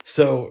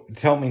So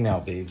tell me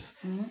now, babes,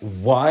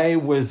 Mm-hmm. why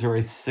was there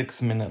a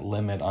 6-minute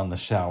limit on the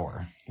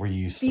shower where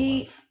you used to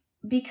live?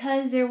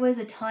 Because there was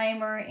a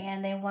timer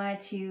and they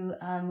wanted to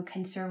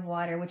conserve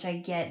water, which I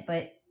get,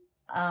 but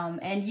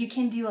and you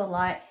can do a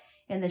lot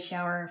in the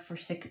shower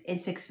in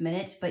 6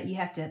 minutes, but you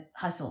have to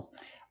hustle.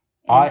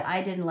 And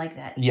I didn't like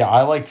that. Yeah,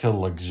 I like to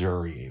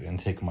luxuriate and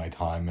take my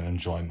time and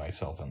enjoy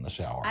myself in the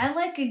shower. I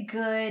like a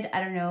good,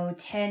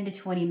 10 to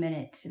 20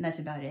 minutes, and that's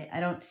about it.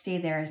 I don't stay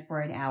there for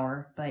an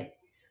hour, but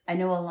I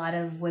know a lot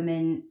of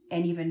women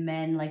and even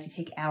men like to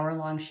take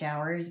hour-long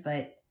showers,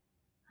 but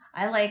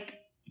I like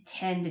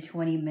 10 to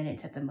 20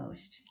 minutes at the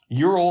most.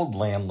 Your old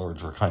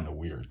landlords were kind of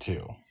weird,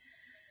 too.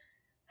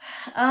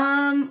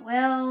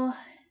 Well,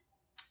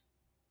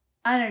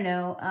 I don't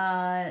know.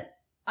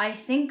 I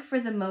think for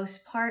the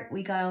most part,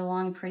 we got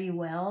along pretty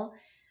well.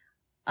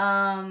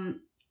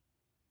 One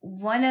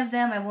of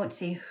them, I won't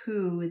say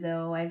who,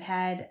 though, I've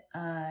had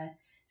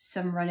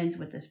some run-ins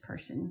with this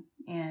person,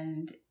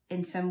 and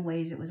in some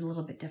ways it was a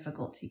little bit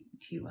difficult to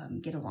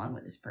get along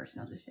with this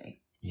person, I'll just say.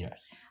 Yes.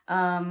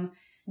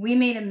 We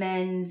made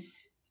amends.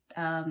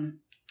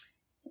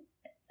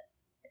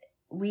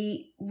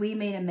 We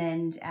made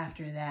amends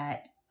after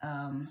that,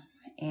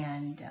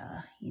 and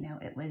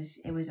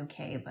it was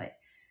okay. But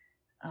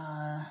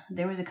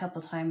there was a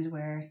couple times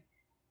where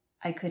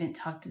I couldn't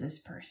talk to this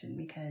person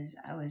because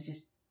I was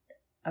just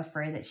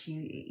afraid that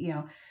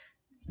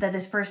that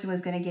this person was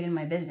going to get in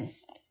my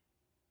business.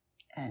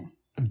 And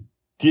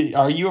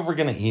are you ever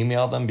going to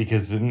email them?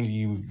 Because didn't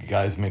you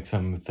guys make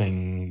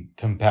something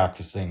to back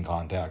to stay in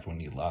contact when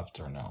you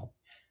left, or no?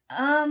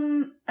 I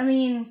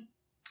mean,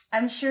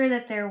 I'm sure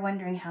that they're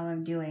wondering how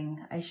I'm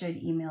doing. I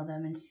should email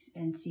them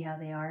and see how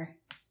they are.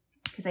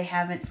 Because I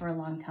haven't for a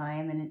long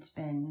time, and it's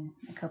been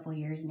a couple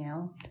years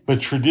now.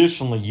 But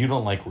traditionally, you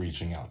don't like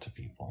reaching out to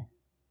people.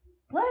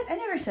 What? I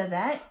never said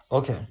that.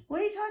 Okay. What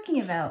are you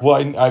talking about?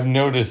 Well, I've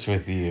noticed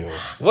with you.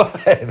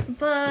 What?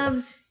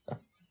 Bubs.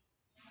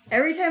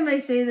 Every time you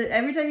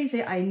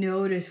say I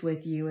notice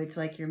with you, it's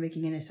like you're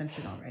making an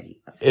assumption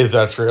already. Is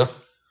that true?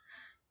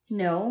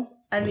 No.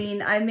 I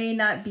mean, I may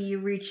not be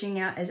reaching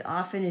out as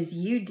often as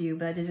you do,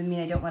 but that doesn't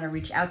mean I don't want to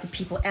reach out to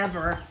people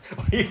ever.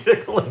 Why are you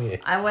tickling me?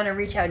 I want to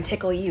reach out and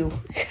tickle you.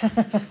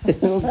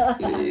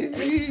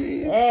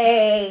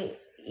 Hey,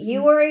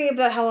 you worry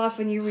about how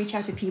often you reach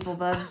out to people,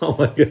 Bubs. Oh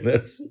my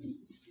goodness.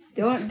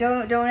 Don't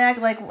act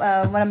like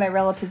one of my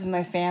relatives in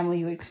my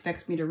family who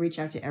expects me to reach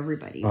out to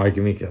everybody. All right,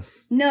 give me a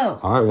kiss. No.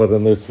 All right, well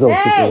then there's still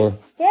Hey!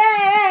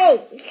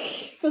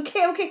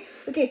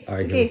 Okay. All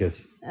right, give me a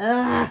kiss.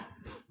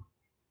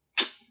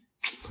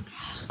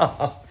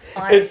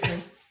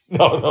 Honestly.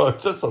 No,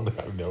 it's just something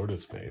I've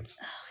noticed, babes.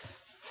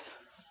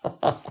 You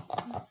have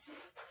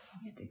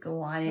to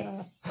go on it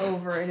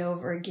over and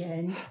over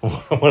again.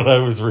 When I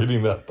was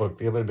reading that book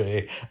the other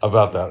day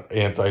about that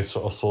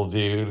antisocial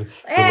dude.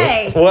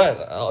 Hey!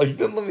 What? Oh, you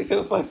didn't let me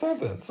finish my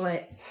sentence.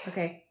 What?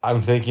 Okay.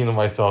 I'm thinking to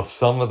myself,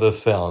 some of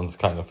this sounds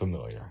kind of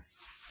familiar.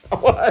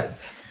 What?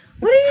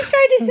 What are you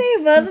trying to say,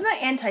 Bubs? I'm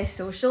not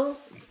antisocial.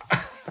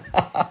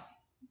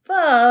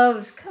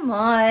 Bubs, come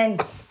on.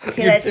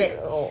 Okay, that's it.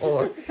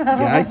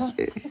 Yeah,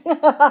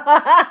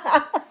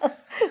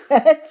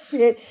 That's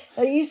it.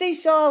 Oh, you say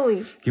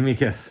sorry. give me a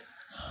kiss.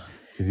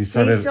 Because you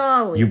Say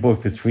sorry. You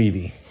booked the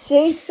treaty.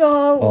 Say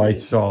sorry. All right,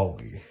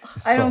 sorry.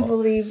 I don't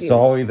believe you.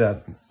 Sorry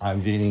that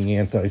I'm dating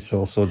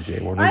antisocial Jay.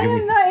 I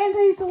am not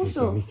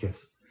antisocial. Give me a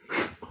kiss.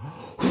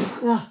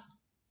 Ugh.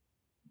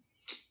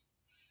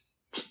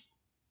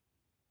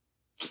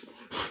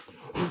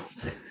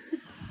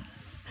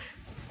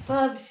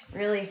 Bubs,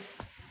 really?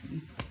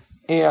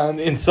 And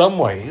in some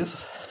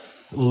ways,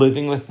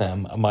 living with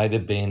them might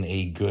have been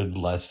a good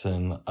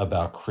lesson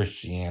about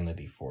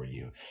Christianity for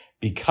you.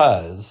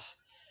 Because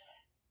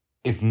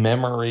if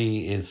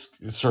memory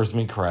serves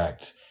me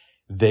correct,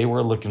 they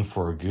were looking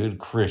for a good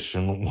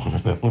Christian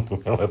woman to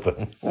live with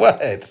them.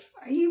 What?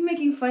 Are you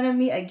making fun of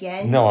me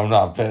again? No, I'm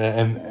not.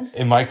 And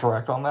am I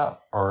correct on that?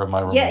 Or am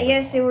I wrong?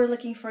 Yes, they were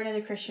looking for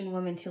another Christian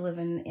woman to live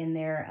in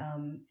their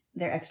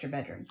extra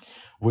bedroom.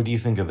 What do you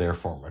think of their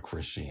form of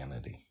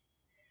Christianity?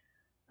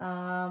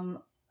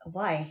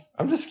 Why?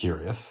 I'm just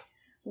curious.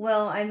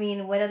 Well, I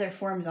mean, what other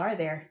forms are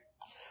there?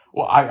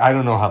 Well, I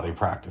don't know how they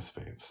practice,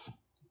 babes.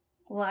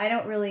 Well, I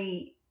don't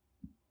really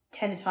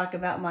tend to talk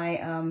about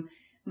my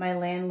my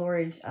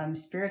landlord's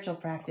spiritual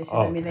practices.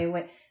 Okay. I mean,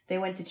 they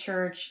went to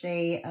church.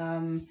 They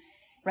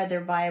read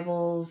their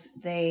Bibles.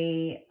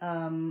 They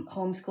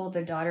homeschooled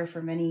their daughter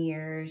for many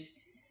years,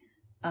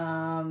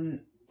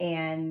 and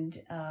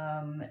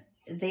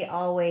they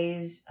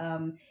always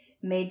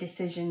made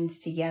decisions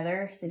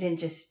together. They didn't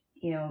just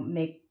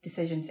make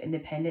decisions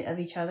independent of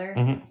each other,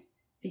 Mm-hmm.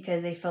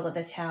 because they felt that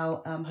that's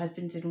how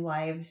husbands and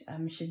wives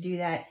should do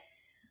that.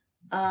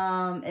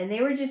 And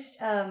they were just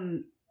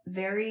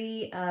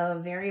very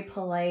very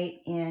polite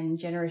and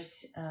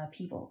generous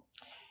people.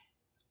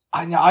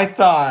 I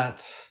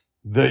thought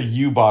that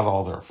you bought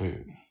all their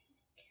food.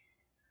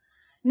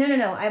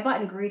 No. I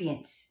bought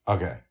ingredients.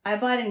 Okay. I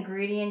bought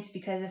ingredients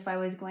because if I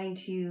was going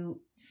to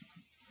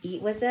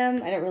eat with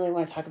them. I don't really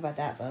want to talk about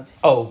that, Bubs.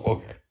 Oh,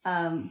 okay.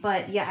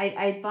 But yeah,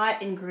 I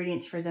bought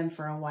ingredients for them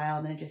for a while,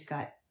 and then it just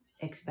got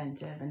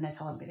expensive, and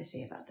that's all I'm going to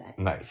say about that.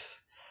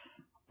 Nice.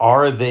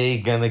 Are they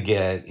gonna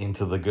get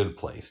into the good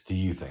place? Do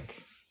you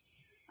think?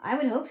 I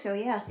would hope so.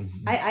 Yeah,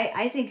 Mm-hmm.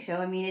 I think so.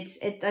 I mean,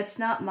 that's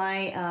not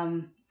my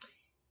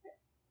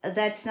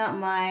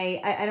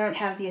I don't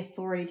have the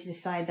authority to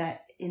decide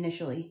that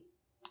initially.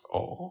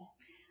 Oh.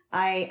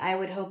 I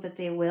would hope that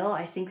they will.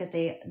 I think that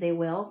they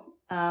will.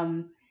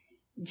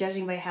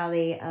 Judging by how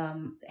they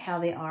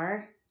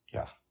are.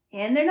 Yeah.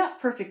 And they're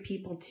not perfect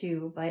people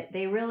too, but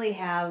they really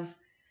have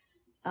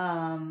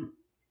done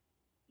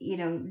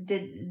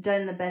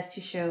the best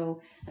to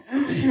show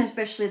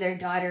especially their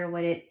daughter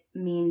what it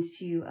means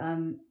to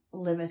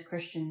live as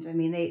Christians. I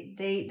mean,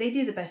 they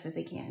do the best that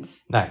they can.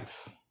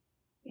 Nice.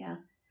 Yeah.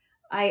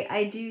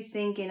 I do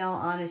think, in all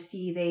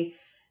honesty,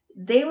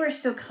 they were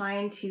so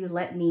kind to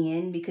let me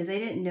in because they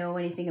didn't know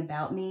anything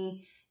about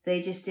me.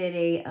 They just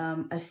did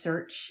a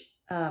search.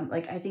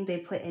 I think they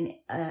put an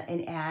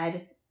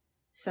ad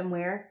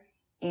somewhere,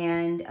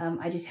 and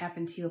I just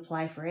happened to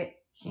apply for it.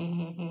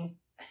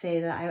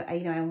 Say that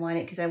I want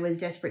it because I was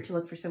desperate to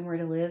look for somewhere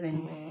to live,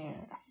 and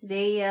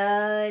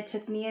they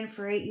took me in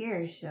for 8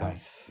 years. So.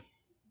 Nice.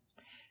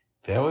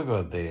 Very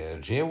good there,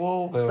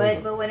 J-Wolf.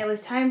 But when it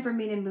was time for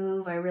me to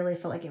move, I really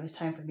felt like it was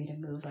time for me to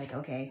move. Like,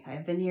 okay,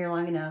 I've been here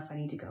long enough. I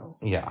need to go.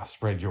 Yeah,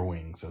 spread your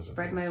wings.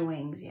 Spread my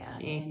wings, yeah.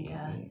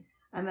 And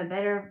I'm a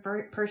better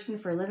person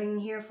for living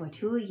here for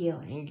 2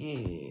 years.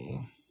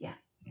 Yeah.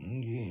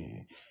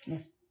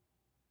 Yes.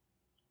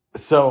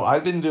 So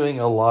I've been doing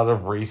a lot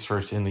of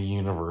research into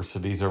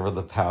universities over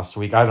the past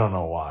week. I don't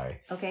know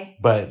why. Okay.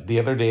 But the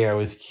other day I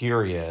was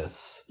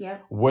curious. Yeah.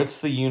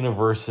 What's the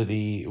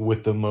university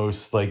with the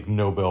most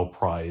Nobel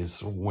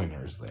Prize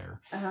winners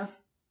there? Uh-huh.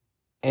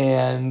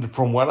 And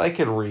from what I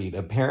could read,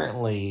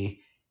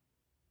 apparently,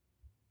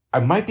 I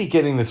might be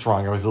getting this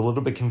wrong. I was a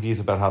little bit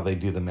confused about how they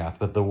do the math,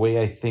 but the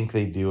way I think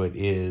they do it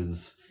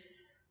is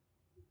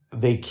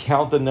they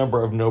count the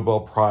number of Nobel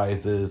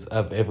Prizes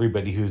of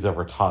everybody who's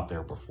ever taught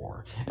there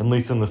before, at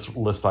least in this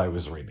list I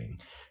was reading.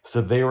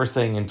 So they were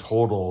saying in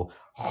total,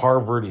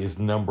 Harvard is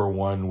number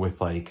one with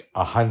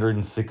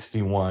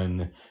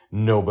 161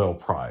 Nobel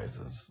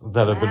Prizes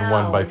that have been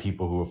won by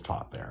people who have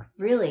taught there.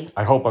 Really?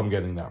 I hope I'm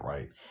getting that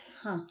right.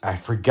 Huh. I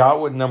forgot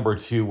what number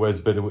 2 was,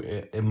 but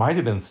it might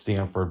have been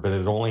Stanford, but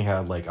it only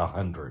had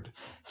 100.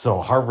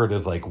 So Harvard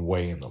is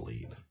way in the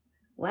lead.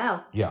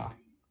 Wow. Yeah.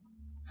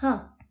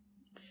 Huh.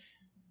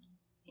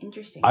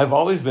 Interesting. I've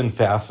always been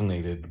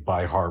fascinated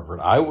by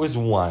Harvard. I was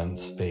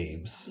once,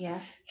 babes,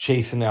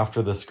 chasing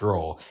after this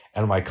girl,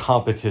 and my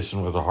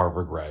competition was a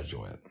Harvard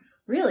graduate.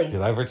 Really? Did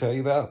I ever tell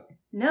you that?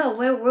 No.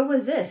 Where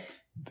was this?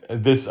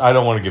 I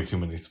don't want to give too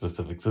many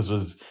specifics. This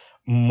was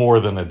more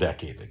than a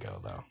decade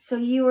ago, though. So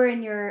you were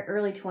in your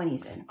early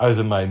 20s then? I was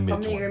in my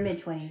mid-20s. Oh, your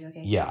mid-20s,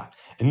 okay. Yeah.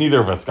 And neither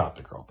of us got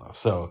the girl, though.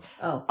 So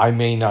I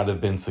may not have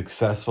been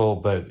successful,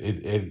 but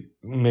it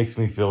makes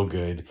me feel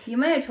good. You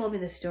might have told me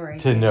the story.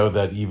 To know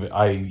that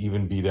I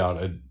even beat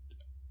out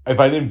if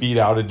I didn't beat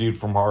out a dude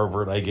from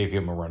Harvard, I gave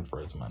him a run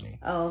for his money.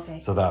 Oh,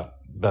 okay. So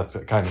that's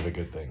kind of a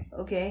good thing.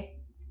 Okay.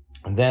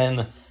 And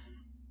then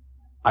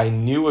I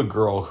knew a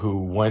girl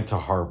who went to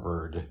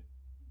Harvard.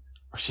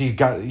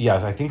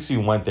 I think she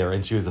went there,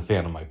 and she was a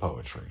fan of my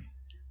poetry.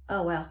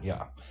 Oh, wow.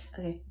 Yeah.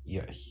 Okay.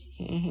 Yeah.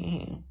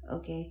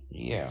 Okay.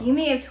 Yeah. You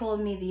may have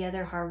told me the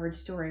other Harvard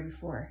story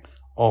before.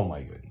 Oh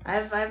my goodness.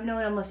 I've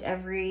known almost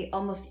every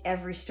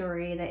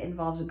story that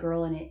involves a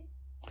girl in it.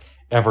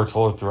 Ever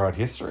told throughout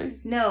history?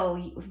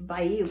 No,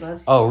 by you,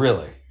 Bubs. Oh,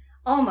 really?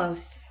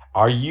 Almost.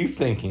 Are you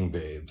thinking,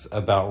 babes,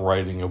 about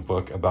writing a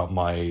book about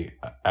my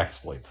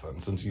exploits then,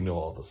 since you know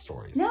all the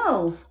stories?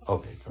 No.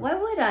 Okay. Cool. Why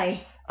would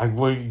I?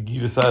 You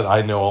just said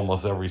I know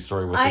almost every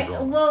story with the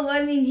girl. Well,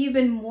 I mean, you've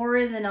been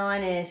more than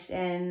honest,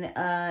 and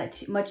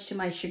much to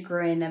my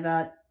chagrin,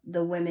 about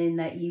the women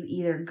that you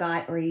either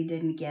got or you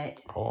didn't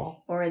get,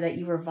 or that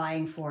you were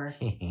vying for.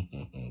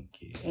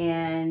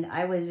 And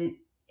I wasn't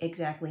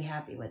exactly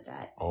happy with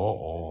that.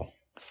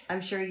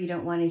 I'm sure you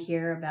don't want to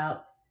hear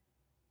about.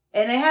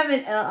 And I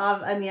haven't.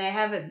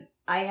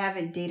 I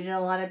haven't dated a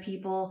lot of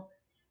people,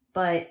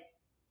 but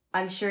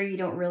I'm sure you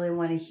don't really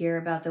want to hear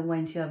about the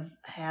ones who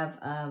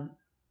have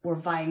were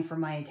vying for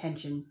my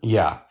attention.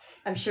 Yeah.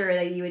 I'm sure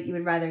that you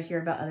would rather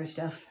hear about other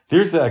stuff.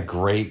 There's that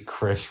great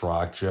Chris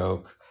Rock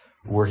joke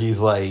where he's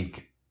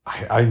like,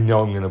 I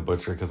know I'm going to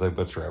butcher because I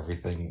butcher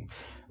everything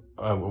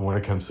when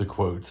it comes to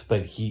quotes,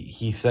 but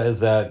he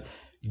says that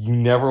you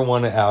never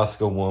want to ask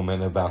a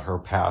woman about her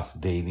past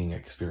dating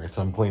experience.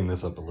 So I'm cleaning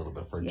this up a little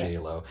bit for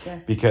J-Lo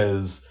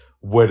because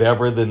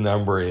whatever the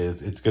number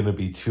is, it's going to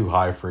be too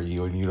high for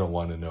you and you don't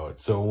want to know it.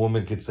 So a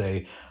woman could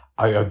say,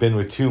 I've been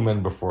with 2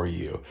 men before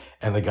you.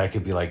 And the guy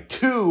could be like,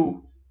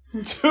 2?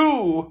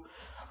 2?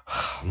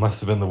 Must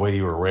have been the way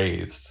you were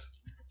raised.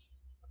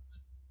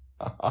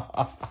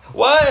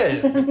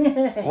 What?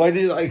 Why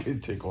did I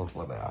get tickled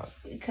for that?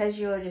 Because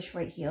you were just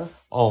right here.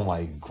 Oh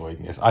my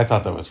goodness. I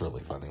thought that was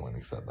really funny when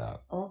he said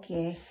that.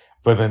 Okay.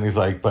 But then he's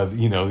like, but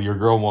your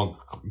girl won't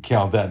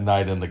count that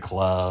night in the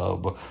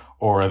club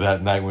or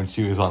that night when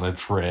she was on a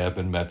trip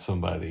and met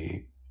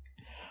somebody.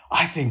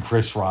 I think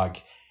Chris Rock,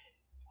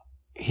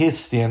 his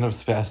stand-up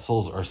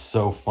specials are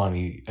so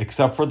funny,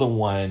 except for the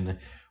one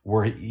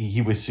where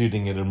he was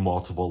shooting it in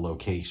multiple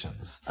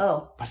locations.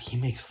 Oh. But he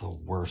makes the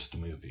worst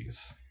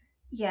movies.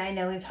 Yeah, I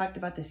know. We've talked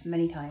about this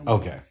many times.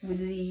 Okay.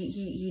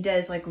 He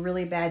does like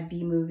really bad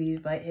B movies,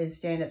 but his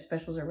stand-up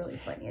specials are really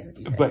funny, is what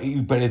you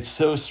said. But it's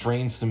so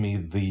strange to me,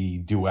 the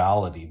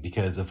duality,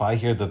 because if I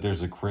hear that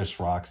there's a Chris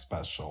Rock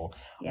special,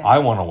 I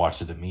want to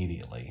watch it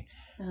immediately.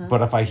 Uh-huh.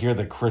 But if I hear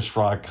that Chris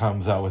Rock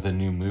comes out with a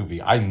new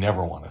movie, I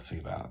never want to see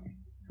that.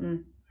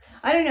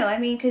 I don't know. I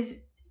mean, because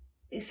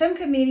some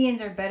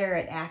comedians are better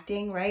at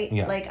acting, right?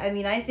 Yeah. Like, I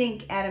mean, I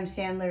think Adam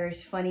Sandler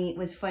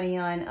was funny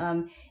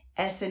on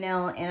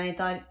SNL, and I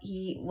thought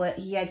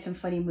he had some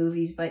funny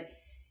movies, but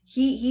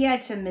he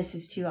had some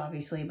misses too,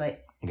 obviously. But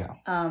yeah.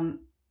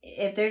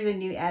 If there's a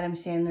new Adam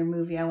Sandler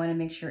movie, I want to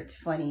make sure it's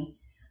funny.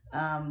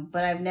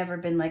 But I've never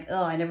been like,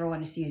 oh, I never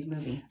want to see his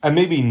movie. And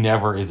maybe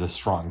never is a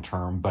strong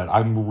term, but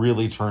I'm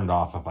really turned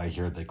off if I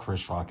hear that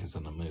Chris Rock is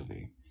in a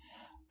movie.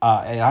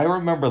 And I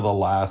remember the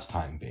last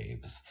time,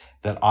 babes,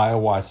 that I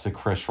watched a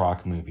Chris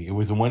Rock movie. It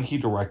was the one he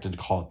directed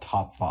called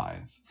Top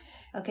 5.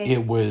 Okay.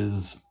 It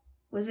was...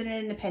 Was it an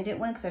independent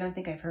one? Because I don't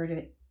think I've heard of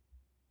it.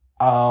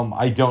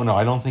 I don't know.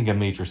 I don't think a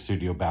major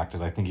studio backed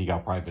it. I think he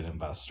got private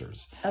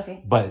investors.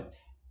 Okay. But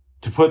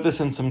to put this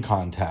in some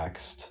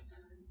context,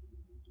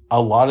 a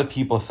lot of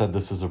people said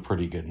this is a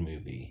pretty good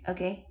movie.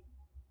 Okay.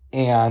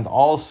 And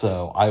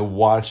also, I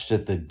watched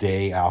it the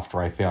day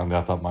after I found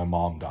out that my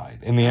mom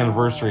died. And the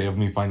anniversary of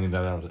me finding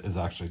that out is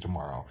actually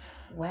tomorrow.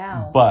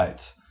 Wow.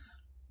 But,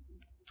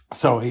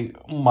 so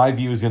my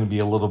view is going to be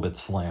a little bit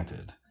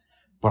slanted.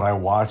 But I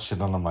watched it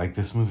and I'm like,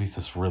 this movie's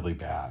just really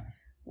bad.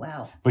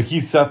 Wow. But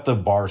he set the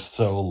bar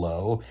so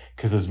low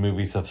because his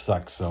movies have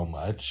sucked so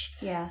much.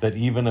 Yeah. That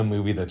even a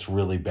movie that's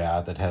really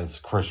bad that has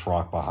Chris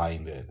Rock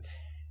behind it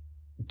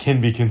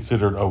can be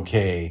considered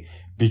okay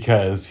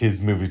because his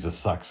movies just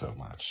suck so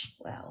much.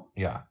 Wow.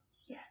 Yeah.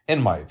 Yeah.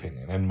 In my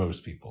opinion, and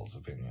most people's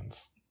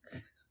opinions.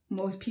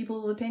 Most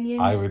people's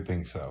opinions? I would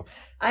think so.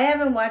 I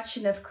haven't watched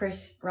enough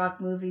Chris Rock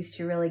movies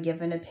to really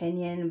give an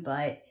opinion,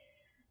 but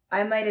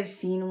I might have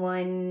seen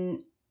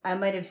one. I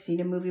might have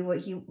seen a movie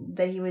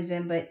that he was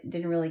in, but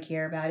didn't really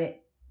care about it.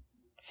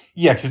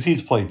 Yeah, because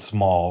he's played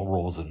small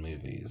roles in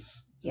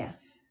movies. Yeah.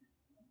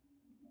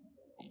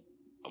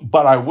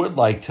 But I would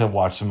like to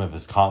watch some of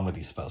his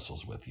comedy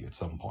specials with you at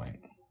some point.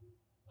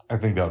 I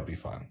think that would be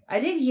fun. I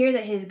did hear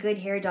that his Good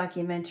Hair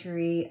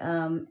documentary,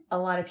 a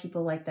lot of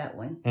people like that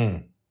one.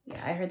 Mm.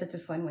 Yeah, I heard that's a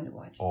fun one to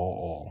watch.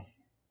 Oh.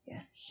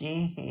 Yeah.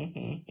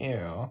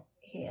 Yeah.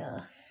 Yeah.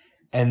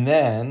 And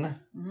then...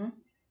 Mm-hmm.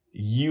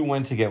 You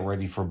went to get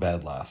ready for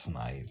bed last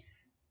night.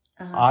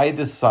 Uh-huh. I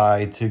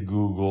decide to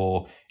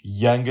Google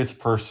youngest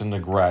person to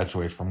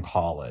graduate from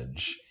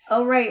college.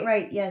 Oh,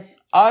 right, yes.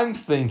 I'm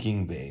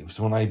thinking, babes,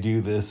 when I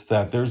do this,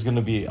 that there's going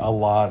to be a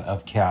lot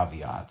of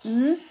caveats.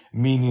 Mm-hmm.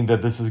 Meaning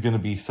that this is going to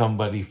be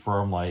somebody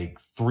from like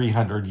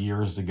 300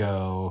 years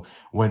ago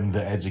when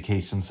the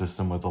education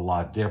system was a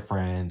lot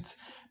different.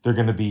 They're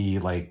going to be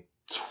like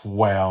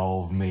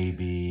 12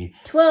 maybe.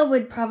 12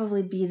 would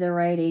probably be the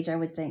right age, I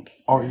would think.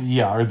 Or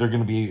they're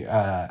going to be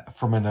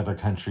from another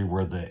country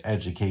where the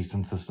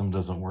education system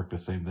doesn't work the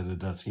same that it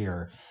does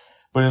here.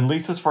 But at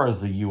least as far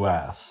as the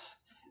U.S.,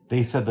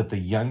 they said that the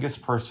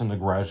youngest person to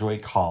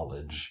graduate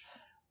college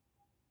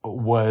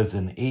was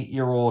an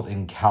 8-year-old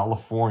in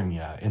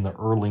California in the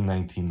early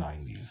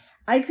 1990s.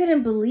 I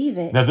couldn't believe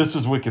it. Now, this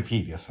was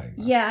Wikipedia saying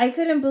this. Yeah, I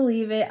couldn't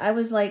believe it. I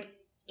was like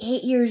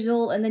 8 years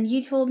old, and then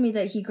you told me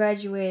that he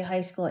graduated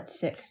high school at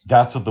 6.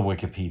 That's what the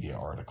Wikipedia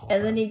article said.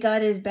 And then he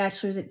got his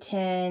bachelor's at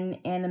 10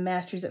 and a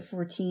master's at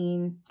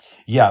 14.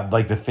 Yeah,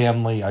 like the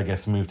family, I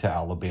guess, moved to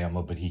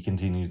Alabama, but he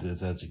continued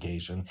his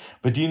education.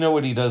 But do you know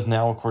what he does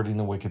now, according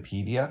to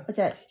Wikipedia? What's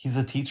that? He's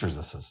a teacher's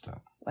assistant.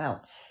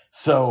 Wow.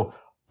 So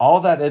all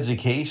that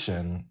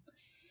education,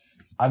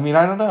 I mean,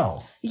 I don't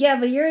know. Yeah,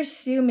 but you're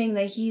assuming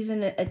that he's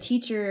a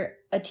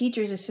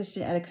teacher's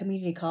assistant at a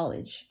community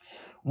college.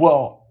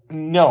 Well,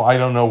 no, I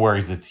don't know where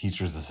he's a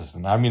teacher's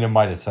assistant. I mean, it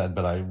might have said,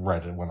 but I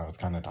read it when I was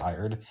kind of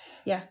tired.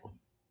 Yeah.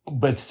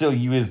 But still,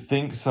 you would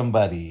think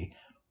somebody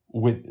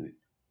with...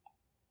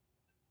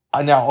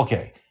 Now,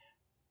 okay.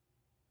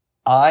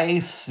 I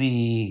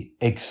see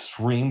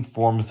extreme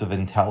forms of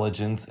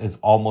intelligence as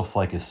almost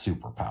like a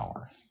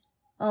superpower.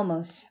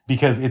 Almost.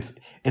 Because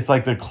it's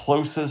like one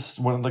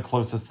of the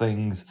closest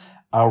things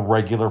a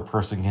regular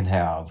person can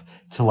have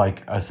to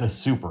like a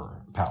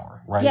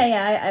superpower, right?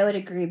 Yeah, I would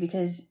agree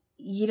because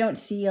you don't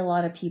see a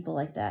lot of people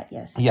like that,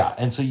 yes. Yeah,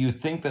 and so you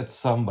think that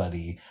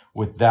somebody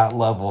with that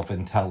level of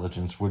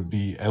intelligence would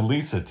be at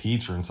least a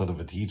teacher instead of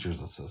a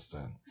teacher's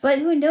assistant. But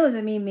who knows?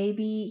 I mean,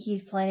 maybe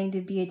he's planning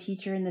to be a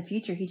teacher in the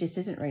future. He just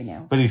isn't right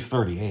now. But he's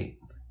 38.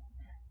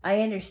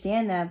 I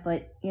understand that,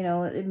 but,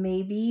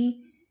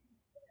 maybe...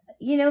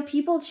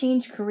 people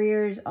change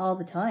careers all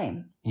the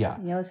time.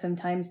 Yeah.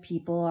 Sometimes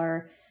people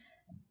are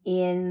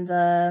in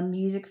the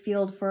music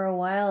field for a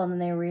while, and then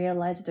they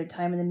realize that their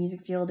time in the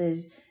music field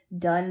is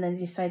done, and then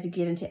they decide to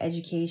get into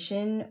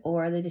education,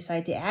 or they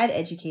decide to add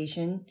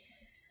education,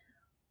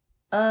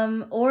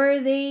 or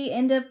they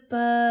end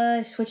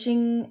up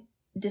switching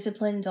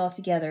disciplines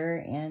altogether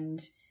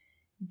and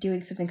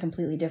doing something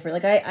completely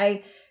different. Like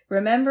I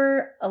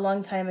remember a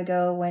long time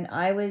ago when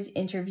I was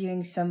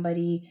interviewing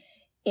somebody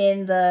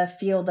in the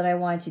field that I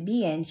wanted to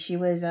be in. She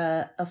was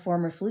a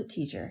former flute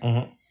teacher.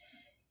 Mm-hmm.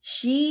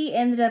 She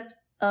ended up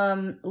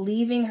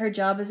leaving her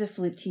job as a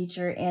flute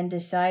teacher and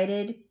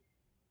decided,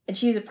 and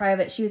she was a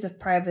private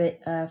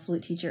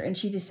flute teacher, and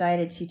she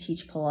decided to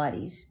teach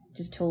Pilates,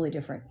 just totally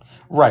different.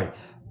 Right.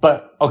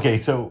 But, okay,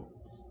 so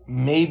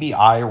maybe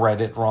I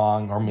read it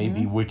wrong, or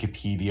maybe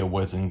Wikipedia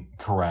wasn't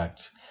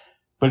correct.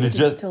 But it's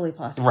just totally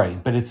possible.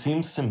 Right. But it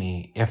seems to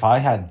me, if I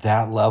had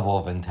that level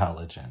of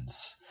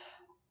intelligence,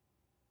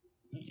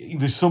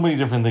 there's so many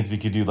different things you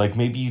could do. Like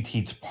maybe you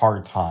teach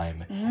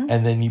part-time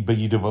and then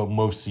you devote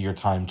most of your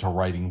time to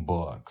writing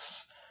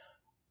books.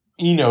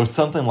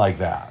 Something like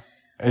that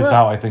is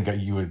how I think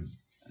you would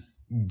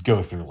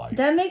go through life.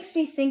 That makes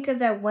me think of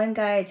that one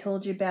guy I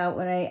told you about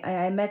when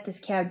I met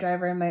this cab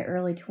driver in my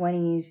early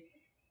 20s,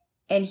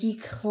 and he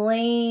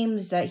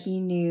claims that he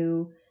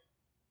knew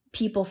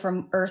people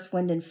from Earth,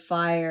 Wind, and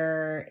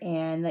Fire,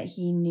 and that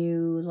he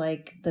knew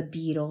like the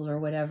Beatles or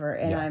whatever.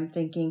 And I'm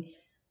thinking,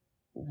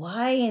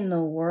 why in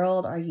the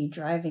world are you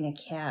driving a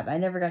cab? I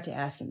never got to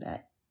ask him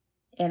that.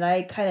 And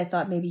I kind of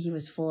thought maybe he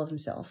was full of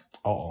himself.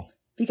 Oh.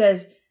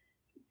 Because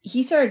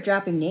he started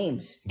dropping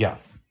names. Yeah.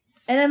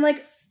 And I'm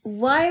like,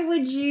 why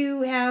would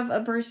you have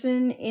a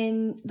person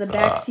in the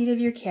back seat of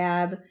your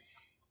cab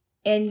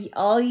and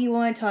all you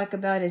want to talk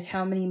about is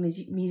how many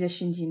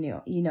musicians you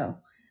know?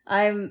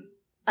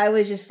 I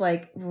was just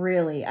like,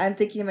 really? I'm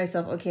thinking to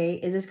myself, okay,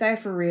 is this guy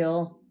for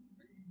real?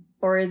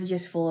 Or is he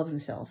just full of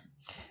himself?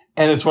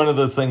 And it's one of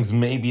those things,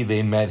 maybe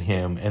they met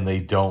him and they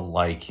don't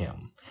like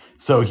him.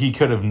 So he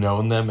could have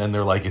known them and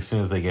they're like, as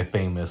soon as they get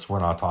famous, we're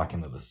not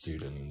talking to this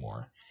dude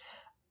anymore.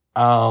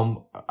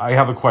 I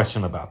have a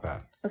question about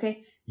that.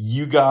 Okay.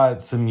 You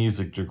got some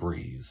music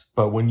degrees,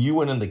 but when you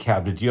went in the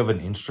cab, did you have an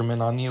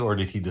instrument on you, or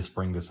did he just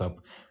bring this up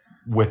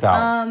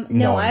without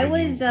no, knowing I that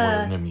was you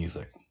were into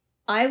music?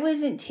 I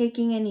wasn't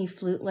taking any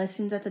flute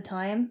lessons at the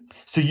time.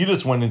 So you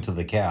just went into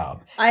the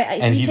cab,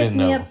 and he didn't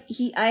know.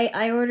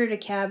 I ordered a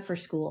cab for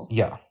school.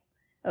 Yeah.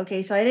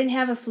 Okay, so I didn't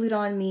have a flute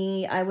on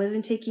me. I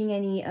wasn't taking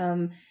any.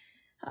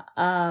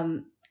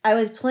 I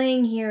was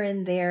playing here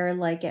and there,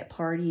 like at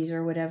parties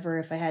or whatever,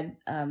 if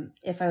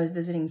I was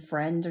visiting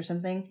friends or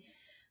something.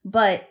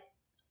 But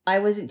I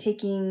wasn't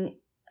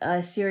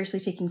seriously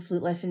taking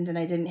flute lessons, and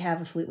I didn't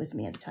have a flute with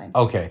me at the time.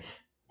 Okay.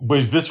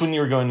 Was this when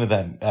you were going to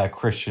that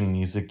Christian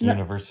music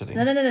university?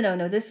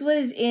 No. This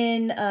was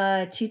in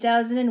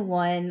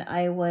 2001.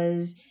 I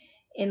was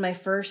in my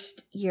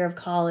first year of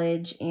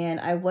college,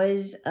 and I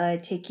was I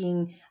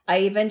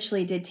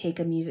eventually did take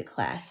a music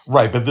class.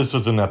 Right, but this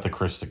wasn't at the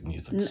Christian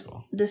music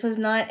school. This was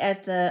not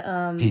at the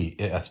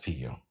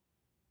SPU.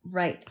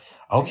 Right.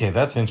 Okay,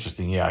 that's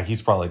interesting. Yeah,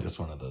 he's probably just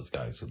one of those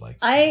guys who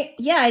likes. I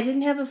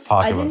didn't have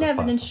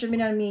an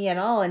instrument on me at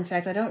all. In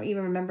fact, I don't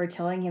even remember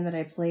telling him that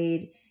I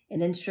played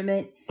an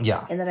instrument.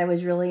 Yeah. And that I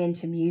was really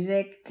into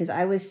music, because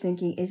I was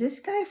thinking, is this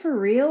guy for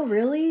real?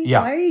 Really?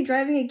 Yeah. Why are you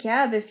driving a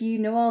cab if you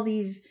know all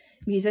these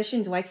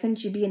musicians? Why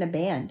couldn't you be in a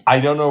band? I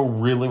don't know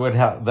really what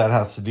that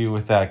has to do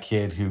with that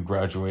kid who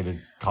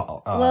graduated.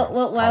 I'm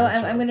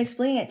going to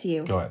explain it to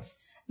you. Go ahead.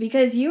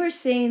 Because you were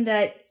saying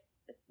that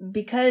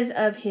because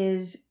of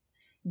his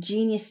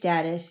genius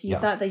status, you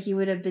thought that he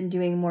would have been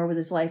doing more with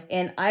his life.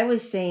 And I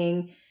was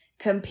saying,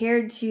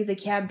 compared to the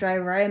cab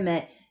driver I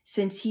met,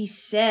 since he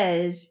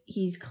says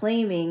he's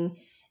claiming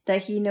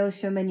that he knows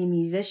so many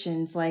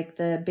musicians, like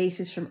the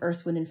bassist from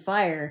Earth, Wind, and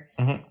Fire,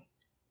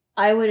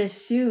 I would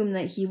assume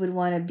that he would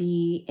want to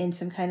be in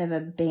some kind of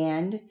a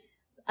band.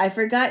 I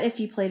forgot if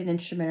he played an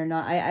instrument or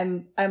not.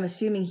 I'm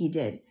assuming he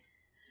did.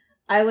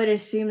 I would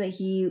assume that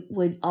he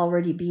would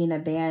already be in a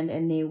band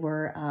and they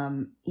were,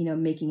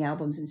 making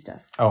albums and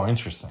stuff. Oh,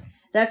 interesting.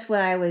 That's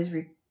what I was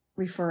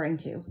referring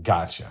to.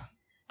 Gotcha.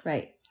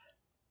 Right.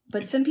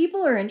 But some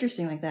people are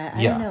interesting like that.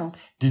 I don't know.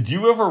 Did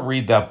you ever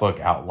read that book,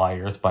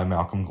 Outliers, by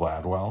Malcolm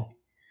Gladwell?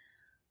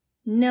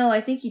 No,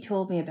 I think you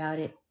told me about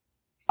it.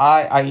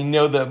 I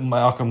know that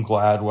Malcolm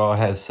Gladwell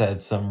has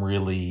said some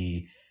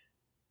really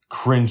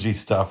cringy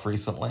stuff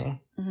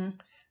recently. Mm-hmm.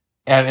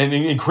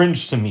 And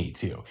cringe to me,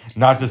 too.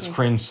 Not just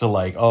cringe to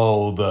like,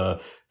 the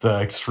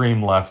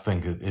extreme left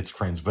think it's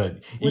cringe.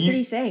 But what did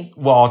he say?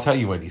 Well, I'll tell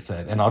you what he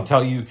said. And I'll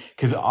tell you,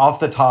 because off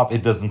the top,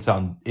 it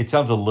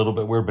sounds a little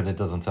bit weird, but it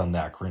doesn't sound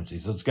that cringy.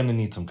 So it's going to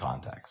need some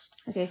context.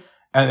 Okay.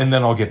 And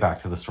then I'll get back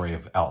to the story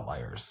of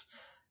Outliers.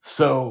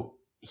 So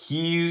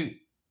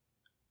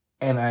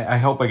and I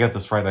hope I get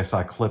this right, I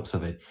saw clips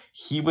of it.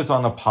 He was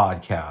on a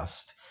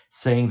podcast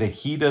saying that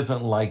he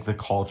doesn't like the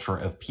culture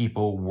of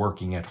people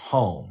working at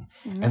home.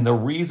 Mm-hmm. And the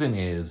reason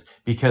is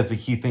because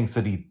he thinks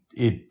that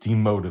it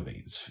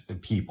demotivates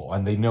people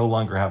and they no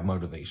longer have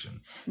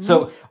motivation. Mm-hmm.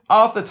 So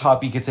off the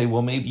top, you could say,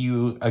 well, maybe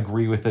you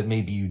agree with it,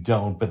 maybe you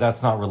don't, but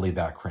that's not really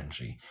that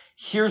cringy.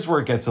 Here's where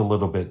it gets a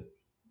little bit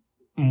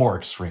more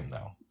extreme,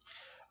 though.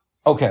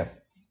 Okay.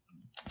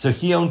 So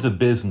he owns a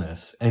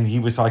business and he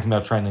was talking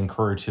about trying to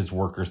encourage his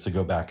workers to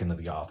go back into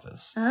the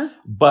office. Uh-huh.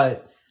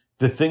 But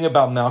the thing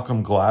about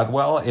Malcolm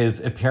Gladwell is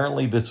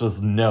apparently this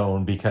was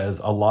known because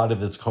a lot of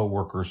his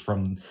coworkers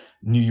from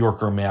New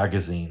Yorker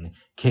magazine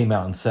came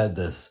out and said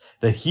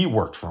that he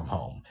worked from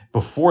home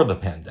before the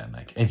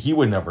pandemic and he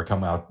would never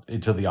come out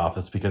into the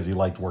office because he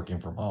liked working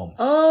from home.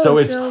 So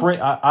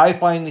I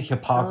find the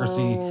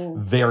hypocrisy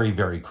very,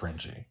 very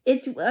cringy.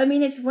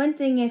 It's one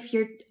thing if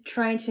you're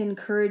trying to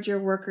encourage your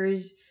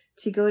workers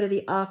to go to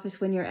the office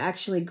when you're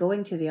actually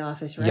going to the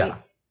office, right? Yeah.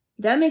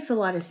 That makes a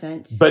lot of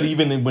sense. But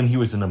even when he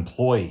was an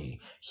employee,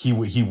 he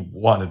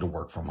wanted to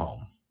work from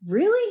home.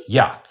 Really?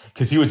 Yeah,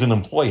 because he was an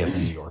employee at the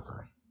New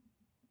Yorker.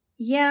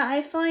 Yeah,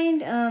 I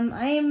find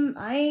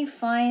I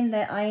find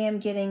that I am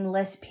getting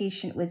less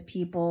patient with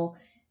people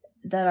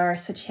that are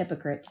such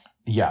hypocrites.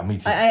 Yeah, me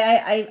too.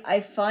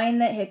 I find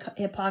that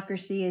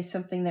hypocrisy is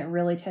something that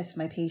really tests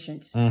my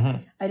patience.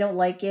 Mm-hmm. I don't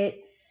like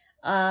it.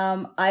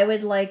 I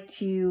would like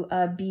to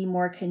be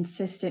more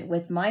consistent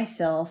with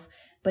myself.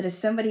 But if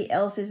somebody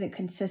else isn't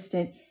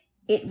consistent,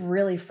 it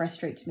really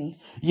frustrates me.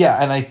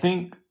 Yeah, and I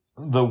think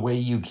the way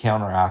you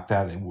counteract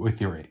that with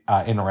your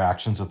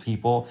interactions with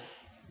people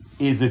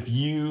is if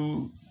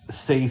you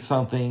say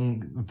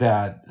something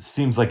that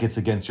seems like it's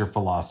against your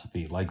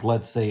philosophy. Like,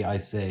 let's say I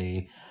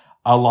say,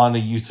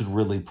 Alana, you should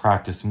really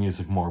practice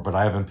music more, but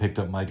I haven't picked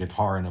up my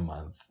guitar in a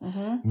month.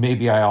 Mm-hmm.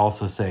 Maybe I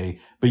also say,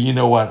 but you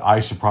know what?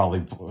 I should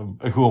probably,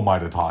 who am I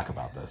to talk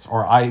about this?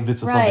 Or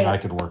this is something I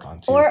could work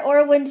on too.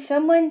 Or when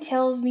someone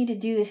tells me to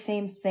do the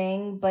same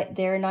thing, but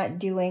they're not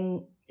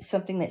doing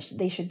something that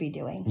they should be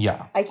doing.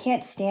 Yeah. I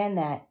can't stand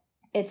that.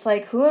 It's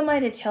like, who am I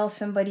to tell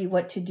somebody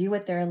what to do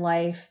with their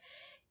life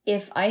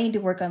if I need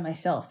to work on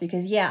myself?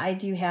 Because yeah, I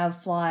do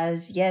have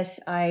flaws. Yes,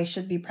 I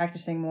should be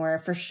practicing more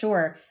for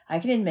sure. I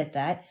can admit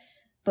that.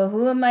 But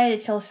who am I to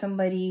tell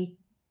somebody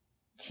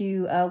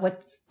to who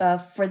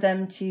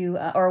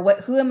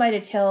am I to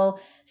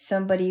tell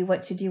somebody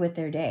what to do with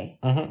their day?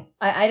 Mm-hmm.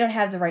 I don't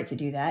have the right to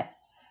do that.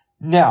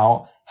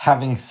 Now,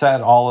 having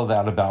said all of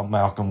that about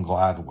Malcolm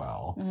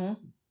Gladwell, mm-hmm.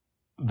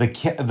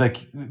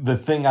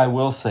 the thing I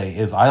will say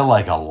is I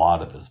like a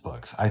lot of his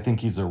books. I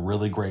think he's a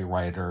really great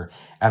writer,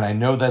 and I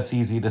know that's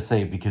easy to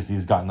say because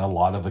he's gotten a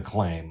lot of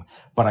acclaim,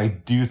 but I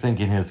do think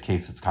in his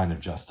case it's kind of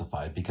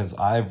justified because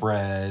I've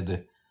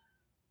read,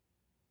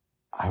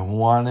 I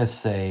want to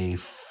say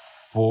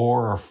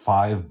 4 or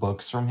 5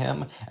 books from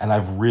him, and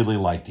I've really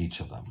liked each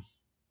of them.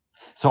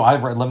 So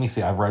I've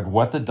read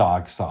What the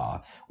Dog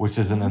Saw, which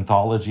is an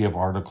anthology of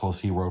articles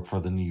he wrote for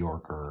the New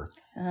Yorker.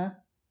 Uh-huh.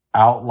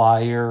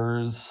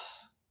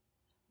 Outliers,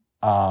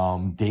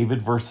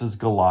 David versus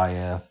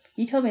Goliath.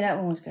 You told me that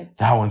one was good.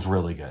 That one's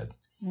really good.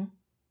 Mm-hmm.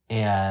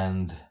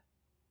 And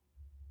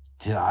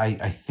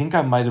I think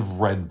I might have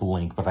read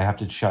Blink, but I have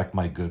to check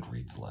my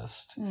Goodreads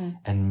list.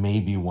 And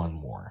maybe one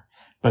more.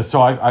 But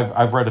so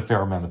I've read a fair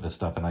amount of his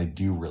stuff, and I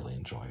do really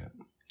enjoy it.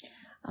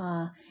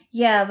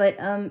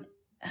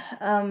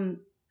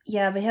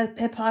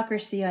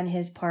 Hypocrisy on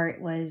his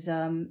part was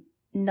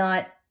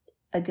not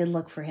a good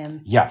look for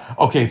him. Yeah.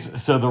 Okay.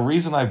 So the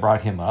reason I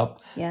brought him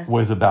up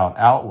was about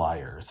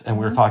Outliers, and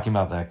we were talking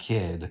about that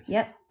kid.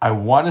 Yep. I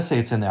want to say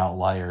it's in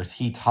Outliers.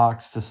 He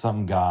talks to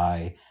some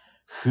guy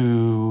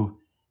who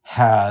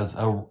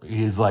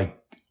he's like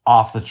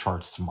off the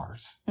charts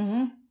smart,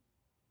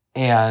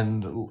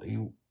 and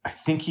I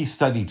think he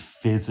studied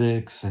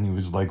physics and he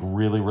was like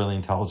really, really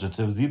intelligent.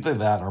 So it was either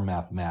that or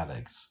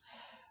mathematics.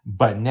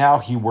 But now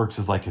he works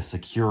as like a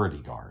security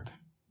guard.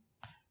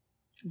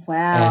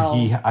 Wow.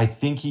 And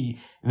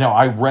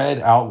I read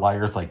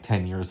Outliers like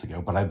 10 years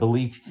ago, but I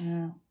believe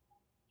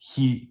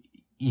he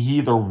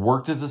either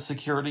worked as a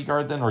security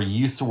guard then or he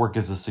used to work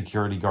as a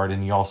security guard,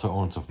 and he also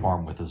owns a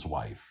farm with his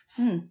wife.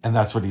 And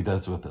that's what he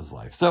does with his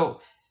life.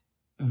 So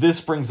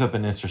this brings up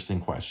an interesting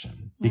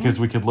question because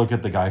we could look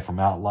at the guy from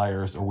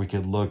Outliers, or we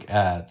could look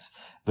at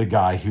the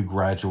guy who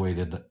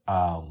graduated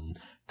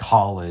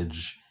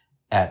college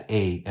at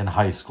 8 and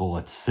high school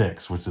at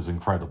 6, which is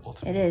incredible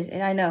to me. It is,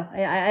 and I know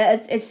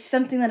it's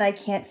something that I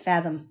can't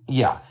fathom.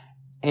 Yeah,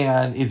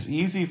 and it's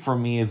easy for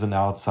me as an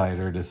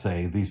outsider to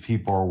say these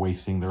people are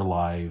wasting their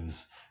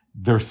lives.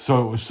 They're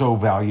so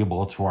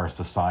valuable to our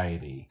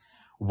society.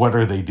 What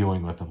are they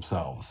doing with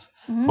themselves?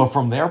 But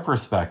from their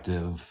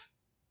perspective,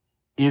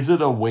 is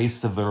it a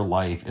waste of their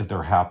life if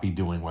they're happy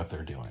doing what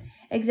they're doing?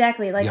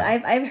 Exactly. Like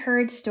I've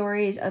heard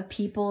stories of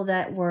people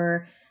that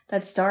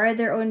started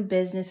their own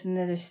business and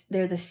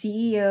they're the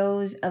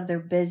CEOs of their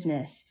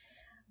business,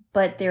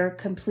 but they're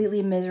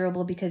completely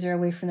miserable because they're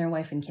away from their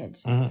wife and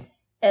kids. Mm-hmm.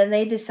 And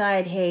they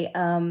decide, hey,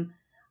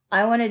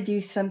 I want to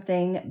do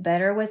something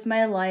better with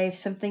my life,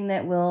 something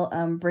that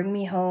will bring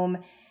me home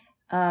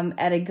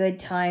at a good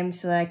time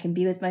so that I can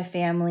be with my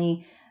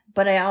family,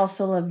 but I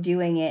also love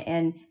doing it.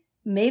 And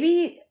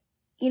maybe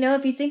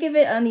if you think of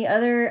it on the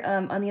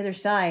other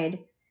side,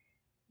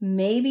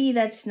 maybe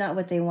that's not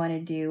what they want to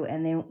do,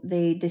 and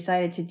they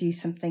decided to do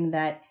something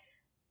that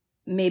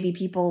maybe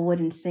people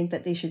wouldn't think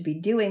that they should be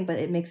doing, but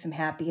it makes them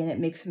happy, and it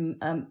makes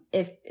them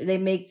if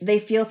they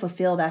feel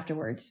fulfilled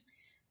afterwards.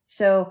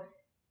 So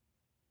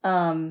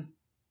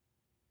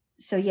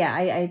yeah,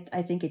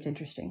 I think it's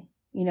interesting.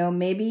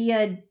 Maybe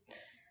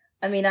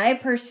I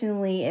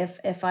personally,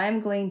 if I'm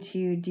going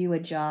to do a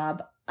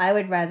job, I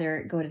would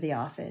rather go to the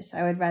office.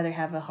 I would rather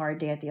have a hard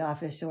day at the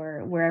office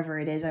or wherever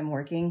it is I'm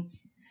working.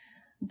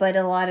 But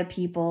a lot of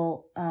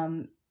people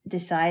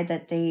decide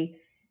that they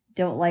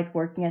don't like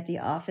working at the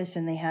office,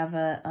 and they have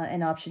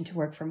an option to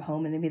work from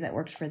home, and maybe that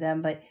works for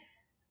them. But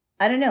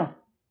I don't know.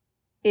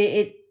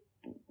 It's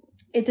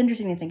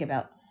interesting to think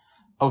about.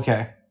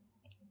 Okay.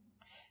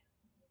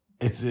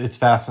 It's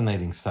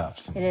fascinating stuff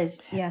to me. It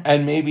is, yeah.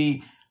 And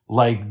maybe,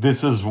 like,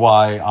 this is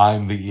why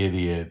I'm the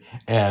idiot,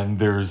 and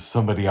there's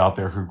somebody out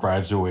there who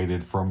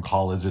graduated from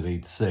college at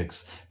age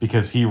 6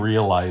 because he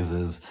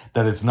realizes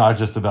that it's not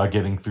just about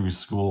getting through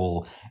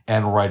school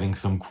and writing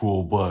some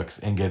cool books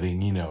and getting,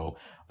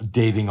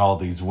 dating all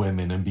these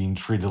women and being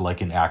treated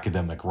like an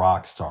academic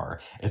rock star.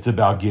 It's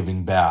about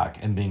giving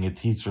back, and being a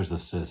teacher's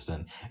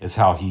assistant is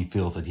how he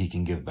feels that he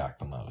can give back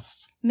the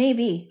most.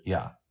 Maybe.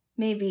 Yeah.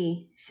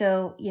 Maybe.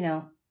 So,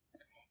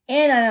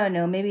 and I don't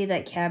know, maybe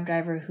that cab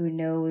driver who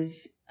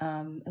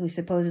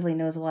supposedly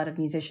knows a lot of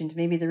musicians,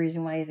 maybe the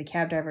reason why he's a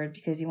cab driver is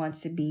because he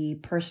wants to be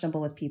personable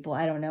with people.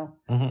 I don't know.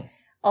 Mm-hmm.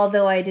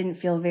 Although I didn't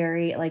feel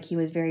he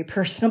was very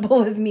personable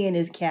with me in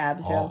his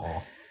cab. So,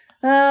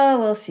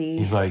 we'll see.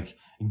 He's like,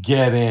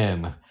 get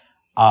in.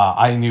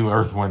 I knew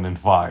Earth, Wind, and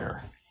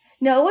Fire.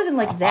 No, it wasn't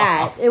like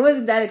that. It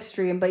wasn't that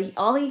extreme, but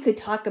all he could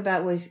talk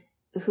about was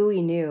who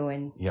he knew.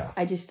 And yeah.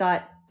 I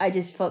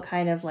just felt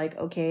kind of like,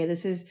 okay,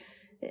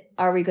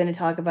 are we going to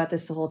talk about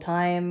this the whole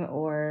time,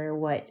 or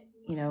what?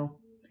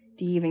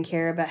 Do you even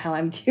care about how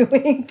I'm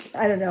doing?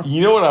 I don't know.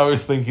 You know what I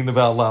was thinking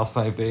about last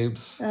night,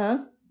 babes?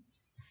 Uh-huh.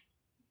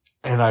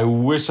 And I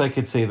wish I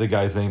could say the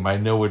guy's name. I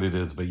know what it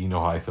is, but you know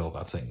how I feel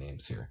about saying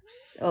names here.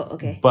 Oh,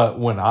 okay. But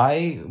when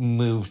I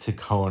moved to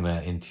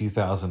Kona in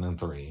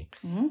 2003,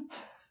 mm-hmm.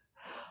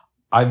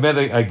 I met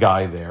a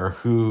guy there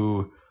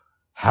who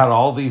had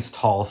all these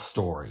tall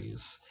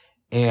stories.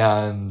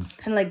 And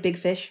kind of like Big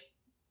Fish.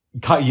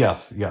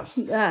 Yes.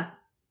 Ah.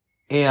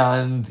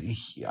 And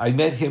I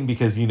met him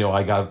because,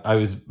 I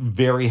was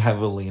very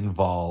heavily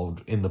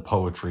involved in the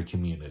poetry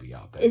community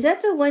out there. Is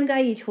that the one guy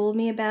you told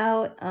me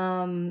about?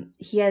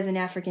 He has an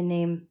African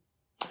name.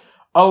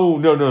 Oh,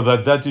 no,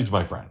 that dude's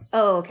my friend.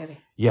 Oh, okay.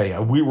 Yeah.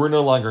 We were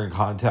no longer in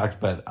contact,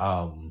 but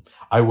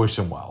I wish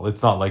him well.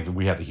 It's not like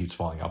we had a huge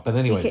falling out. But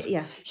anyways,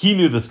 he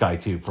knew this guy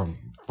too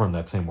from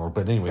that same world.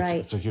 But anyways,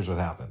 right. So here's what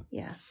happened.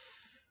 Yeah.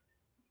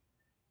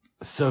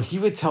 So he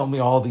would tell me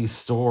all these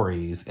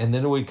stories, and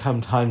then it would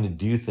come time to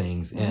do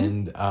things.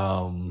 Mm-hmm.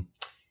 And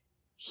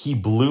he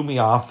blew me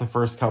off the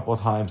first couple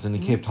of times, and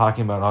he kept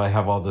talking about, I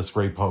have all this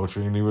great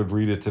poetry, and he would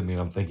read it to me.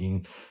 And I'm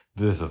thinking,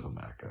 this isn't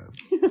that good.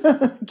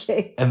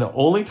 Okay. And the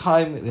only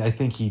time I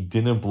think he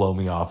didn't blow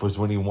me off was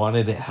when he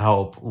wanted to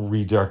help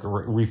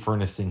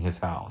refurnishing his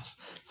house.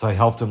 So I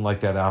helped him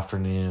like that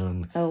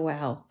afternoon. Oh,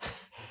 wow.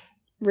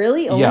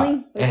 Really? Only?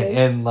 Yeah. Okay.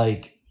 And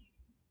like,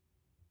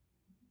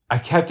 I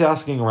kept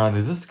asking around,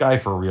 is this guy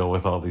for real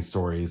with all these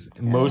stories?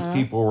 And most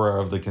people were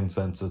of the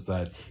consensus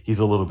that he's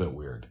a little bit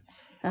weird.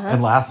 Uh-huh.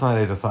 And last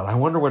night I just thought, I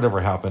wonder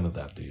whatever happened to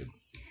that dude.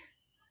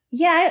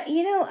 Yeah,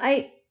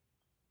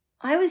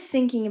 I was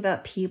thinking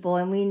about people,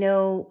 and we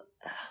know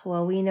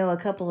a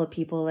couple of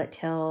people that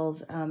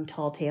tells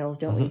tall tales,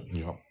 don't we?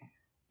 Yeah.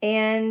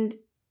 And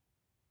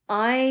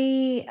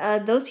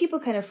those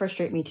people kind of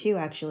frustrate me too,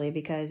 actually,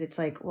 because it's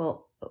like,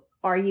 well,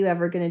 are you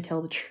ever going to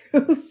tell the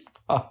truth?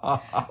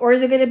 Or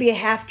is it going to be a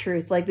half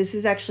truth? Like, this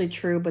is actually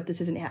true, but this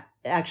isn't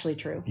actually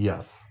true.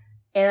 Yes.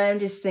 And I'm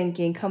just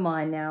thinking, come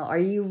on now. Are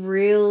you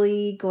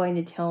really going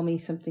to tell me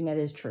something that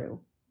is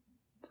true?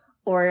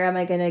 Or am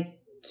I going to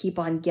keep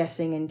on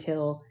guessing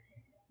until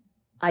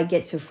I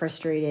get so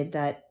frustrated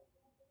that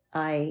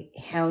I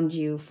hound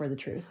you for the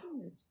truth?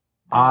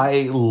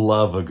 I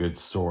love a good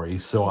story,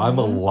 so I'm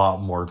a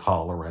lot more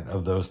tolerant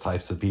of those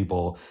types of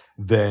people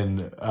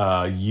than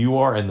you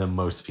are, and than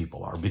most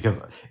people are.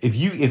 Because if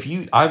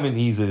you, I'm an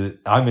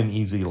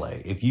easy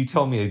lay. If you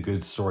tell me a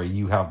good story,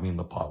 you have me in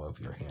the palm of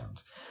your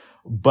hand.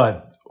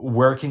 But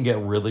where it can get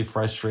really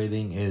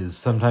frustrating is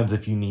sometimes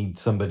if you need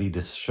somebody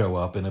to show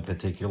up in a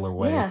particular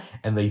way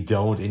and they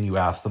don't, and you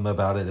ask them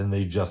about it and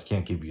they just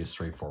can't give you a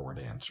straightforward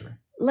answer.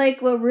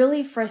 Like, what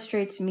really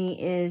frustrates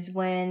me is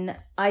when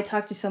I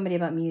talk to somebody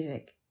about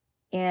music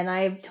and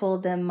I've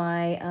told them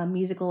my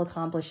musical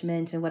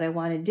accomplishments and what I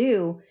want to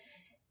do.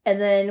 And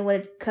then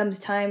when it comes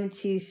time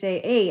to say,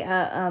 hey,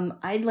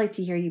 I'd like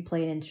to hear you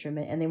play an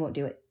instrument, and they won't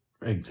do it.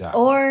 Exactly.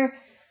 Or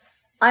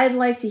I'd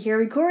like to hear a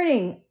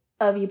recording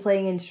of you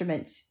playing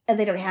instruments, and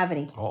they don't have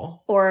any.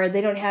 Oh. Or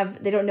they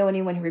don't know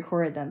anyone who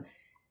recorded them.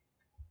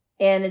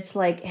 And it's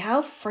like,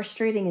 how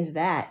frustrating is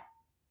that?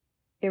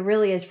 It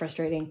really is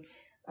frustrating.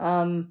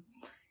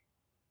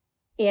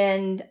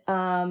 And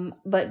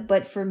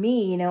but for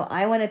me,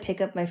 I want to pick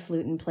up my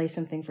flute and play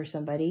something for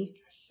somebody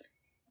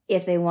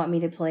if they want me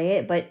to play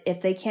it. But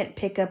if they can't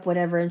pick up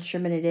whatever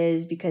instrument it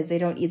is because they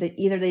don't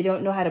either they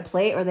don't know how to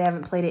play it or they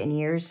haven't played it in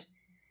years,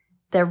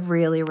 that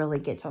really, really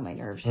gets on my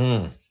nerves.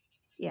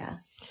 Yeah.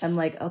 I'm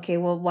like, okay,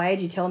 well, why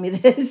did you tell me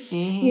this?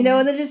 And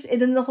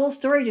then the whole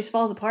story just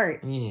falls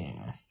apart.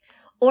 Yeah.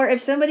 Or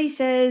if somebody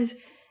says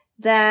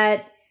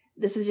that,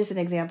 this is just an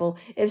example.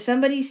 If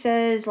somebody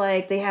says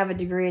like they have a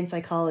degree in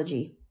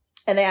psychology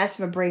and I ask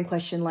them a brain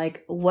question,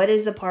 like, what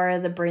is the part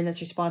of the brain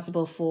that's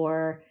responsible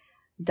for ...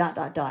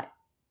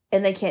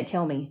 And they can't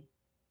tell me.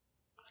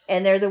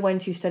 And they're the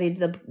ones who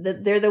studied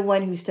they're the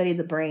one who studied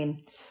the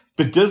brain.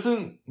 But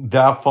doesn't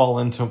that fall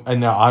into, and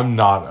now I'm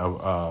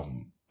not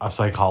a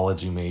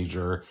psychology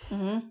major.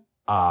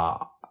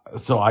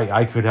 So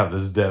I could have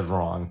this dead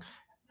wrong.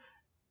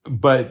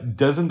 But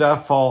doesn't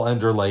that fall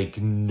under like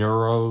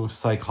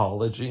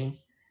neuropsychology?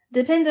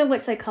 Depends on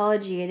what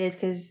psychology it is,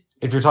 because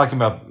if you're talking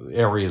about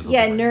areas of the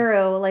brain.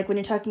 Neuro, like when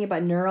you're talking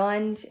about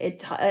neurons,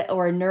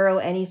 or neuro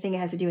anything, it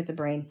has to do with the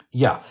brain.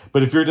 Yeah,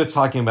 but if you're just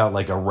talking about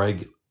like a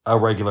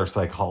regular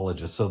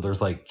psychologist, so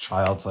there's like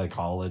child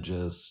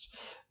psychologist,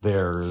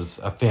 there's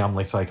a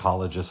family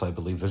psychologist, I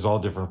believe. There's all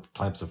different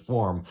types of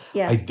form.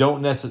 Yeah. I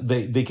don't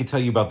necessarily, they could tell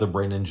you about the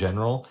brain in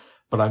general,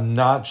 but I'm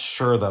not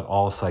sure that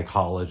all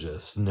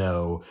psychologists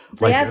know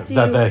that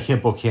the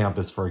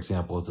hippocampus, for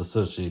example, is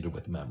associated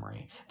with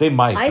memory. They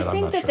might, but I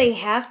think that they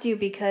have to,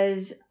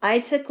 because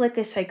I took like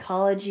a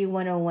psychology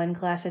 101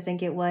 class, I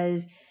think it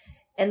was,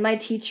 and my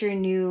teacher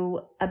knew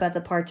about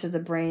the parts of the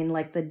brain,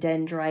 like the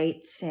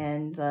dendrites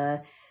and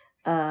the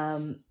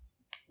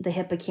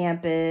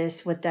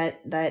hippocampus, what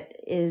that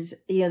is,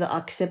 the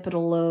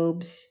occipital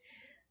lobes,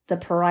 the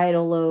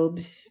parietal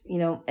lobes,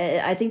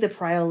 I think the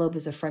parietal lobe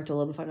is the frontal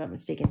lobe, if I'm not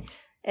mistaken,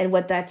 and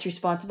what that's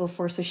responsible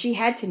for. So she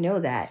had to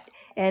know that.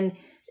 And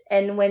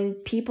when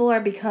people are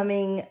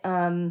becoming,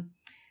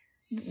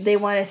 they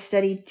want to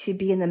study to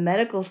be in the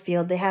medical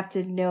field, they have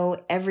to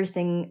know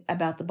everything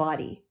about the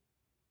body.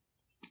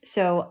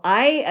 So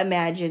I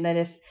imagine that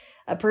if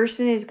a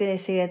person is going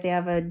to say that they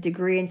have a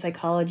degree in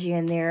psychology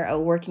and they're a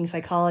working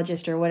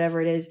psychologist or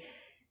whatever it is,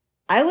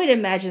 I would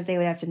imagine that they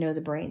would have to know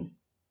the brain.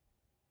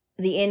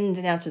 The ins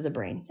and outs of the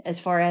brain, as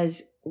far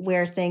as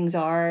where things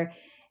are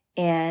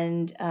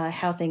and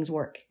how things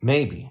work.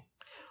 Maybe.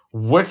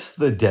 What's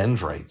the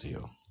dendrite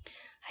do?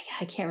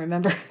 I can't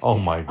remember. Oh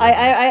my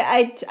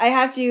goodness. I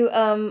have to.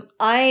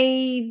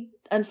 I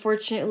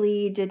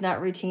unfortunately did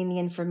not retain the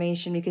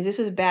information because this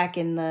was back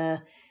in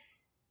the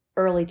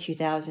early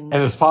 2000s.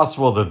 And it's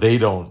possible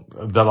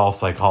that all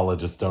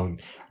psychologists don't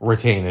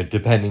retain it,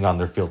 depending on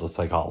their field of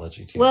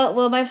psychology too.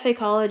 Well, my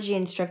psychology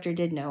instructor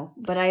did know,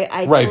 but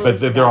I right, totally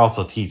but they're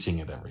also teaching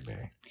it every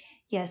day.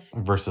 Yes.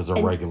 Versus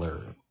a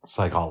regular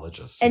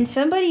psychologist. And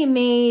somebody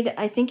made,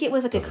 I think it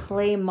was like a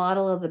clay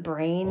model of the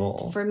brain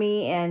for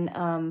me, and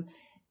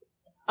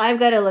I've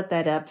got to look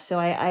that up. So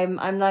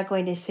I'm not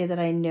going to say that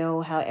I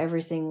know how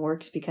everything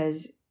works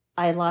because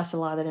I lost a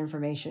lot of that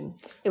information.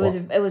 It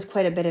was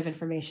quite a bit of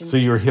information. So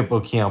your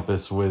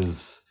hippocampus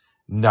was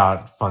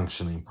not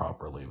functioning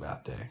properly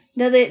that day.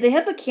 No, the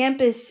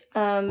hippocampus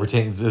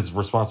is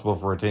responsible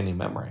for retaining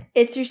memory.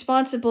 It's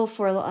responsible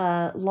for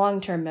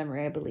long-term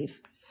memory, I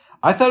believe.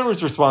 I thought it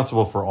was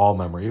responsible for all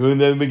memory.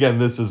 And then again,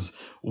 this is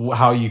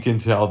how you can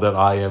tell that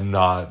I am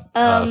not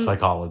a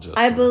psychologist.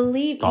 I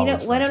believe,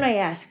 why don't I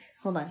ask?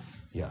 Hold on.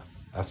 Yeah,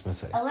 ask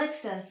Miss A.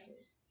 Alexa,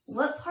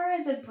 what part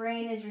of the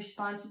brain is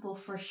responsible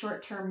for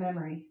short-term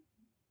memory?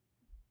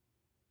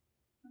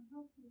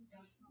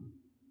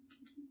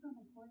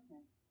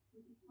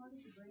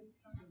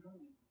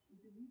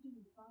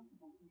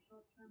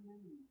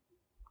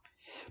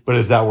 But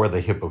is that where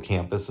the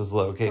hippocampus is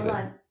located? Hold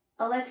on.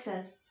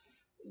 Alexa,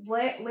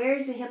 where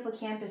is the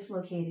hippocampus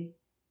located?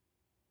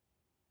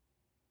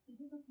 The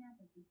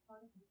hippocampus is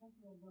part of the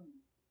temporal lobe.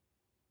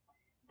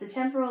 The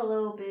temporal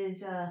lobe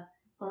is,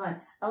 hold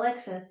on.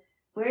 Alexa,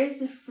 where is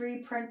the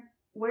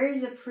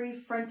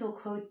prefrontal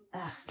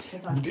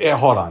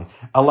hold on.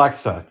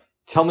 Alexa,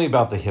 tell me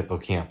about the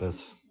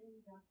hippocampus.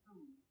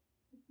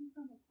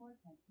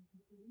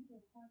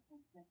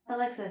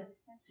 Alexa,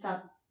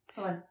 stop.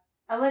 Hold on.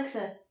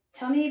 Alexa,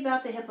 tell me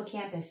about the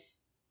hippocampus.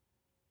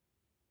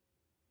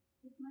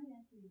 This might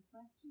answer your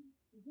question.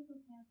 The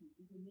hippocampus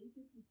is a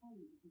major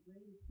component of the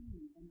brain of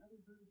humans and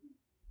other vertebrates.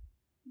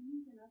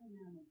 Humans and other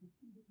mammals have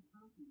two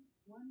hippocampus,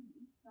 one on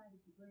each side of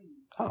the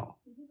brain. Oh.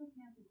 The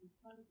hippocampus is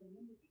part of the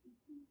limbic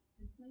system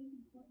and plays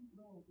important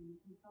roles in the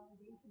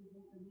consolidation of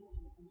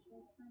information from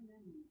short-term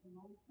memory to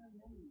long-term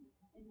memory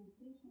and in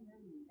spatial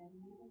memory that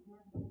enables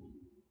navigation.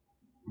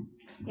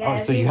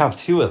 Yeah, so you have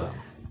two of them.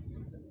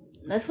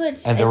 That's what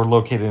it's... And they were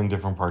located in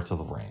different parts of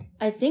the brain.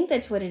 I think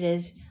that's what it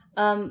is.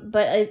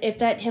 But if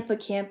that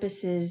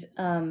hippocampus is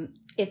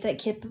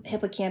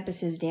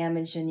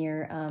damaged and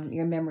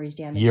your memory's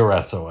damaged,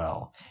 you're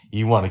SOL.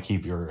 You want to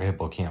keep your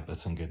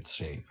hippocampus in good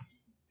shape,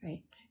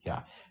 right?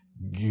 Yeah,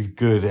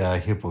 good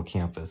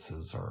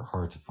hippocampuses are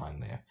hard to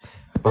find there.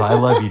 But I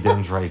love you,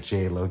 Dendrite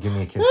J-Lo. Give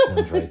me a kiss,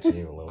 Dendrite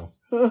J-Lo.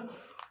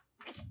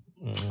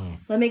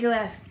 Let me go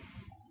ask.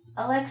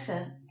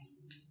 Alexa,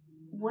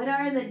 what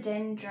are the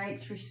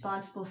dendrites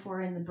responsible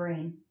for in the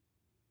brain?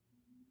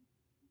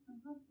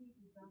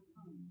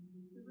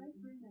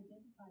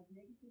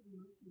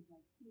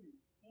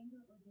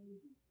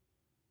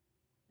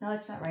 No,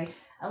 it's not right.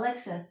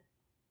 Alexa,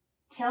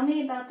 tell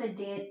me about the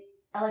dendrites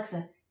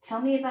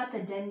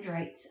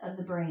of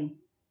the brain.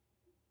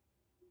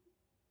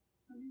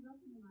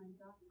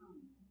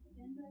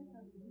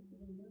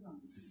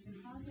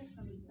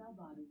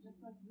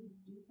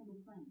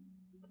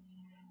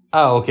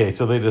 Oh, okay.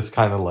 So they just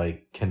kind of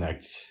like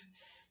connect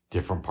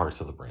different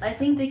parts of the brain. I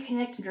think they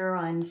connect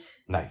neurons.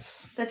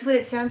 Nice. That's what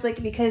it sounds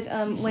like because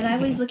when I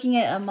was looking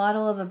at a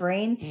model of a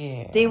brain,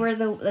 they were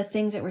the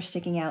things that were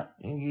sticking out.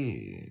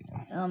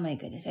 Yeah. Oh my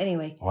goodness.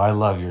 Anyway. Well, I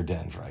love your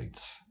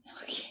dendrites.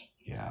 Okay.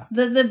 Yeah.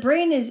 The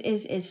brain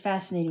is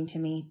fascinating to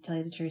me, to tell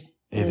you the truth.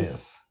 It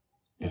is.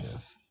 It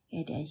is.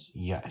 It is.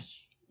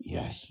 Yes.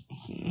 Yes.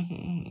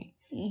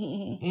 Yes.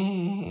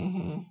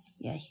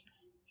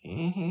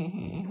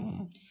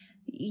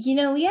 You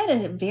know, we had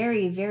a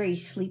very, very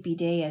sleepy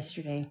day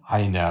yesterday.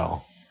 I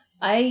know.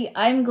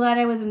 I'm glad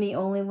I wasn't the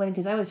only one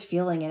because I was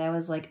feeling it. I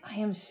was like, I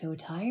am so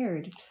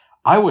tired.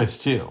 I was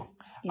too.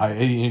 Yeah.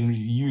 And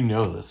you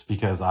know this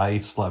because I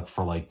slept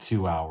for like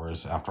 2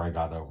 hours after I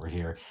got over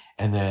here.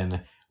 And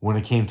then when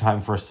it came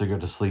time for us to go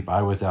to sleep,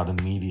 I was out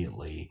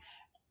immediately.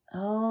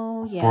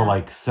 Oh, yeah. For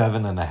like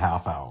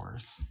 7.5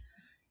 hours.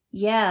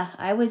 Yeah,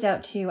 I was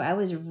out too. I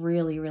was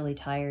really, really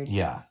tired.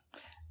 Yeah.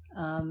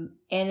 And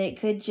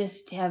it could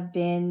just have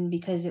been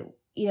because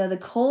the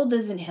cold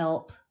doesn't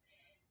help.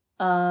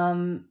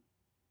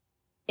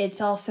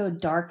 It's also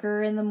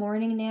darker in the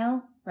morning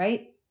now,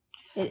 right?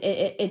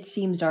 It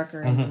seems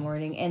darker in the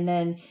morning, and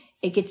then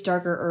it gets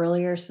darker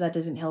earlier, so that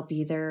doesn't help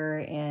either.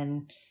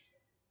 And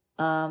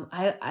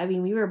I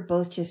mean, we were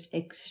both just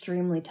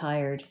extremely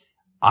tired.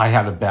 I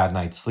had a bad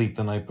night's sleep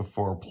the night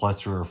before,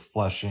 plus we were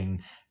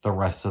flushing the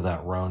rest of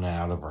that Rona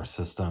out of our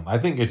system. I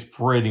think it's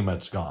pretty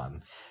much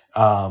gone.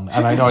 And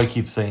I know I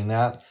keep saying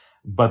that,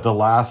 but the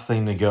last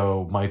thing to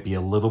go might be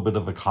a little bit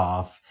of a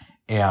cough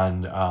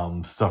and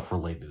stuff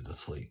related to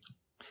sleep.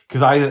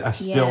 Because I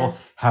still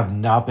have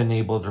not been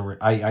able to...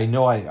 I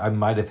know I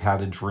might have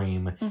had a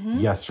dream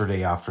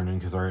yesterday afternoon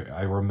because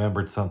I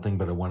remembered something,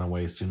 but it went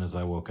away as soon as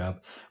I woke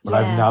up. But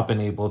I've not been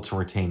able to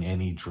retain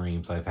any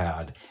dreams I've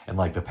had in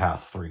like the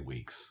past 3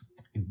 weeks.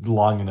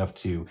 Long enough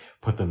to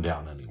put them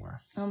down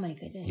anywhere. Oh my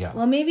goodness. Yeah.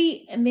 Well,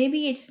 maybe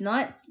it's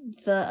not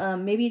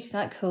maybe it's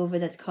not COVID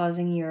that's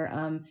causing your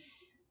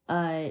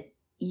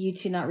you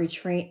to not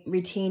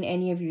retain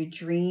any of your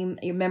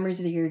memories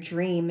of your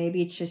dream.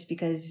 Maybe it's just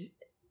because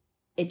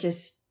it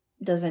just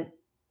doesn't.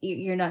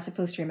 You're not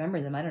supposed to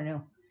remember them. I don't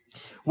know.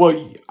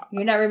 Well,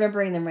 you're not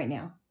remembering them right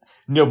now.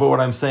 No, but what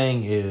I'm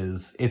saying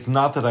is, it's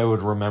not that I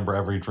would remember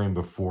every dream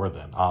before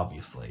then,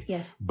 obviously.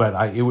 Yes.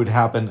 But it would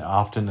happen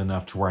often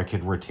enough to where I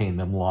could retain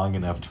them long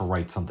enough to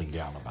write something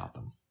down about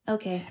them.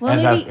 Okay. Well,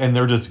 and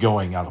they're just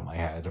going out of my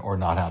head or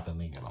not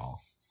happening at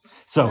all.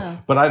 So,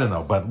 But I don't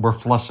know. But we're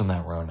flushing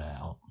that Rona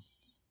out.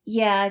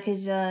 Yeah,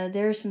 because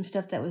there's some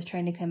stuff that was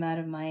trying to come out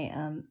of my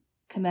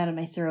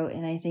throat,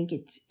 and I think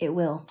it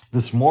will.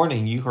 This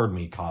morning, you heard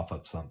me cough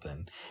up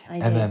something,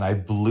 then I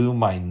blew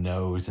my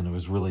nose, and it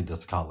was really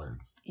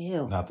discolored.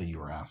 Ew. Not that you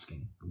were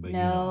asking. But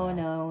no.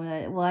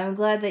 Well, I'm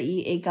glad that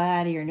it got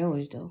out of your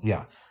nose, though.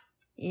 Yeah.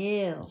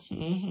 Ew.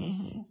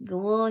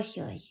 Good.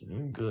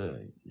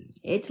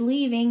 It's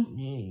leaving.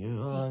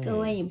 You're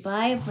going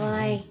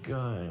bye-bye.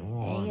 Good.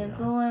 And you're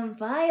going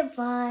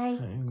bye-bye.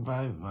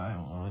 Bye-bye.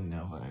 Oh,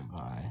 no,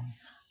 bye-bye.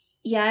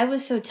 Yeah, I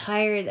was so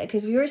tired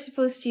because we were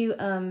supposed to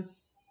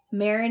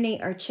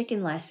marinate our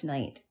chicken last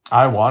night.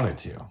 I wanted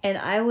to. And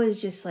I was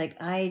just like,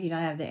 I do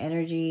not have the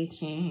energy.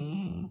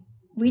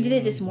 We did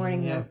it this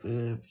morning,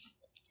 though.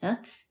 Huh?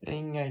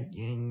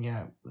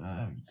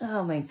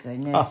 Oh, my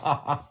goodness.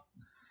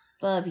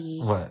 Bubby.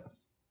 What?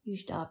 You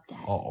stop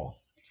that. Uh-oh.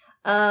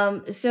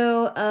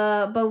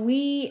 But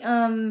we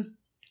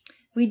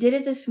did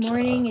it this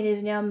morning. It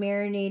is now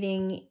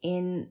marinating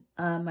in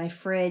my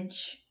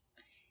fridge.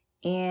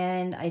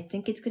 And I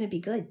think it's going to be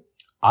good.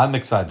 I'm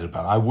excited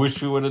about it. I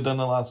wish we would have done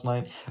it last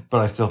night,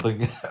 but I still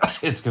think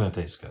it's going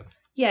to taste good.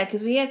 Yeah,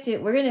 because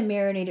we're going to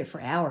marinate it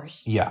for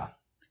hours. Yeah.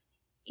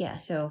 Yeah,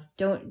 so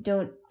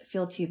don't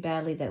feel too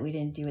badly that we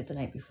didn't do it the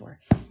night before.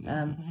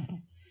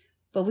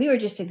 But we were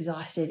just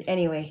exhausted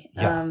anyway.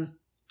 Yeah.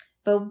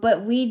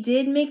 But we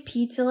did make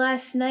pizza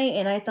last night,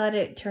 and I thought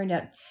it turned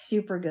out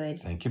super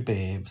good. Thank you,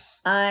 babes.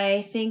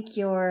 I think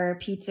your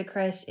pizza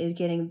crust is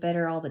getting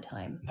better all the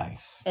time.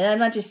 Nice. And I'm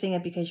not just saying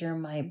it because you're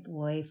my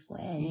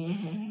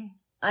boyfriend.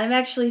 I'm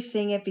actually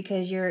saying it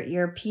because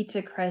your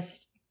pizza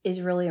crust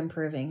is really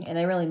improving, and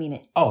I really mean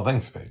it. Oh,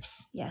 thanks,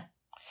 babes. Yeah.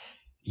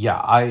 Yeah,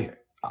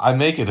 I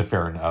make it a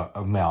fair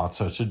amount,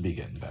 so it should be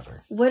getting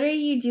better. What are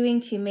you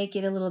doing to make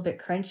it a little bit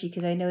crunchy?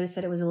 Because I noticed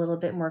that it was a little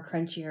bit more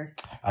crunchier.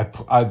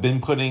 I've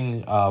been putting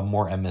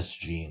more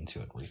MSG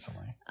into it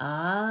recently.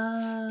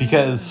 Ah.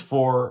 Because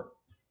for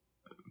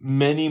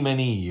many,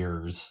 many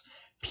years,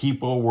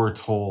 people were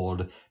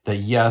told that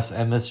yes,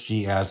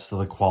 MSG adds to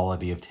the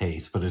quality of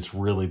taste, but it's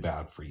really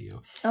bad for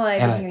you. Oh,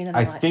 I've been hearing that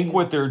a lot. I think too.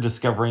 what they're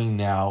discovering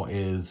now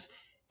is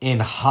in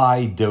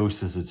high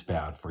doses it's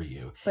bad for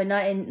you. But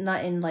not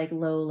in like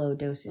low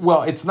doses.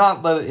 Well, it's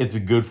not that it's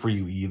good for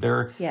you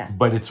either. Yeah.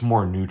 But it's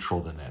more neutral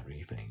than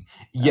anything.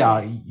 Yeah,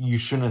 Okay. you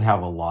shouldn't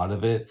have a lot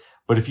of it,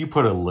 but if you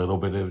put a little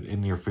bit of it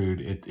in your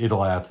food,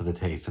 it'll add to the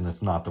taste, and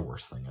it's not the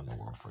worst thing in the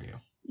world for you.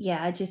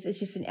 Yeah, it's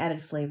just an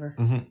added flavor.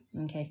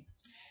 Mm-hmm. Okay.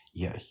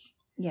 Yeah.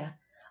 Yeah.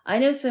 I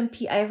know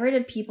I've heard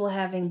of people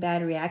having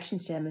bad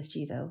reactions to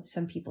MSG though.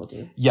 Some people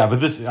do. Yeah,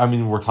 but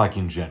we're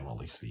talking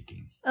generally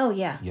speaking. Oh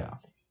yeah. Yeah.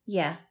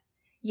 Yeah.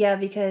 Yeah,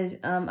 because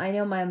I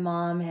know my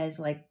mom has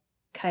like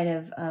kind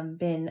of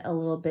been a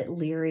little bit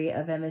leery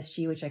of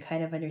MSG, which I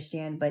kind of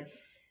understand, but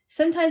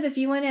sometimes if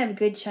you want to have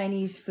good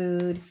Chinese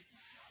food,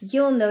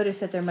 you'll notice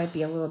that there might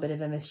be a little bit of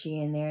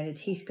MSG in there and it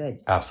tastes good.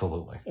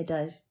 Absolutely. It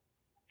does.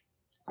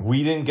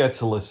 We didn't get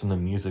to listen to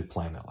Music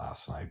Planet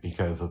last night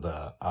because of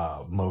the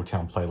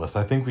Motown playlist.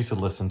 I think we should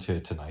listen to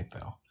it tonight,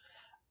 though,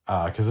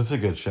 because it's a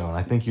good show, and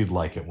I think you'd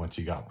like it once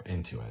you got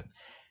into it.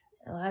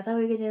 Oh, I thought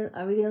are we gonna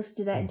listen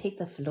to that and Take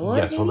the Floor?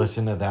 Yes, we'll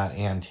listen to that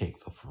and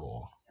Take the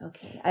Floor.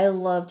 Okay, I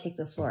love Take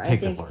the Floor. Take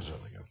the Floor is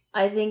really good.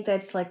 I think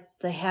that's like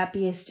the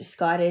happiest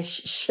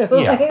Scottish show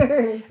Yeah.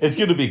 ever. It's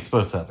good to be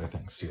exposed to other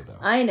things too, though.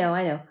 I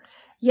know.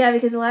 Yeah,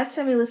 because the last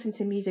time we listened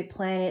to Music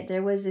Planet,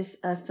 there was this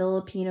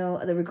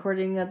the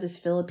recording of this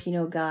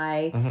Filipino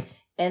guy, Mhm.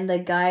 and the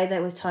guy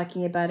that was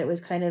talking about it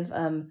was kind of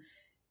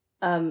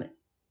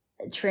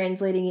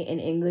translating it in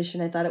English,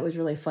 and I thought it was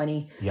really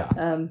funny. Yeah.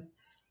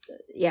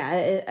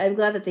 I'm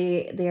glad that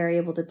they are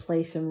able to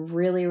play some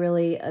really,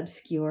 really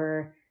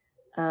obscure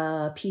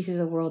pieces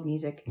of world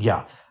music.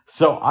 Yeah.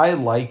 So I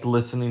liked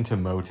listening to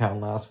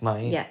Motown last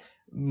night. Yeah.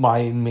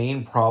 My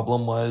main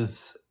problem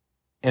was,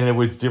 and it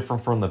was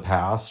different from the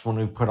past when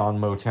we put on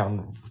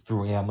Motown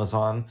through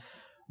Amazon,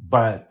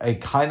 but I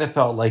kind of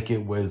felt like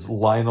it was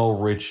Lionel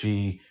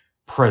Richie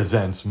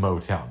presents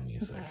Motown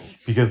music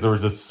because there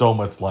was just so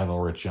much Lionel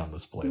Richie on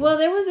this playlist. Well,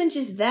 there wasn't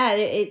just that.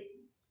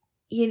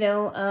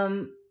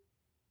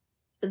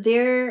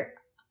 There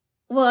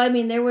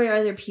were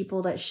other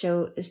people that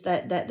showed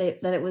that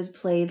it was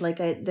played. Like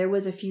there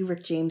was a few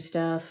Rick James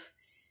stuff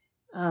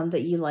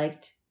that you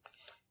liked,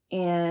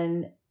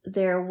 and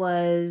there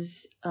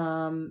was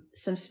some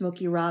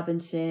Smokey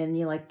Robinson.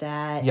 You liked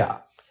that, yeah.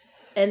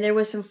 And there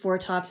was some Four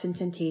Tops and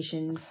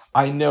Temptations.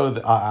 I know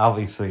that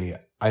obviously.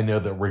 I know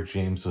that Rick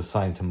James was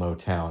signed to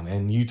Motown,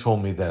 and you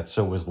told me that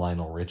so was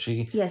Lionel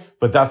Richie. Yes.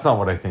 But that's not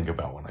what I think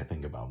about when I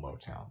think about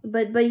Motown.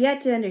 But you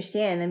have to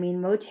understand, I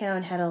mean,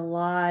 Motown had a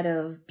lot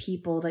of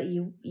people that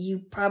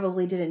you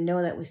probably didn't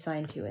know that was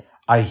signed to it.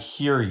 I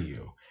hear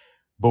you.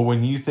 But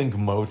when you think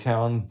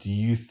Motown, do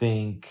you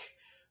think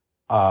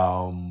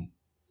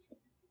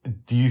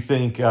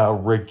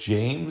Rick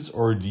James,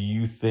 or do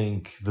you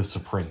think the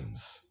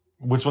Supremes?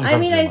 Which one?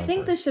 I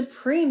think the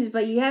Supremes,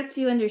 but you have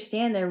to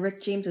understand that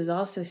Rick James was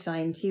also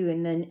signed too,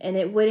 and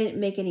it wouldn't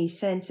make any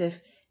sense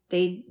if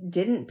it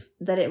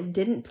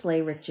didn't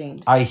play Rick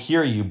James. I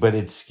hear you, but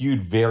it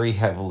skewed very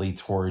heavily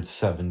towards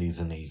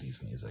 70s and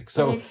 80s music.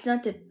 So but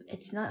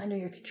it's not under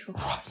your control.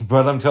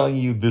 But I'm telling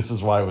you, this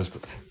is why I was,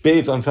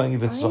 babes. I'm telling you,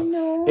 this is.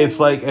 Know. It's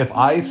like if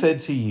I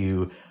said to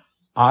you,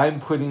 I'm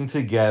putting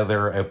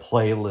together a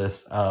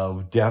playlist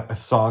of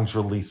songs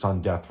released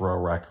on Death Row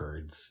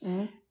Records.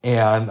 Mm-hmm.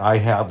 And I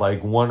had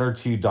like one or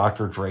two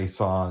Dr. Dre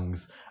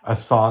songs, a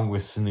song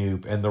with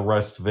Snoop, and the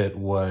rest of it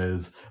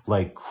was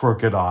like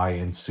Crooked Eye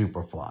and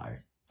Superfly.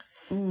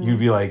 Mm. You'd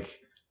be like,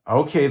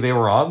 okay, they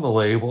were on the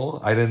label.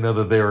 I didn't know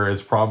that they were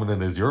as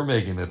prominent as you're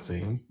making it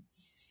seem.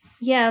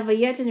 Yeah, but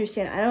you have to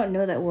understand, I don't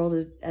know that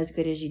world as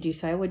good as you do,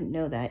 so I wouldn't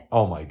know that.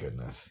 Oh my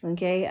goodness.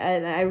 Okay,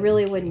 I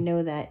really wouldn't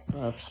know that.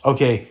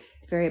 Okay.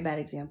 Very bad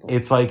example.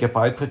 It's like if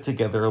I put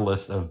together a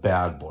list of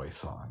Bad Boy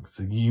songs,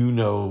 you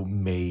know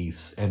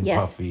Mace and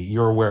yes. Puffy,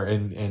 you're aware,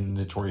 and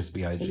Notorious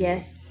B.I.G.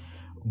 Yes.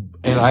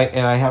 And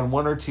I had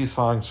one or two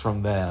songs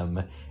from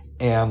them,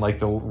 and like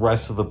the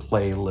rest of the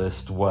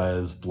playlist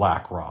was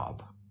Black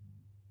Rob.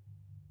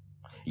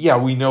 Yeah,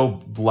 we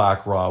know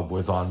Black Rob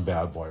was on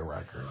Bad Boy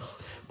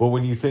Records, but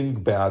when you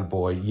think Bad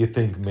Boy, you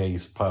think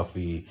Mace,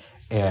 Puffy,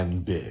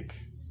 and Big.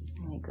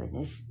 Oh my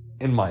goodness.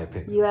 In my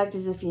opinion. You act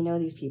as if you know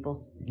these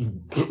people.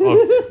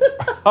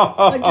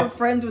 Like you're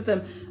friends with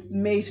them.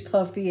 Mace,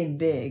 Puffy, and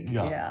Big.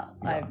 Yeah.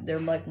 They're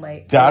like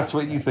my... That's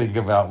what you think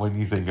about when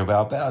you think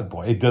about Bad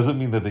Boy. It doesn't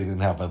mean that they didn't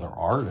have other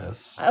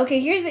artists.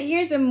 Okay,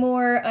 here's a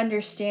more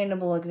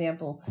understandable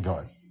example. Go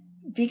ahead.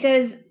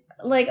 Because,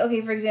 like, okay,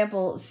 for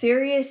example, the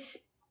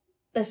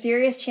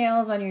Sirius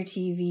channels on your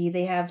TV,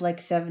 they have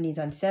like 70s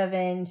on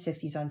 7,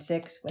 60s on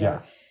 6,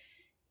 whatever. Yeah.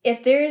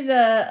 If there's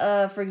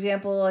for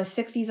example, a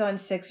 60s on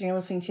 6 and you're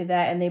listening to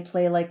that and they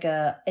play like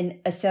a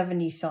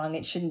 70s song,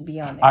 it shouldn't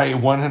be on there. I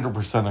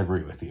 100%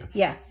 agree with you.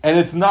 Yeah. And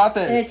it's not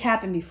that... And it's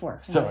happened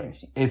before. So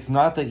it's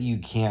not that you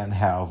can't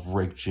have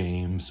Rick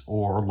James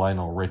or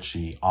Lionel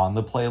Richie on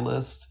the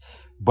playlist,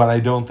 but I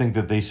don't think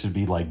that they should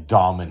be like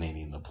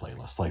dominating the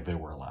playlist like they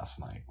were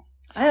last night.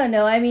 I don't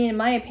know. I mean, in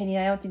my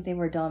opinion, I don't think they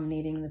were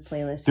dominating the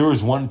playlist. There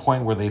was one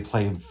point where they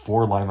played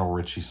 4 Lionel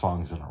Richie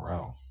songs in a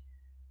row.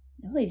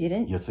 No, they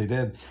didn't. Yes, they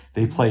did.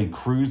 They played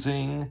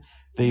Cruising.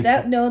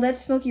 No,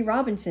 that's Smokey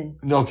Robinson.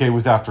 No, okay, it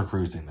was after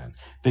Cruising then.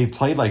 They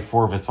played like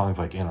 4 of his songs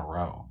like in a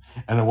row.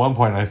 And at one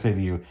point I say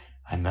to you,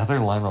 another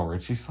Lionel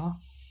Richie song?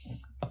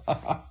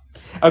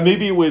 And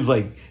maybe it was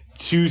like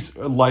 2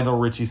 Lionel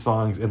Richie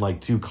songs and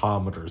like 2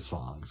 Commodores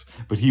songs.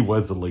 But he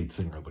was the lead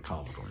singer of the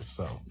Commodores,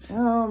 so.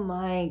 Oh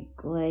my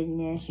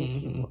goodness.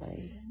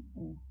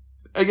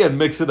 Again,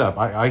 mix it up.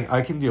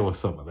 I can deal with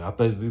some of that.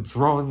 But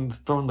throwing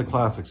the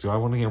classics, I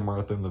want to hear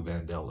Martha and the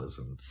Vandellas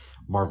and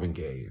Marvin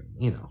Gaye,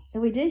 and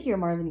And we did hear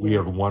Marvin Gaye. we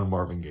heard 1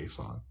 Marvin Gaye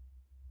song.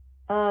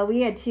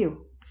 We had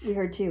 2. We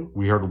heard 2.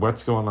 We heard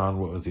What's Going On.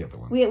 What was the other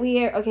one?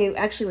 We okay,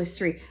 actually it was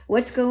 3.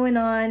 What's Going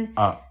On?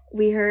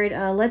 We heard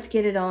Let's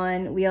Get It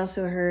On. We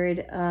also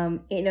heard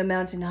Ain't No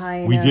Mountain High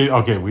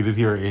Enough. We did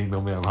hear Ain't No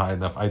Mountain High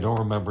Enough. I don't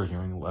remember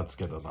hearing Let's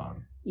Get It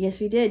On.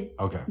 Yes, we did.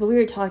 Okay. But we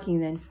were talking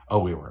then. Oh,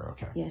 we were.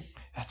 Okay. Yes.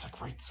 That's a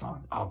great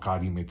song. Oh,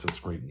 God, he made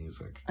such great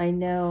music. I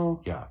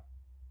know. Yeah.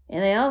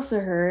 And I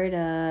also heard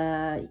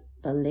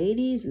the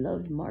ladies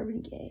loved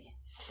Marvin Gaye.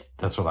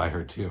 That's what I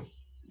heard, too.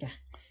 Yeah.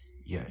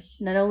 Yeah.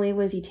 Not only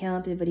was he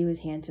talented, but he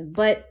was handsome.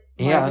 But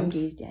Marvin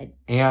Gaye's dead.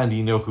 And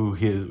you know who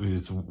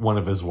one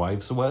of his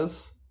wives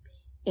was?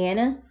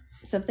 Anna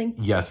something?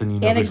 Yes,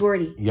 and Anna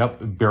Gordy. Yep,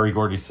 Berry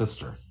Gordy's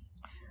sister.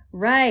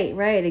 Right,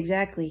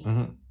 exactly.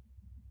 Mm-hmm.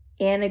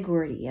 Anna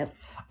Gordy, yep.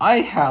 I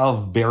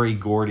have Berry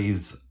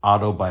Gordy's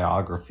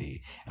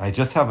autobiography, and I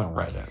just haven't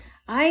read it.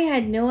 I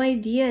had no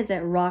idea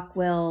that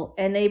Rockwell,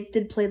 and they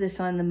did play this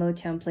on the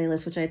Motown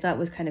playlist, which I thought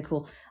was kind of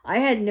cool. I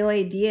had no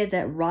idea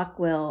that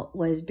Rockwell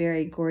was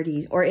Berry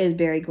Gordy's, or is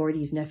Berry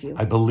Gordy's nephew.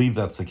 I believe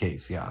that's the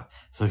case, yeah.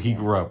 So he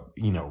grew up,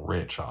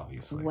 rich,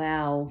 obviously.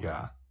 Wow.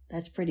 Yeah.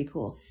 That's pretty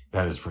cool.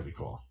 That is pretty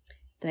cool.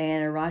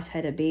 Diana Ross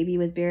had a baby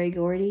with Berry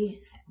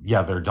Gordy.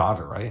 Yeah, their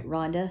daughter, right?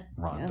 Rhonda.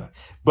 Yeah.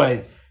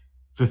 But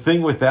the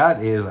thing with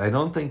that is, I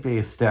don't think they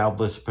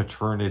established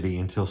paternity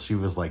until she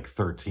was like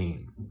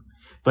 13.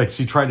 Like,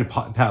 she tried to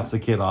pass the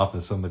kid off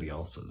as somebody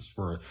else's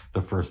for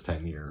the first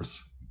 10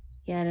 years.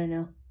 Yeah, I don't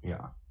know.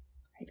 Yeah.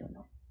 I don't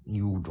know.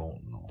 You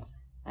don't know.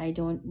 I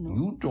don't know.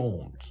 You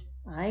don't.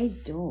 I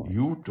don't.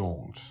 You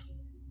don't.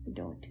 I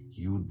don't.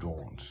 You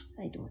don't.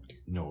 I don't.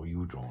 No,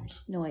 you don't.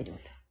 No, I don't.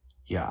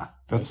 Yeah,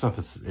 that stuff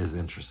is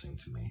interesting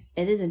to me.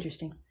 It is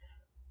interesting.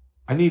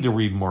 I need to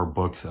read more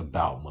books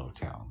about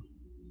Motown.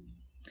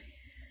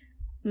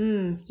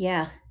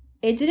 Yeah.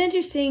 It's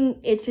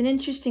an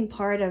interesting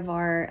part of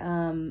our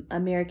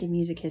American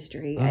music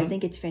history. Mm-hmm. I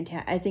think it's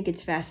fantastic. I think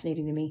it's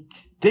fascinating to me.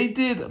 They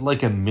did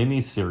like a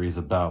mini series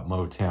about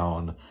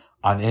Motown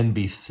on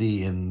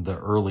NBC in the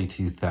early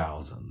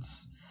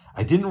 2000s.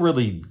 I didn't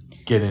really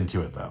get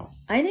into it though.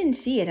 I didn't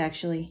see it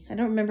actually. I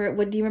don't remember.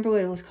 Do you remember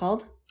what it was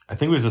called? I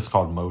think it was just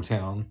called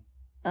Motown.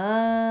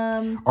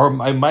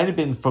 Or I might have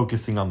been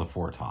focusing on the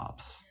Four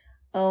Tops.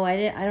 Oh, I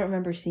don't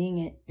remember seeing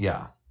it.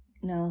 Yeah.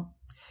 No.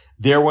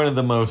 They're one of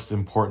the most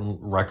important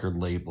record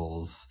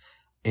labels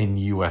in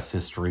U.S.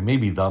 history,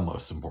 maybe the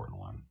most important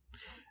one.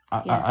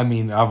 Yeah. I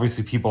mean,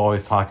 obviously, people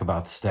always talk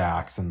about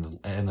Stax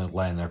and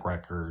Atlantic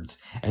Records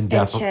and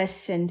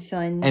Chess and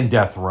Son and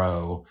Death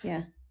Row.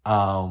 Yeah.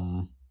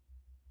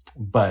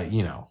 But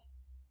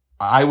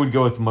I would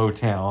go with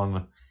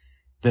Motown.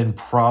 Then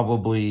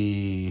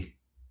probably,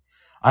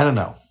 I don't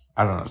know.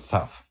 It's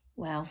tough.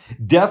 Wow.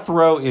 Death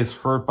Row is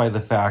hurt by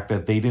the fact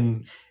that they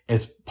didn't,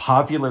 as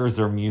popular as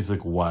their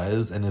music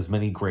was and as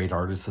many great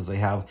artists as they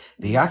have,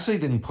 they actually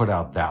didn't put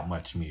out that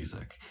much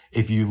music.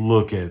 If you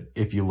look at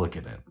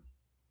it.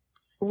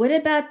 What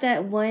about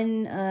that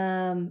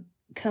one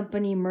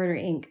company, Murder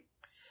Inc.?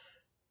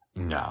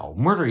 No,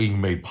 Murder Inc.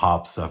 made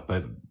pop stuff,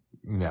 but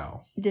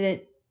no. Did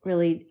it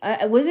really?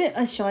 Wasn't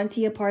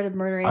Ashanti a part of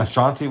Murder Inc.?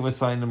 Ashanti was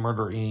signed to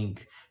Murder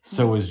Inc.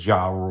 So was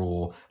Ja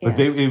Rule. But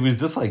it was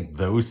just like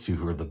those two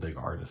who are the big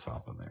artists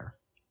off of there.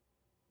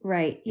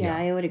 Right. Yeah,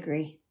 I would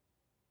agree.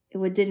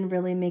 It didn't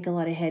really make a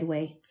lot of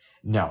headway.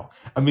 No.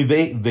 I mean,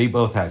 they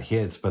both had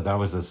hits, but that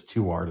was just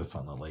 2 artists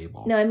on the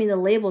label. No, I mean, the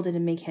label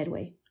didn't make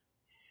headway.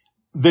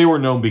 They were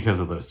known because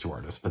of those 2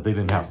 artists, but they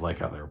didn't have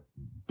like other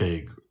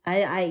big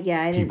I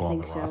didn't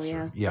think so,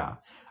 roster. Yeah.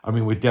 I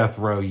mean, with Death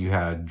Row, you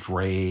had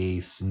Dre,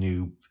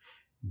 Snoop,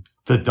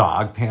 the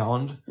Dog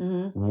Pound.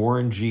 Mm-hmm.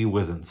 Warren G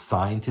wasn't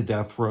signed to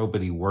Death Row,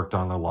 but he worked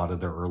on a lot of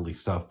their early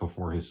stuff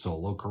before his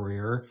solo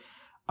career.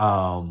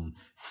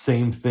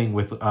 Same thing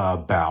with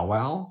Bow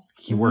Wow.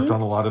 He worked on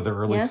a lot of their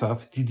early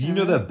stuff. Did you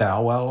know that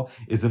Bow Wow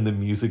is in the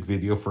music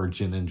video for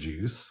Gin and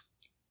Juice?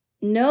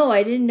 No,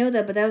 I didn't know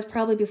that, but that was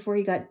probably before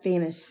he got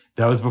famous.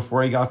 That was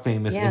before he got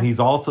famous. Yeah. And he's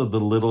also the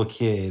little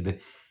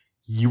kid.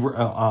 You were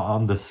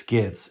on the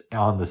skits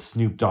on the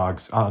Snoop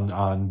Dogg's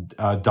on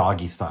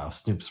Doggy Style,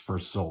 Snoop's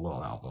first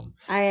solo album.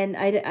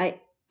 I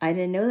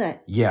didn't know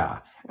that. Yeah.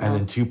 Wow. And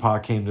then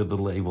Tupac came to the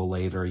label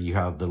later. You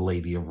have the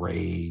Lady of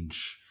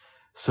Rage.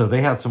 So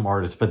they had some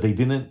artists, but they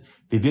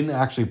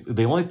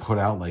only put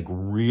out like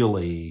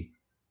really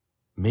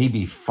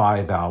maybe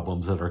 5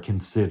 albums that are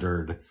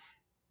considered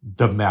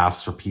the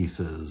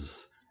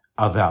masterpieces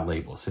of that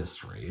label's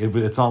history.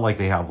 It's not like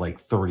they have like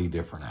 30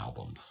 different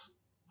albums.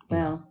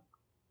 Well,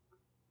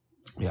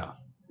 yeah,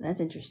 that's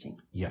interesting.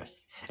 Yes,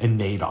 and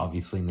Nate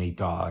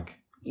Dogg.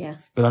 Yeah,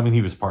 but I mean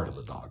he was part of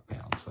the Dog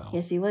Pound, so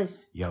yes, he was.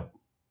 Yep,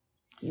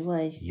 he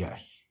was.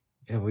 Yes,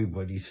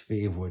 everybody's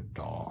favorite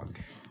dog.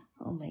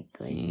 Oh my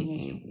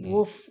goodness,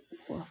 woof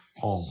woof.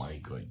 Oh my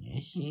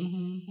goodness.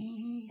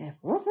 Yeah.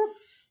 Woof woof.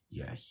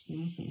 Yes.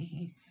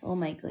 Oh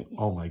my goodness.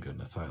 Oh my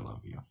goodness, I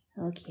love you.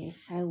 Okay,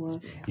 I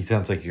will. He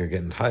sounds like you're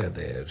getting tired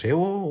there, Jay.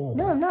 Whoa.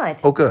 No, I'm not.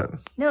 Oh, good.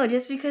 No,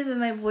 just because of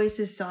my voice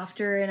is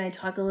softer and I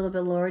talk a little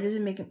bit lower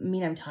doesn't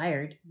mean I'm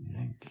tired.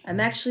 I'm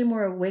actually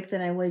more awake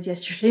than I was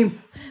yesterday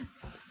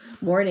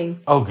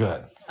morning. Oh,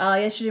 good.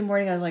 Yesterday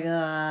morning I was like,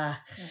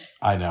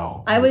 I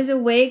know. I was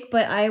awake,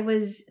 but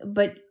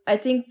I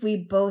think we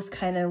both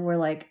kind of were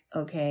like,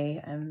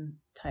 okay, I'm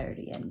tired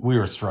again. We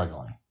were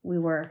struggling. We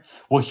were.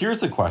 Well,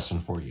 here's a question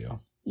for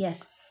you.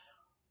 Yes.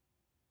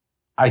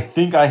 I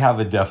think I have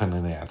a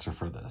definite answer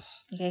for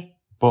this. Okay.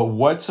 But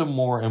what's a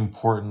more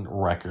important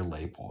record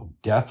label,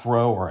 Death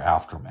Row or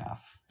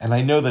Aftermath? And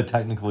I know that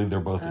technically they're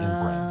both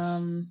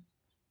imprints.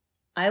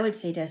 I would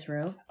say Death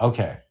Row.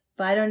 Okay.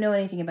 But I don't know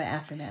anything about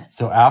Aftermath.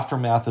 So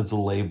Aftermath is a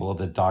label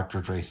that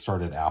Dr. Dre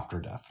started after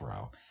Death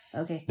Row.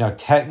 Okay. Now,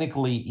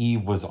 technically,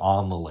 Eve was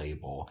on the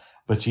label,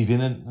 but she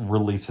didn't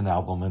release an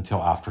album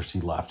until after she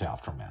left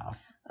Aftermath.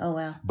 Oh,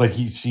 wow. But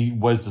she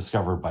was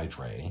discovered by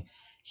Dre.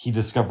 He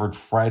discovered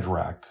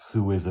Frederick,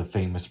 who is a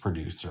famous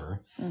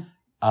producer.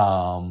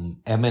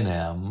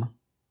 Eminem,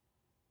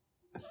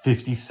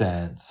 50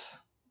 Cent,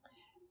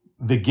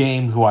 The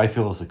Game, who I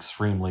feel is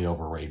extremely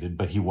overrated,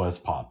 but he was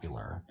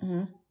popular.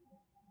 Mm-hmm.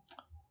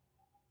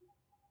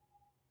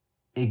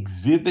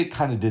 Exhibit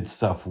kind of did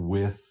stuff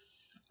with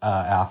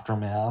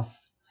Aftermath.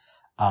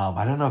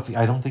 I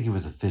don't think he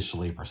was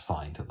officially ever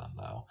signed to them,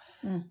 though.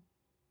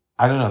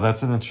 I don't know.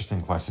 That's an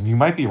interesting question. You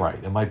might be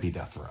right. It might be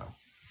Death Row.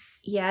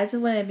 Yeah, it's the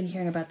one I've been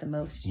hearing about the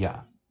most.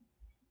 Yeah.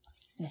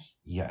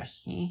 Yeah.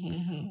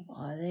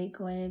 Are they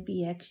going to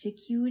be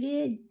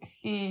executed?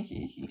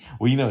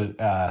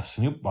 Well,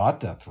 Snoop bought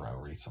Death Row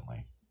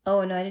recently.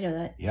 Oh, no, I didn't know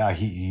that. Yeah,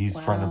 he's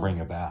trying to bring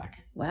it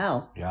back.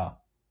 Wow. Yeah.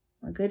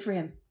 Well, good for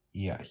him.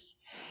 Yeah.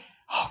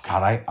 Oh,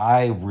 God,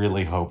 I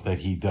really hope that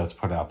he does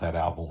put out that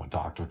album with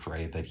Dr.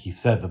 Dre that he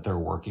said that they're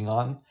working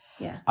on.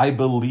 Yeah. I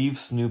believe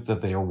Snoop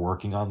that they are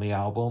working on the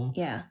album.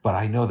 Yeah. But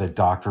I know that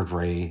Dr.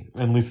 Dre,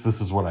 at least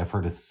this is what I've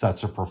heard, is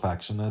such a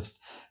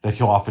perfectionist that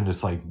he'll often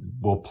just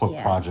will put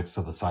projects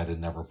to the side and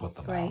never put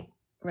them out.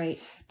 Right.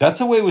 That's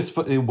the way it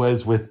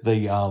was with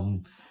the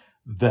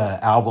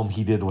album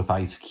he did with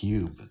Ice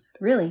Cube.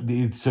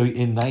 Really? So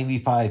in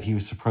 95, he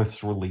was supposed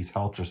to release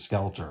Helter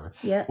Skelter.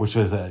 Yeah. Which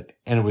was and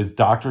it was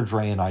Dr.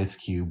 Dre and Ice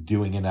Cube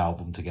doing an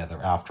album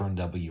together after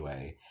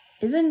NWA.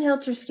 Isn't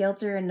Helter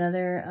Skelter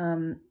another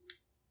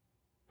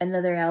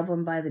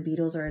album by the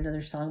Beatles or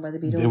another song by the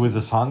Beatles? It was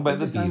a song by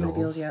the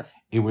Beatles. Yep.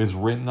 It was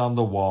written on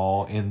the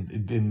wall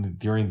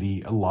during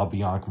the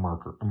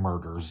LaBianca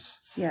murders.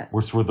 Yeah.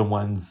 Which were the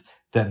ones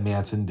that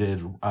Manson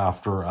did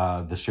after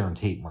the Sharon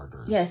Tate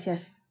murders. Yes.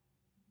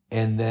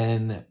 And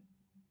then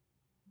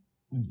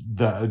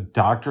the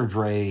Dr.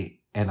 Dre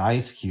and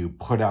Ice Cube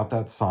put out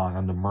that song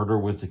on the Murder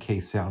Was the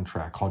Case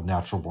soundtrack called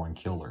Natural Born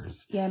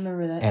Killers. Yeah, I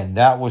remember that. And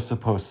that was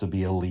supposed to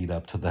be a lead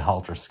up to the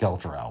Helter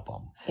Skelter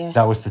album. Yeah.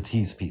 That was to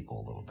tease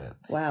people a little bit.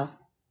 Wow.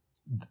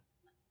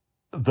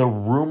 The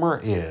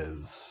rumor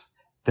is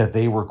that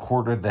they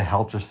recorded the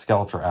Helter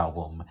Skelter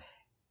album.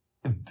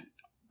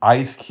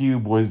 Ice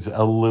Cube was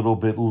a little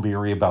bit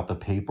leery about the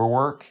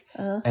paperwork,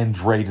 and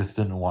Dre just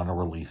didn't want to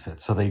release it.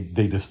 So they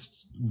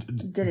just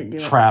didn't do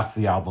trashed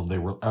the album. They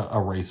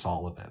erased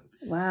all of it.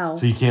 Wow.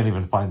 So you can't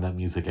even find that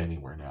music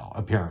anywhere now,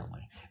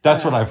 apparently.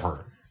 That's what I've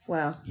heard.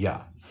 Wow.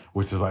 Yeah.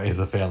 Which is, as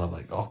a fan, I'm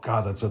like, oh,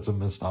 God, that's such a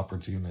missed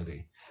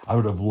opportunity. I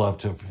would have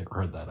loved to have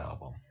heard that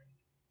album.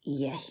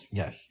 Yeah.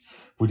 Yeah.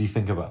 What do you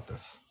think about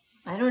this?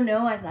 I don't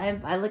know.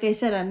 I like I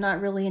said, I'm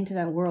not really into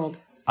that world.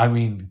 I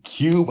mean,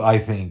 Cube, I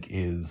think,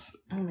 is...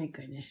 Oh, my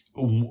goodness.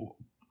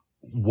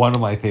 One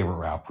of my favorite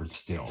rappers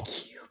still.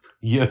 Cube.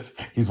 Yes,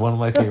 he's one of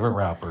my favorite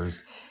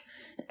rappers.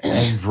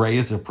 And Dre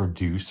is a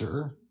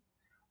producer.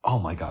 Oh,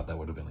 my God, that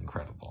would have been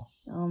incredible.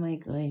 Oh, my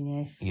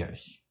goodness.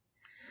 Yes.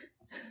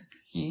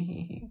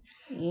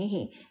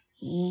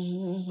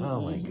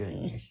 Oh, my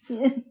goodness.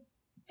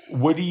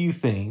 What do you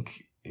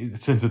think,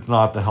 since it's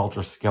not the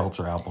Helter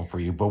Skelter album for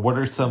you, but what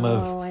are some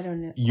I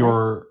don't know.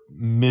 your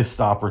missed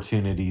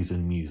opportunities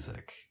in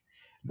music?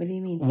 What do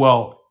you mean?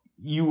 Well,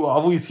 you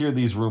always hear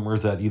these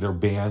rumors that either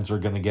bands are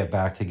going to get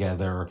back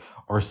together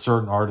or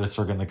certain artists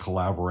are going to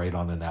collaborate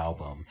on an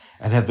album.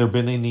 And have there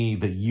been any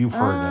that you've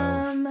heard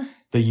of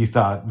that you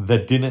thought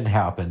that didn't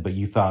happen, but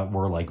you thought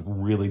were like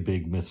really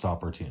big missed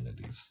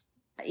opportunities?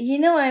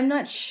 I'm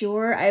not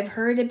sure. I've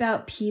heard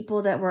about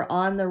people that were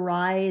on the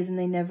rise and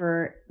they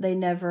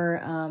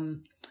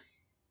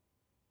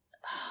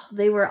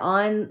were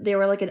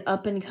like an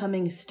up and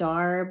coming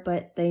star,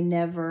 but they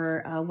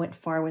never went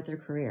far with their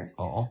career.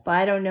 Oh. But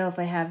I don't know if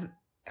I have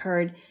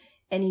heard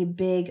any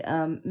big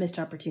missed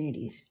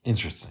opportunities.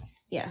 Interesting.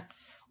 Yeah.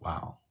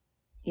 Wow.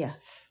 Yeah.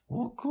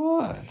 Well,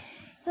 good.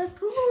 Good.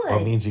 Well,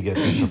 it means you get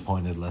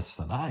disappointed less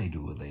than I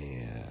do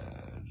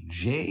there.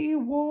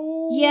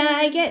 J-Wo? Yeah,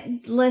 I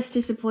get less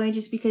disappointed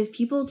just because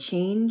people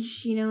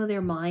change,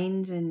 their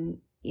minds, and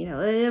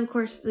of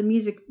course the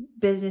music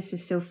business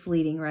is so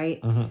fleeting,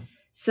 right? Mm-hmm.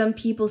 Some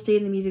people stay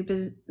in the music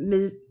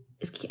business.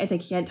 I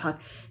can't talk.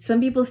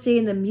 Some people stay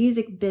in the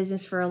music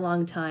business for a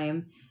long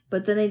time,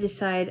 but then they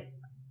decide,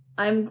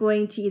 I'm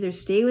going to either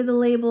stay with the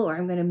label or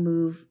I'm going to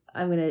move.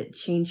 I'm going to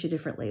change to a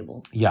different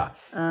label. Yeah.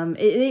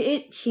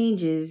 It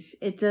changes.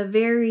 It's a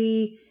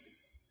very,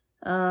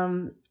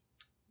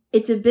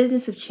 it's a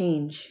business of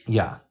change.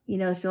 Yeah.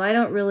 So I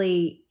don't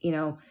really,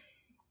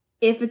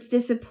 if it's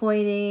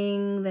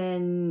disappointing,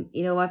 then,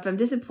 if I'm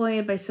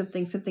disappointed by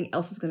something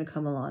else is going to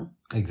come along.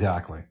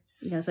 Exactly.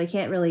 So I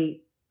can't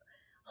really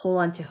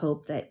hold on to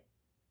hope that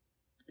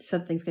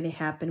something's going to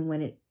happen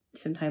when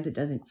sometimes it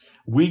doesn't.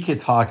 We could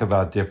talk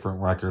about different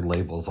record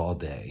labels all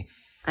day.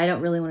 I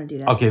don't really want to do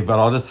that. Okay, but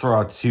I'll just throw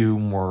out 2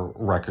 more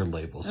record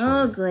labels.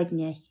 Oh,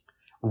 goodness.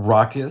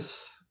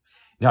 Ruckus.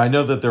 Now I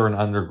know that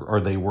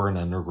they were an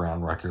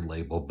underground record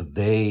label, but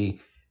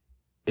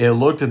it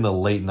looked in the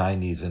late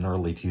 90s and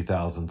early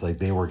 2000s like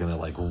they were going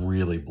to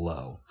really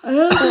blow. I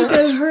don't think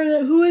I heard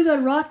it. Who is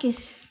on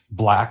Ruckus?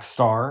 Black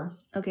Star.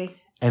 Okay.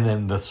 And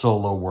then the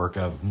solo work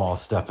of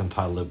Mos Def and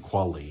Talib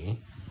Kweli.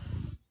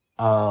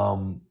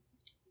 Pharoah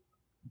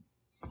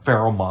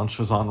Monch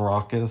was on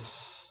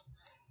Ruckus.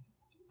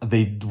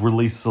 They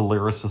released the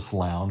Lyricist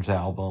Lounge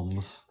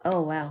albums.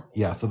 Oh, wow.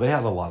 Yeah, so they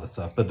had a lot of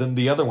stuff. But then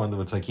the other one,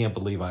 which I can't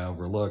believe I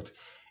overlooked,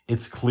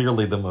 it's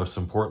clearly the most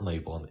important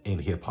label in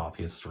hip-hop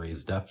history,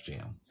 is Def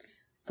Jam.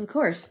 Of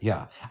course.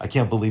 Yeah, I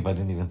can't believe I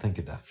didn't even think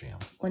of Def Jam.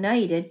 Well, now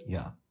you did.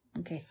 Yeah.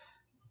 Okay.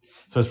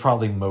 So it's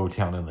probably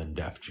Motown and then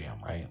Def Jam,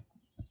 right?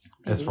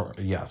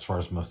 Maybe. As far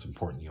as most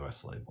important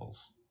U.S.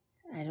 labels.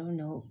 I don't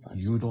know.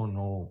 You don't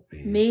know,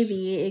 babe. Maybe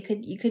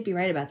you could be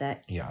right about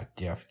that. Yeah,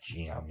 Def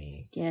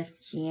Jammy. Def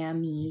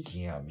Jammies.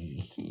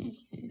 Jammy.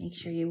 Make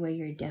sure you wear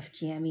your Def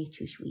Jammies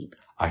to sweep.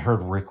 I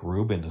heard Rick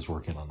Rubin is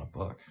working on a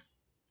book.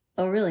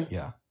 Oh, really?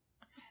 Yeah.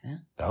 Yeah.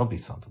 That'll be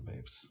something,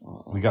 babes.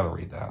 Well, we got to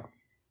read that.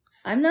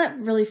 I'm not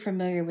really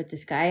familiar with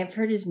this guy. I've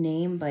heard his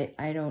name, but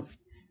I don't.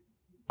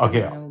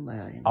 Okay, know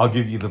about him. I'll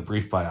give you the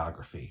brief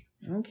biography.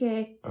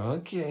 Okay.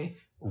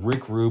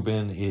 Rick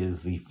Rubin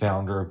is the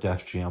founder of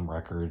Def Jam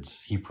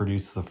Records. He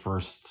produced the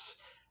first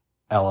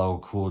LL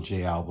Cool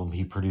J album.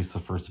 He produced the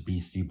first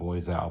Beastie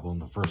Boys album,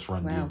 the first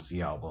Run DMC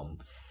album.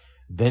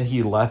 Then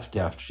he left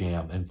Def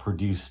Jam and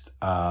produced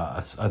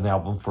an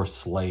album for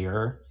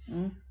Slayer.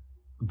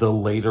 The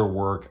later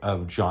work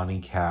of Johnny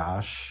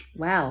Cash.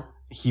 Wow.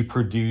 He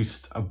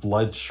produced a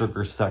Blood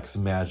Sugar Sex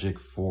Magic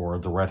for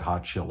the Red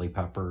Hot Chili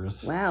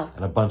Peppers. Wow.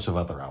 And a bunch of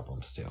other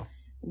albums too.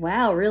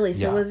 Wow, really?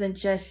 So Yeah. it wasn't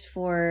just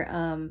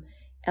for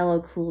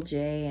LL Cool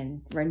J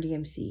and Run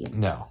DMC and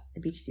No.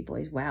 the Beastie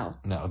Boys. Wow.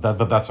 No,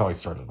 but that's how he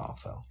started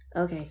off though.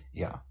 Okay.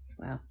 Yeah.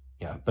 Wow.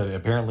 Yeah, but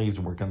apparently he's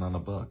working on a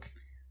book.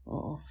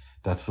 Oh.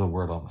 That's the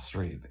word on the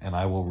street, and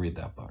I will read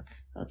that book.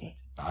 Okay.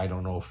 I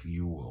don't know if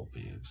you will,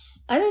 babes.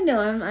 I don't know.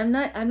 I'm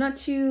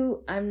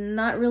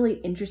not really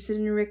interested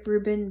in Rick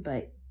Rubin,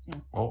 but yeah.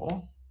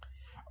 Oh.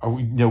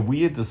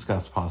 We had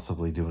discussed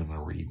possibly doing a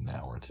read an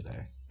hour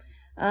today.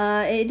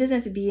 It doesn't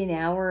have to be an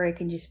hour. It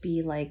can just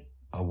be like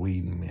A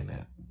wee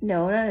minute.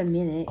 no, not a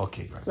minute.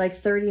 Okay, great. Like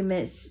 30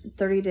 minutes,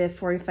 30 to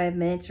 45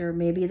 minutes, or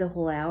maybe the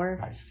whole hour.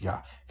 Nice,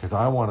 yeah. Because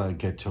I want to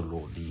get to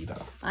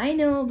Lolita. I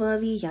know,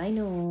 Bubby. I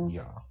know.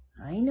 Yeah.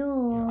 I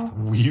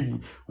know. Yeah.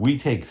 We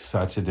take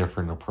such a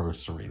different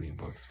approach to reading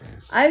books,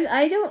 babes.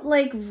 I don't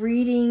like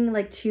reading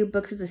like 2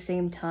 books at the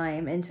same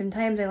time, and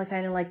sometimes I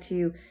kind of like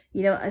to,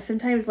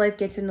 sometimes life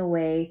gets in the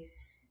way,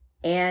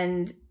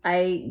 and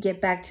I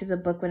get back to the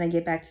book when I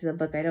get back to the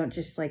book. I don't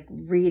just like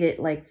read it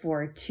like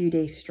for 2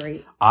 days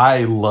straight.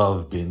 I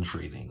love binge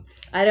reading.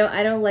 I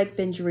don't like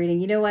binge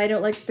reading. You know why I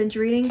don't like binge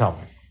reading? Tell me.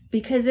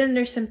 Because then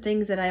there's some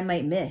things that I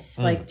might miss.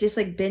 Like just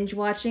like binge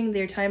watching,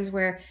 there are times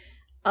where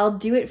I'll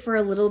do it for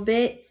a little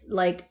bit,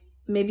 like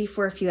maybe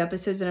for a few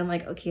episodes, and I'm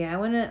like, okay, I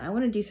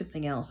wanna do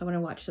something else. I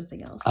wanna watch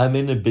something else. I'm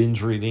into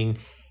binge reading,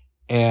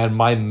 and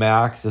my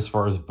max as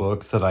far as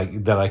books that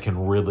I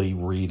can really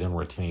read and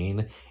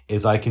retain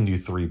is I can do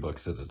 3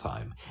 books at a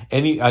time.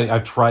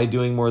 I've tried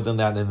doing more than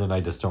that, and then I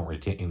just don't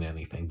retain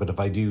anything. But if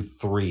I do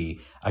 3,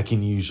 I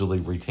can usually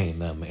retain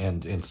them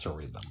and still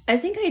read them. I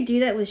think I do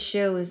that with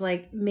shows.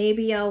 Like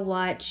maybe I'll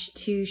watch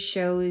 2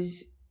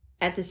 shows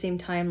at the same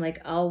time.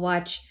 Like I'll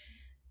watch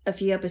a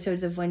few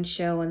episodes of one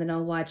show and then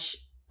I'll watch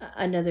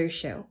another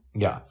show.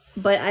 Yeah.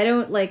 But I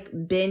don't like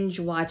binge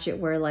watch it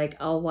where like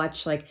I'll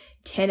watch like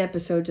 10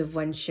 episodes of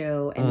one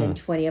show and then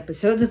 20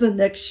 episodes of the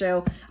next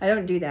show. I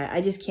don't do that.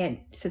 I just can't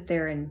sit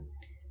there and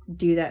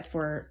do that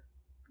for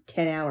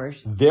 10 hours.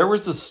 There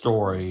was a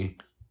story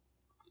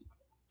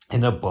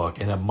in a book,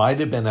 and it might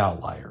have been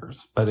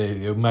Outliers, but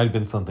it might have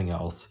been something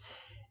else.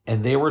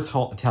 And they were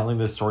telling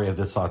the story of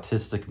this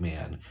autistic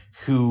man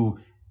who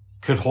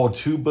could hold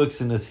 2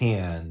 books in his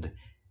hand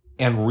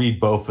and read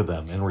both of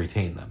them and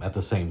retain them at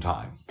the same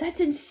time. That's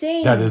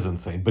insane. That is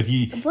insane. But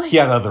he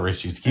had other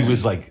issues. He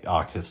was like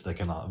autistic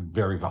and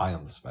very high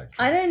on the spectrum.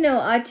 I don't know.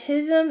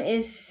 Autism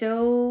is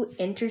so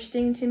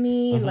interesting to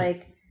me. Mm-hmm.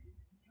 Like,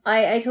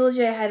 I told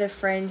you I had a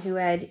friend who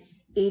had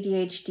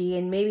ADHD,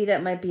 and maybe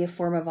that might be a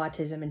form of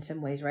autism in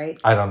some ways, right?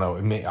 I don't know.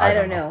 I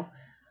don't know.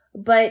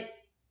 But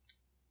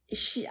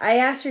I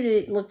asked her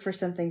to look for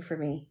something for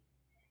me.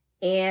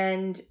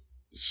 And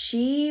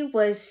she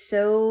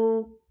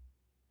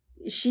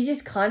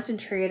just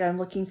concentrated on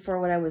looking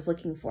for what I was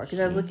looking for. Because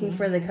I was looking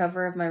for the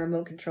cover of my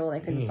remote control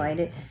and I couldn't find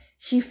it.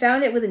 She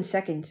found it within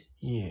seconds.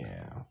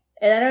 Yeah.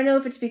 And I don't know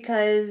if it's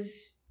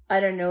because, I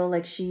don't know,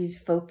 like she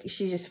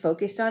just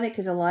focused on it.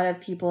 Because a lot of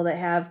people that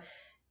have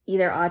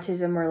either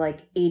autism or like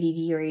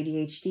ADD or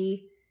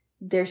ADHD,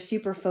 they're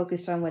super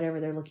focused on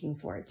whatever they're looking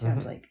for, it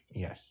sounds like.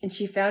 Yes. And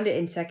she found it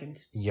in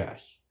seconds.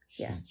 Yes.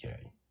 Yeah.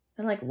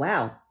 I'm like,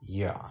 wow.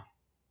 Yeah.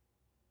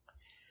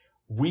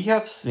 We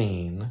have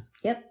seen...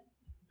 Yep.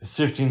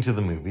 Shifting to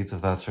the movies,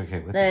 if that's okay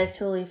with you. That's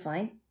totally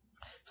fine.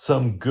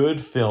 Some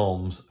good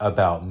films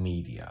about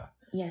media.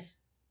 Yes.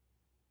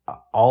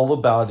 All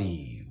About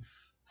Eve.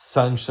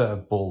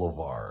 Sunset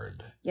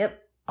Boulevard.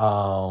 Yep.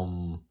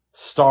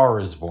 Star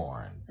is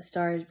Born. A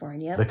Star is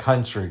Born, yep. The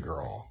Country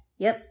Girl.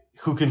 Yep.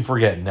 Who can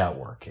forget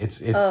Network?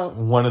 It's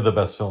one of the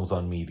best films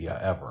on media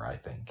ever, I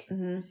think.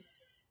 Mm-hmm.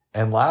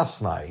 And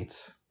last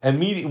night, and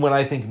media. When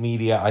I think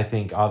media, I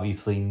think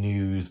obviously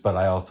news, but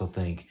I also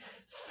think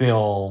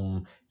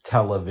film,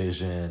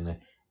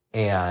 television,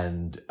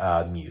 and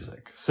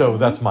music. So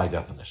that's my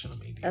definition of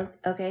media.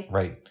 Okay.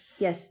 Right.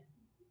 Yes.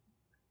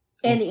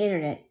 And the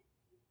internet.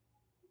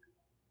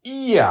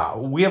 Yeah,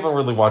 we haven't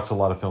really watched a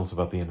lot of films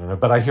about the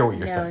internet, but I hear what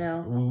you're saying.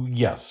 No.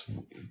 Yes.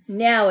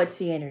 Now it's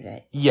the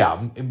internet.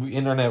 Yeah,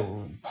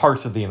 internet,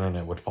 parts of the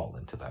internet would fall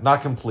into that.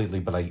 Not completely,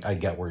 but I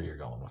get where you're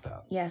going with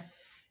that. Yeah.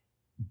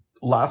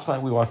 Last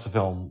night we watched a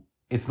film.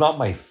 It's not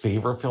my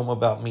favorite film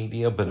about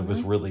media, but it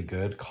was really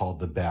good, called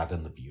The Bad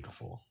and the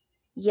Beautiful.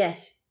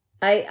 Yes.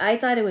 I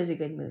thought it was a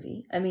good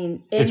movie. I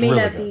mean, it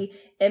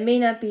may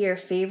not be your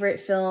favorite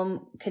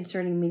film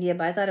concerning media,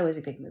 but I thought it was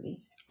a good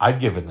movie. I'd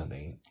give it an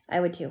 8. I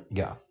would too.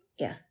 Yeah.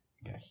 Yeah.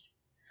 Yes.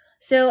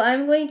 So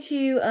I'm going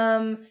to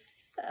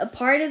a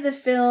part of the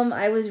film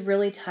I was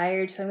really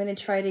tired, so I'm going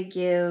to try to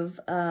give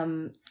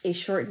a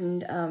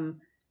shortened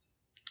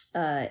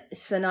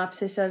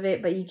synopsis of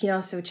it, but you can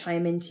also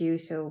chime in too.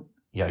 So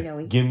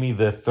yeah, give me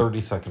the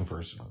 30-second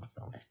version of the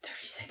film.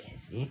 30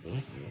 seconds.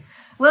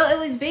 Well, it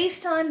was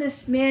based on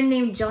this man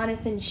named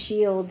Jonathan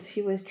Shields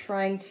who was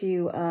trying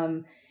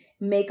to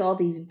make all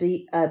these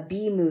B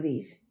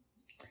movies.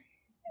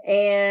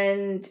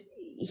 And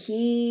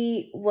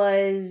he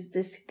was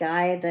this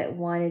guy that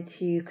wanted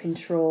to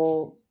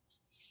control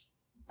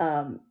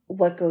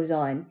what goes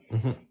on.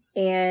 Mm-hmm.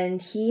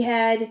 And he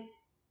had...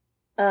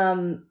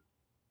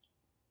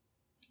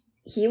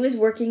 he was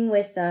working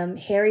with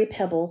Harry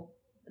Pebble,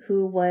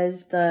 who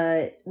was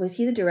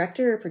he the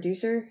director or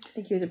producer? I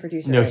think he was a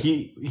producer. No, right?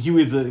 he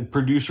was a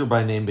producer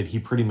by name, but he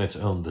pretty much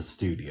owned the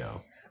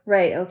studio.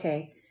 Right,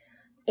 okay.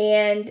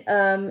 And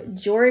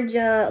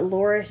Georgia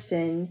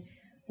Lorison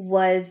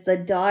was the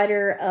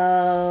daughter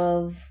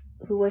of...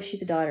 Who was she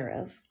the daughter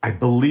of? I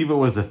believe it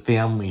was a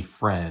family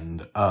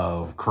friend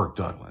of Kirk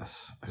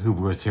Douglas, who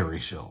was Harry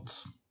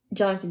Shields.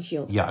 Jonathan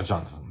Shields. Yeah,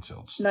 Jonathan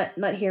Shields.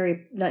 Not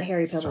Harry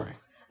Pebble.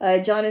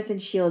 Sorry. Jonathan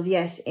Shields,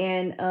 yes.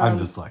 And I'm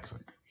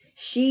dyslexic.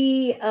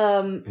 She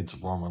it's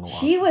Roman.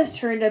 She was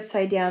turned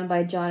upside down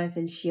by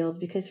Jonathan Shields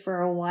because for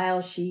a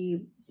while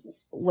she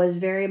was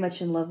very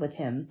much in love with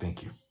him.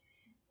 Thank you.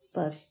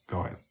 But go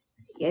ahead.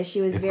 Yeah,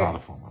 she was it's very... not a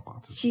form of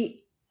autism.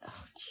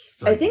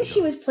 I think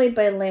she was played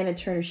by Lana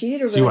Turner. She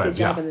did a really good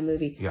job in the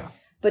movie. Yeah.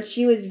 But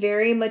she was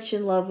very much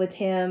in love with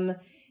him,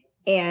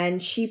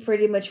 and she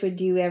pretty much would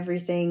do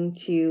everything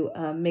to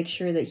make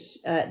sure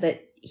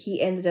that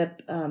he ended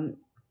up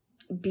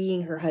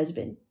being her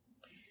husband.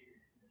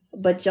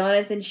 But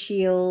Jonathan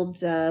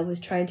Shields was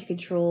trying to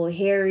control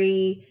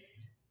Harry.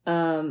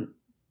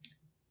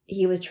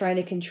 He was trying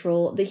to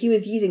control... He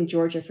was using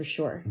Georgia for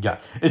sure. Yeah.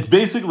 It's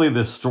basically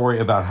this story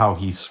about how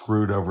he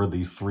screwed over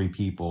these 3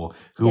 people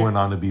who went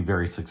on to be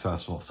very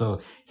successful.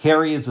 So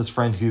Harry is his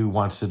friend who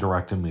wants to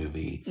direct a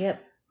movie.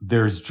 Yep.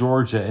 There's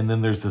Georgia, and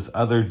then there's this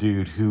other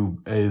dude who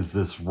is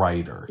this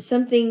writer.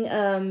 Something...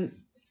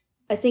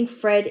 I think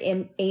Fred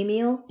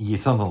Amiel. Yeah,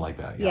 something like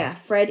that. Yeah,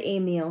 Fred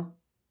Amiel.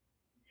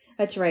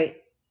 That's right.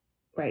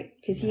 Right.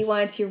 Because he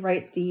wanted to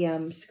write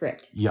the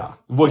script. Yeah.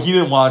 Well, he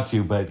didn't want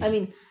to, but... I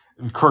mean...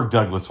 Kirk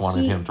Douglas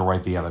wanted him to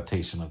write the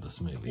adaptation of this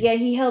movie. Yeah,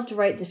 he helped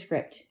write the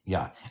script.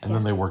 Yeah, and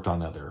then they worked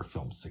on other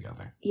films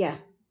together. Yeah.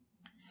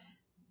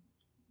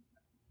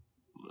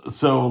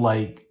 So,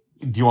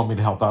 do you want me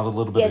to help out a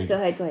little bit? Yes, go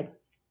ahead.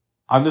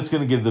 I'm just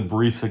going to give the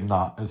brief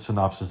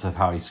synopsis of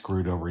how he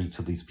screwed over each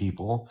of these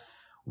people.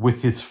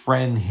 With his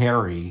friend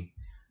Harry,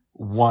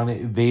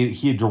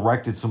 he had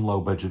directed some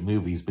low-budget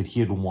movies, but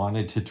he had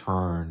wanted to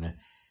turn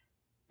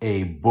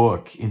a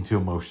book into a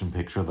motion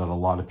picture that a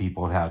lot of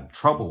people had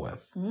trouble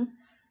with. Mm-hmm.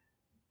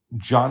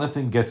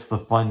 Jonathan gets the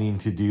funding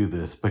to do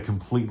this, but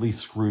completely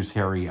screws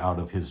Harry out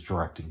of his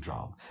directing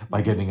job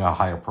by getting a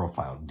higher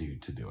profile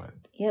dude to do it.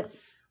 Yep.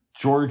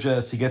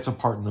 Georgia, she gets a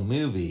part in the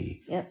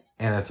movie. Yep.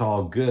 And it's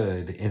all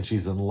good, and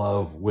she's in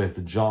love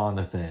with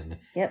Jonathan.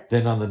 Yep.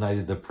 Then on the night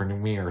of the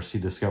premiere, she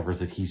discovers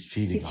that he's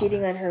cheating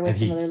on her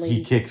with and another lady.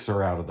 He kicks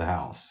her out of the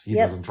house. He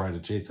doesn't try to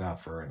chase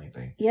after her or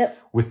anything. Yep.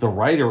 With the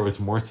writer, it was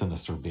more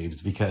sinister,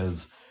 babes,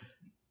 because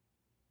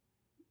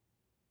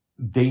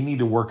they need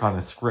to work on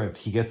a script.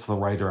 He gets the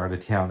writer out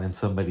of town and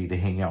somebody to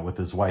hang out with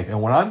his wife. And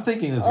what I'm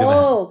thinking is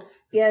going to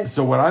yes.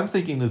 So what I'm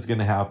thinking is going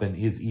to happen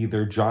is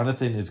either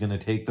Jonathan is going to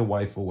take the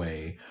wife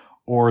away,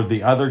 or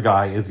the other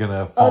guy is going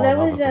to fall in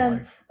love with the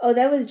wife. Oh,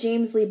 that was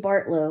James Lee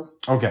Bartlow.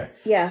 Okay.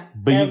 Yeah.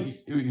 But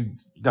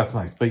that's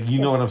nice. But you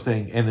know what I'm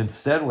saying? And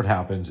instead what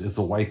happens is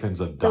the wife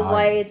ends up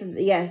dying.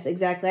 Yes,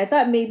 exactly. I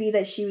thought maybe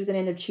that she was going to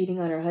end up cheating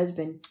on her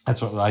husband.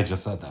 That's what I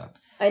just said that.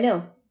 I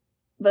know.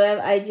 But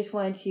I just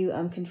wanted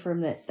to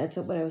confirm that that's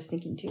what I was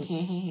thinking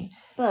too.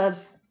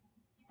 Bubs.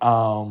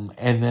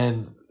 And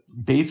then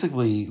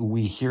basically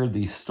we hear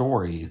these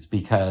stories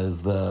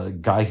because the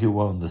guy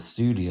who owned the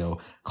studio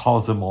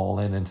calls them all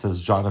in and says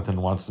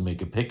Jonathan wants to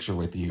make a picture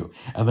with you,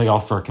 and they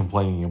all start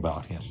complaining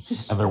about him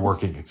and their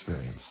working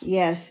experience.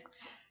 Yes.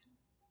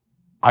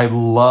 I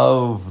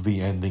love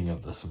the ending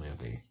of this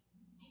movie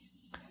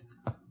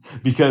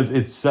because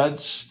it's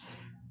such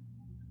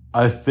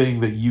a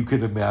thing that you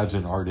could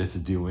imagine artists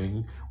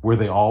doing, where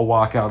they all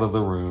walk out of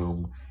the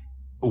room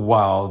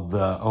while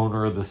the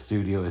owner of the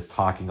studio is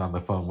talking on the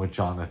phone with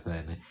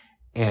Jonathan,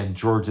 and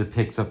Georgia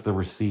picks up the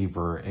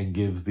receiver and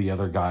gives the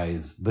other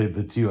guys,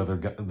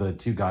 the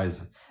two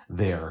guys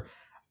there,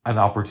 an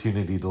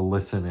opportunity to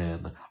listen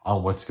in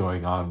on what's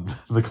going on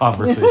in the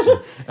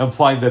conversation,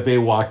 implying that they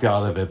walked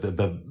out of it,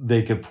 that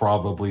they could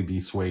probably be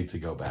swayed to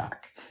go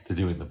back to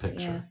doing the picture.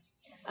 Yeah.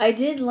 I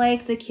did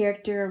like the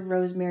character of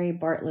Rosemary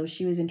Bartlow.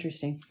 She was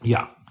interesting.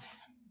 Yeah.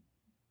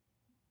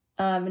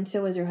 And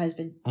so was her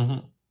husband.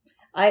 Mm-hmm.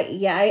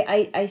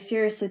 I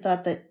seriously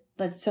thought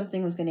that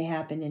something was going to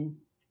happen, and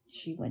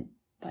she went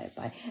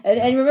bye.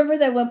 And remember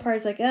that one part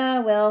is like,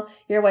 well,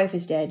 your wife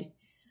is dead.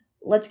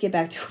 Let's get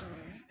back to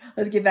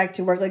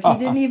work. Like, he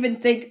didn't even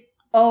think,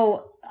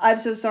 oh, I'm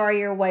so sorry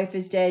your wife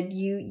is dead.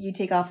 You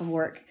take off of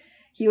work.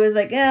 He was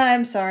like,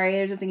 I'm sorry.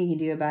 There's nothing you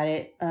can do about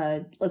it.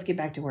 Let's get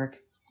back to work.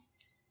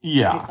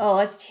 Yeah. Like, oh,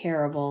 that's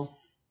terrible.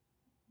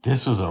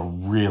 This was a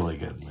really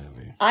good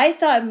movie. I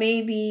thought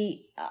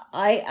maybe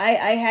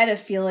I had a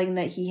feeling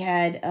that he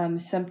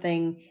had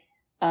something.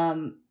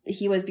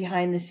 He was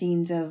behind the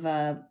scenes of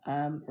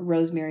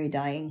Rosemary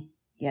dying.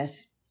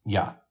 Yes.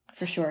 Yeah.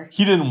 For sure.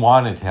 He didn't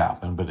want it to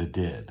happen, but it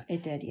did.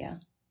 It did, yeah.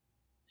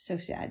 So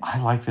sad. I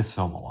like this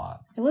film a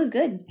lot. It was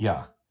good.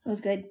 Yeah. It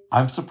was good.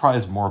 I'm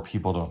surprised more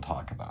people don't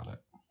talk about it.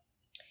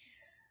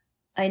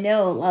 I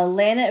know.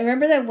 Lana,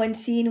 remember that one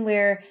scene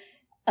where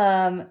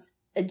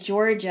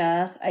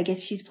Georgia, I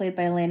guess she's played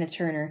by Lana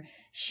Turner,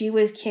 she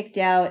was kicked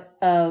out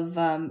of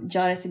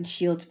Jonathan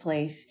Shields'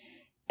 place,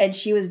 and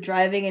she was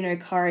driving in her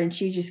car, and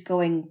she was just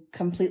going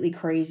completely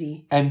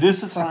crazy. And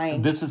this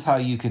is how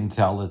you can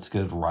tell it's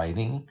good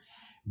writing,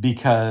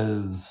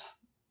 because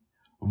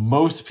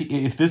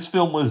if this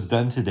film was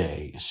done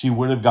today, she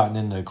would have gotten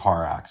into a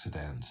car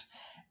accident,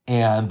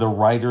 and the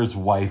writer's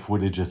wife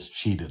would have just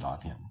cheated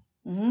on him.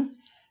 Mm-hmm.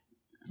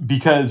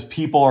 Because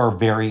people are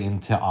very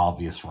into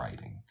obvious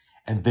writing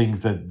and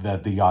things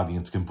that the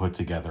audience can put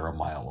together a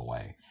mile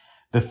away.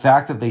 The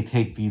fact that they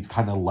take these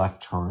kind of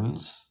left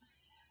turns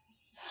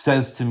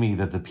says to me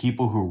that the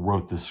people who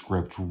wrote the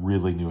script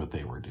really knew what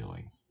they were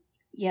doing.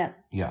 Yep.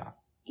 Yeah.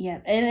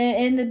 Yeah. And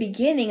in the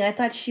beginning, I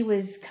thought she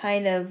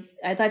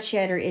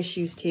had her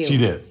issues too. She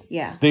did.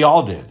 Yeah. They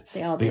all did.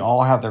 They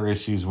all had their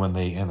issues when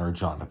they enter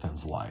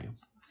Jonathan's life.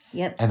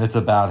 Yep. And it's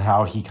about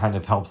how he kind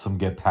of helps them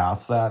get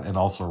past that and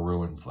also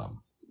ruins them.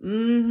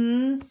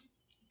 Mm-hmm.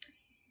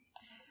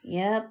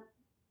 Yep.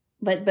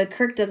 But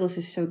Kirk Douglas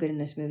is so good in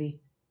this movie.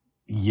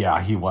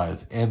 Yeah, he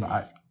was. And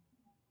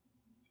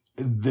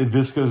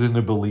this goes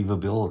into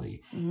believability.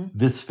 Mm-hmm.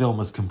 This film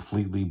is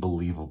completely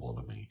believable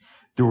to me.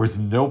 There was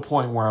no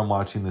point where I'm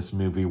watching this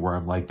movie where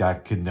I'm like,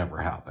 that could never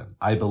happen.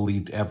 I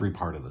believed every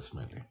part of this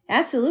movie.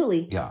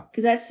 Absolutely. Yeah.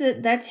 Because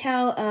that's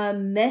how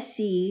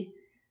messy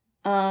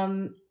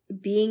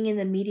being in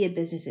the media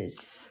business is.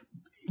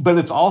 But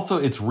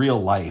it's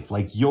real life.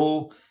 Like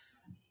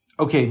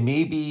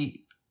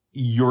maybe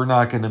you're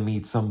not going to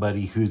meet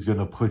somebody who's going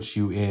to put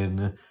you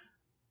in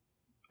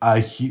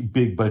a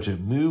big budget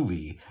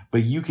movie,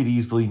 but you could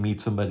easily meet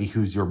somebody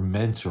who's your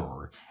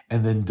mentor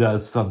and then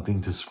does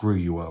something to screw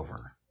you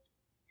over.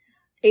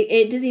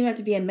 It doesn't even have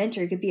to be a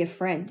mentor. It could be a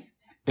friend.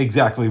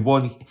 Exactly.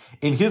 Well,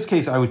 in his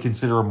case, I would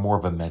consider him more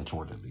of a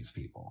mentor to these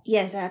people.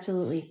 Yes,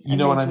 absolutely. You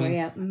know what I mean?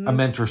 Yeah. Mm-hmm. A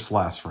mentor /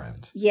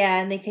 friend.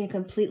 Yeah, and they can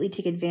completely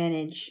take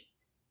advantage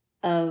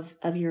of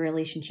your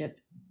relationship.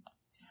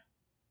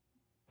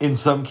 In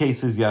some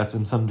cases, yes.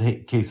 In some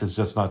cases,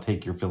 just not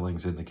take your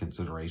feelings into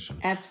consideration.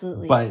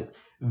 Absolutely. But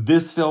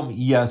this film,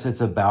 yes,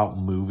 it's about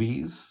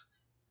movies,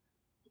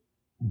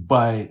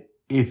 but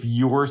if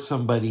you're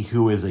somebody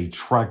who is a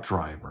truck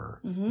driver,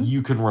 Mhm.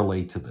 you can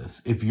relate to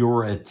this. If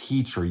you're a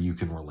teacher, you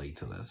can relate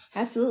to this.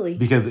 Absolutely.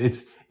 Because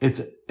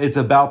it's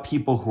about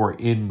people who are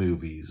in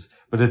movies,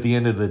 but at the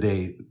end of the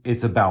day,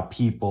 it's about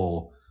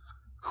people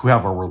who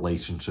have a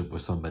relationship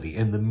with somebody,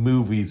 and the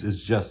movies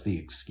is just the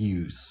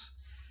excuse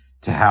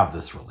to have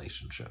this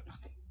relationship.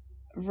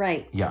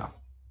 Right. Yeah.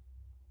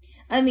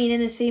 I mean,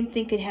 and the same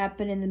thing could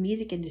happen in the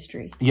music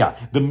industry. Yeah,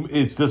 the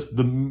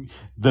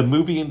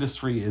movie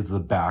industry is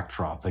the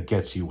backdrop that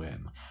gets you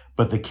in,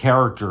 but the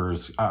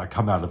characters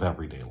come out of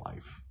everyday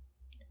life.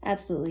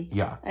 Absolutely.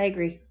 Yeah, I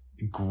agree.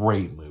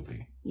 great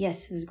movie.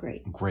 Yes, it was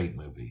great. Great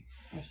movie.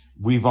 Yes.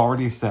 We've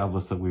already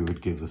established that we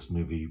would give this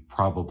movie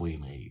probably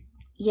an 8.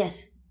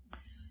 Yes.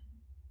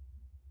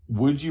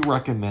 Would you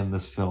recommend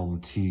this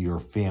film to your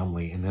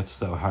family, and if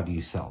so, how do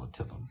you sell it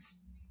to them?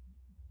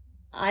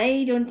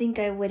 I don't think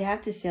I would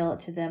have to sell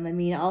it to them. I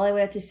mean, all I would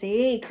have to say,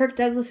 hey, Kirk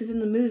Douglas is in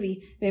the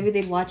movie. Maybe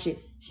they'd watch it.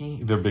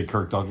 They're big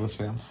Kirk Douglas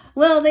fans.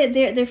 Well,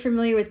 they're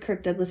familiar with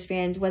Kirk Douglas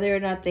fans, whether or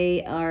not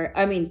they are.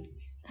 I mean,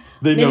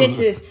 They maybe know. it's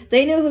this.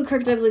 They know who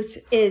Kirk Douglas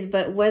is,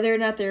 but whether or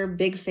not they're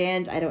big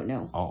fans, I don't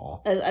know.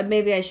 Oh,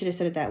 Maybe I should have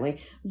said it that way.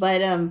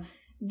 But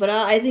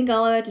I think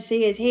all I have to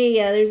say is, hey,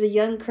 there's a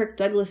young Kirk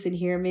Douglas in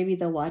here. Maybe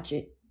they'll watch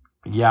it.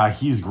 yeah,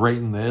 he's great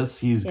in this.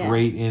 He's Yeah.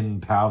 great in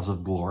Paths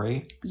of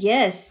Glory.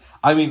 Yes.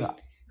 I mean,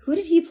 Who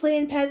did he play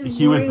in Paths of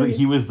he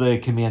Glory? was the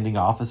commanding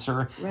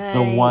officer, Right.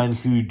 the one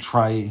who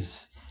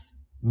tries,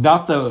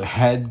 not the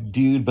head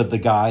dude, but the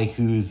guy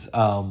whose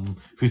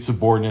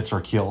subordinates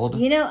are killed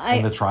You know,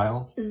 in the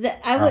trial. After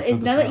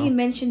the now that trial. you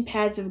mentioned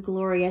Paths of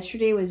Glory,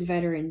 yesterday was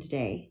Veterans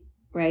Day,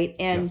 right?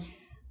 And Yes.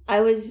 I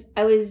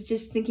was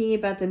just thinking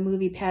about the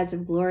movie Paths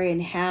of Glory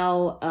and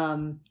how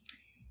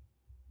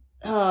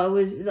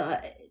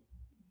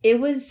it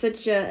was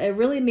such a, it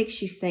really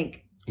makes you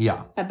think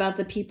Yeah, about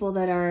the people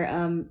that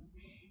are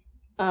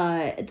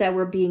that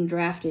were being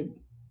drafted.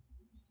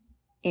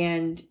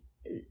 And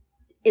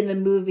in the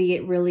movie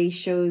it really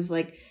shows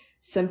like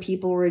some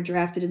people were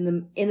drafted in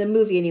the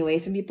movie anyway.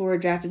 Some people were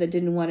drafted that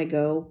didn't want to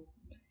go,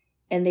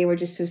 and they were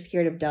just so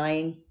scared of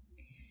dying.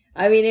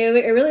 I mean,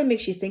 it really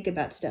makes you think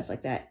about stuff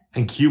like that.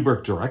 and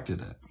Kubrick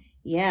directed it.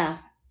 Yeah,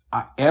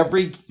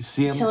 Every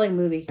telling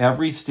movie.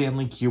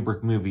 Stanley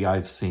Kubrick movie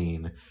I've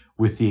seen,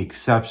 with the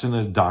exception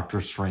of Doctor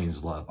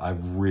Strangelove,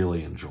 I've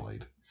really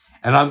enjoyed.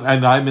 And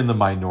I'm in the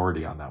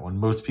minority on that one.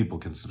 Most people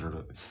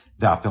consider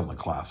that film a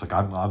classic.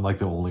 I'm like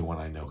the only one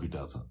I know who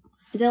doesn't.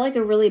 Is that like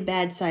a really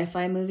bad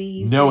sci-fi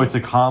movie? No, it's a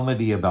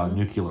comedy about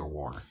nuclear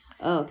war.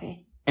 Oh,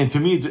 okay. And to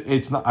me,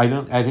 it's not. I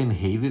didn't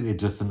hate it. It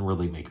just didn't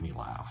really make me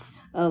laugh.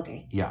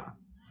 Okay. Yeah,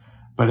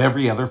 but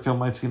every other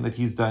film I've seen that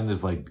he's done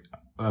is like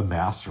a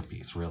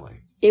masterpiece.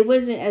 Really. It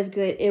wasn't as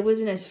good. It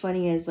wasn't as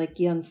funny as like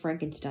Young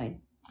Frankenstein.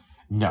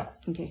 No.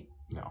 Okay.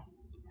 No.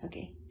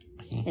 Okay.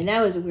 And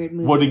that was a weird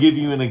movie. Well, to give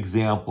you an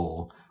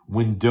example,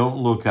 when Don't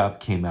Look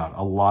Up came out,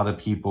 a lot of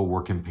people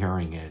were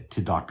comparing it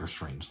to Doctor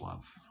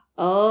Strangelove.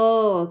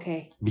 Oh,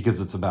 okay. Because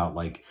it's about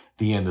like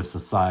the end of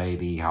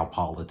society, how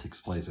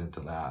politics plays into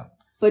that.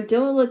 But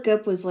Don't Look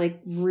Up was like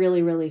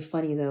really, really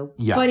funny though.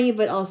 Yeah. Funny,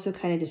 but also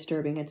kind of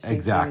disturbing at the same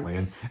Exactly.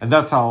 time. And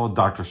that's how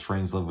Doctor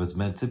Strangelove was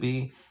meant to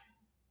be.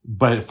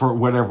 But for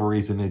whatever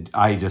reason,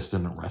 I just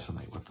didn't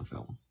resonate with the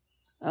film.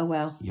 Oh,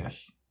 wow.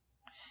 Yes.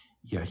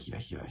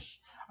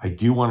 I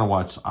do want to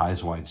watch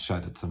Eyes Wide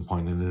Shut at some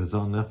point, and it is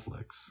on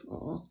Netflix.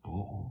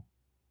 Oh.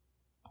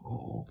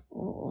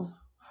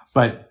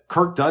 But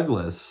Kirk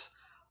Douglas,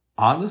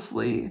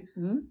 honestly,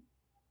 Hmm?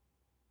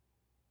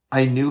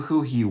 I knew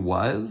who he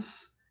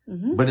was,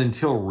 Mm-hmm. but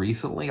until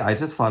recently, I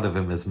just thought of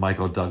him as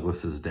Michael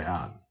Douglas's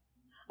dad.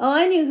 Oh,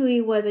 I knew who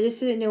he was. I just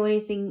didn't know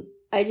anything.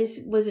 I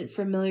just wasn't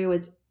familiar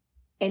with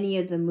any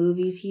of the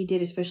movies he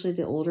did, especially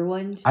the older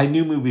ones. I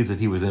knew movies that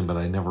he was in, but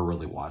I never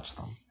really watched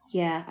them.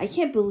 Yeah, I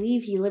can't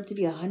believe he lived to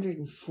be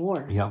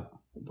 104. Yep.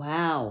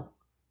 Wow.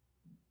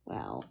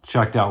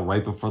 Checked out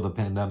right before the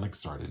pandemic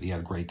started. He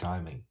had great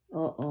timing.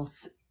 Uh-oh.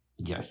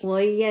 Yes. Well,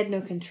 he had no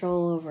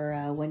control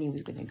over when he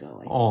was going to go.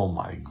 I think. Oh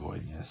my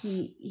goodness.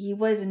 He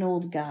was an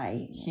old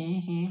guy.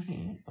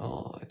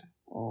 Old.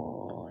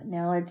 Oh,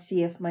 now let's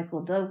see if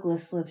Michael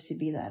Douglas lives to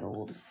be that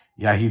old.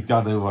 Yeah, he's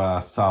got to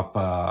stop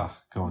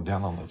going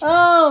down on this.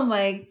 Oh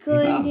my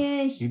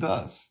goodness! He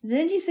does.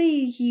 Didn't you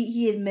say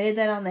he admitted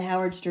that on the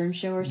Howard Stern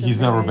show or something? He's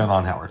never been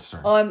on Howard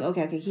Stern. Oh,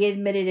 okay. He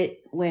admitted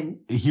it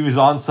when He was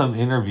on some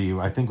interview,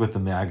 I think, with the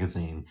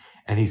magazine,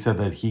 and he said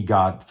that he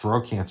got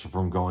throat cancer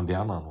from going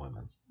down on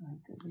women. Oh my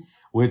goodness.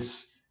 Which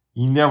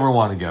you never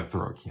want to get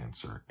throat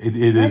cancer. It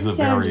is a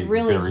very,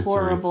 really very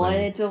horrible,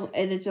 serious thing.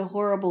 and it's a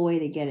horrible way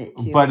to get it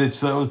too. But it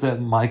shows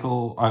that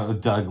Michael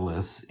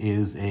Douglas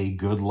is a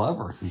good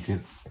lover who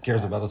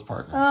cares about his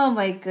partners. Oh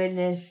my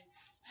goodness!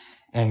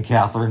 And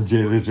Catherine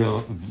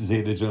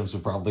Zeta-Jones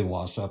would probably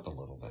wash up a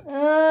little bit.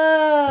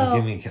 Oh, Now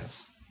give me a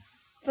kiss.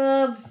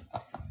 Bubs.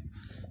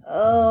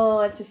 Oh,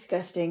 that's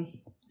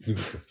disgusting. Give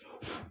me a kiss.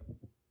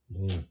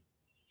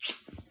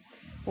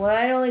 Well,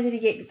 not only did he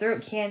get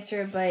throat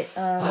cancer, but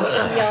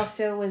he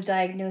also was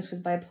diagnosed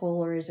with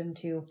bipolarism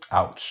too.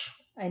 Ouch.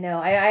 I know.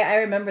 I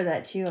remember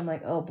that too. I'm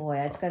like, oh boy,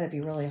 it's got to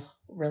be really,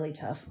 really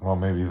tough. Well,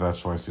 maybe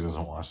that's why she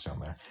doesn't watch down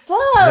there.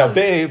 Bubs! Now,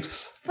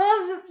 babes.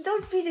 Bubs,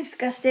 don't be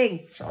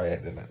disgusting. Sorry, I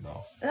didn't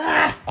know.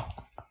 Ah,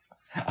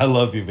 I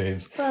love you,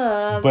 babes.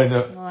 Bubs. But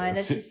no, Come on,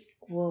 that's just,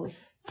 whoa.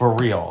 for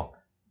real,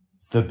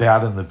 The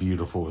Bad and the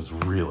Beautiful was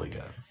really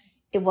good.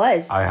 It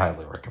was. I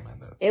highly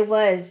recommend it. It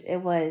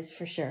was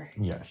for sure.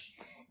 Yes.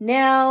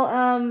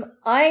 Now,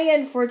 I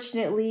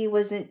unfortunately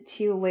wasn't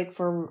too awake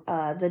for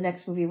the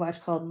next movie we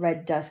watched called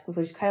Red Dusk, which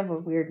was kind of a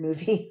weird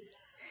movie.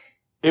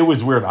 It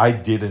was weird. I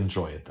did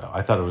enjoy it, though.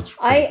 I thought it was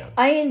pretty good.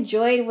 I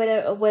enjoyed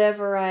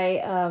whatever I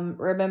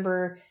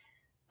remember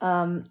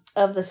of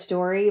the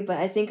story, but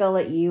I think I'll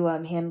let you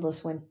handle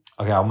this one.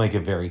 Okay, I'll make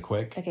it very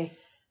quick. Okay.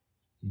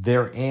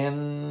 They're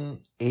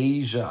in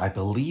Asia, I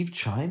believe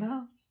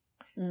China?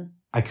 Mm.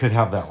 I could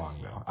have that wrong,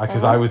 though,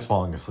 because Uh-huh. I was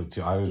falling asleep,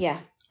 too. Yeah.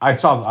 I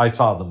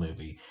saw the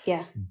movie,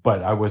 Yeah.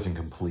 but I wasn't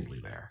completely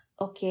there.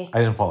 Okay. I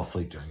didn't fall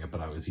asleep during it,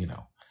 but I was,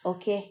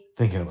 Okay.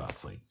 thinking about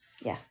sleep.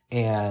 Yeah.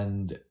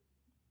 And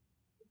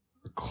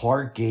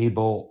Clark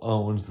Gable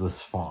owns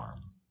this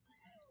farm.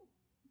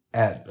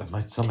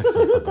 My stomach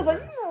said something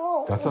weird.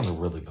 That sounded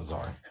really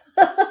bizarre.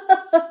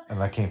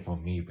 And that came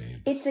from me,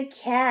 babes. It's a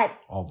cat.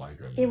 Oh my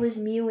goodness. It was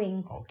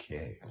mewing.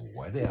 Okay,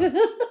 what else?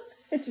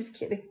 Just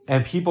kidding.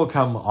 And people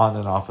come on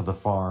and off of the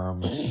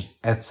farm.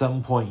 At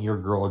some point,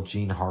 your girl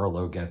Jean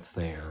Harlow gets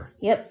there.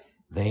 Yep.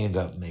 They end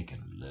up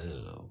making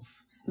love.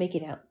 Make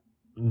it out.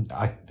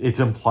 It's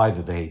implied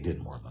that they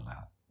did more than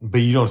that. But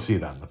you don't see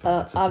that in the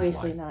film. It's just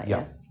Obviously implied. not,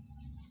 yeah.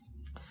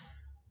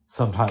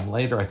 Sometime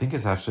later, I think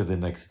it's actually the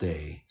next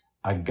day,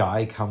 a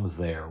guy comes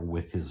there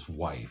with his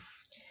wife.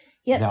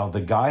 Yep. Now, the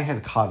guy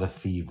had caught a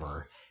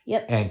fever.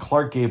 Yep. And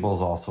Clark Gable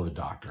is also a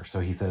doctor. So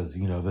he says,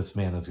 this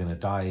man is going to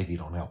die if you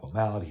don't help him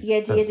out. You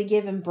had to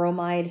give him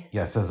bromide.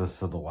 Yeah, says this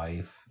to the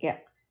wife. Yeah.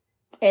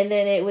 And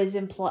then it was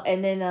implied,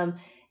 and then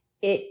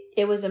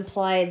it was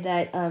implied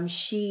that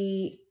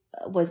she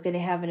was going to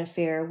have an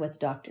affair with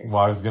Doctor.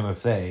 Well, I was going to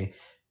say,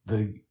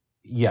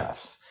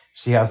 yes,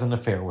 she has an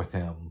affair with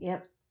him.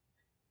 Yep.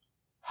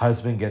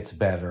 Husband gets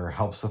better,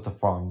 helps with the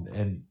farm,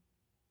 and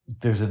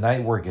there's a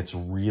night where it gets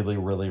really,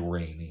 really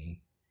rainy.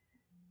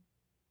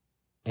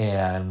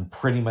 And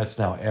pretty much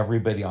now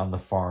everybody on the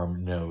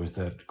farm knows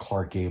that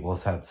Clark Gable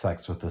has had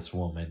sex with this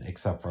woman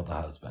except for the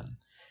husband.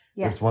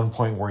 Yeah. There's one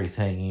point where he's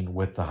hanging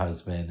with the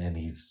husband and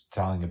he's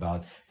telling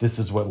about this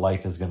is what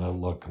life is going to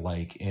look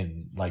like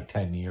in like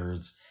 10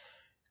 years.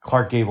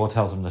 Clark Gable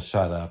tells him to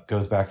shut up,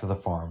 goes back to the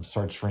farm,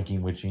 starts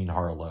drinking with Jean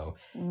Harlow.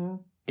 Mm-hmm.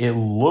 It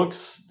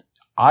looks...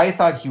 I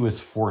thought he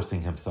was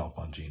forcing himself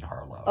on Jean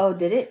Harlow. Oh,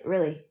 did it?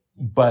 Really?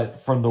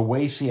 But from the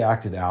way she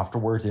acted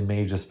afterwards, it may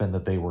have just been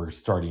that they were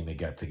starting to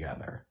get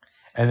together.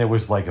 And it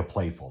was like a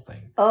playful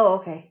thing. Oh,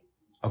 okay.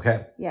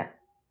 Okay? Yeah.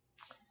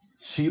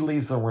 She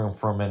leaves the room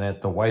for a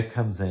minute. The wife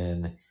comes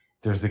in.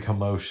 There's a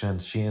commotion.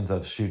 She ends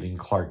up shooting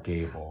Clark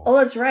Gable. Oh,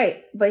 that's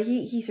right. But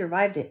he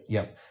survived it.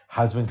 Yep.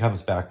 Husband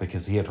comes back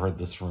because he had heard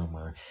this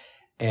rumor.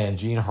 And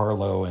Jean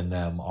Harlow and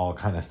them all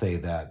kind of say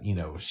that,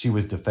 she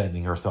was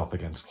defending herself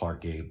against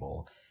Clark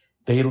Gable.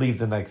 They leave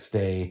the next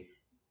day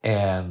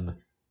and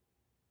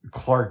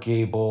Clark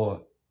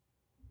Gable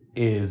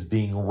is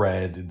being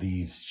read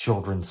these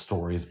children's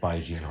stories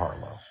by Jean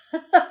Harlow.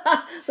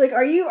 Like,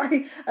 are you?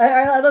 I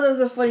thought that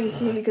was a funny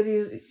scene because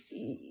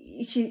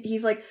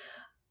he's like,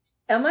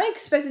 am I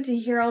expected to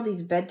hear all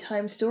these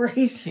bedtime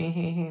stories?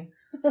 Jean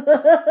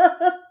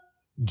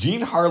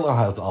Harlow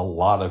has a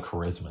lot of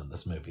charisma in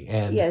this movie.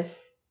 And yes.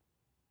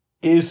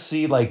 Is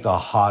she like the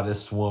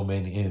hottest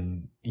woman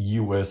in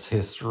U.S.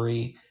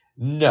 history?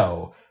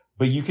 No.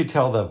 But you could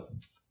tell that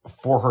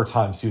for her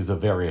time, she was a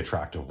very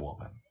attractive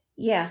woman.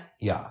 Yeah.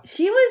 Yeah.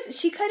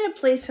 She kind of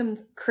plays some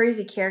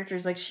crazy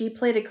characters. Like, she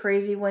played a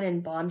crazy one in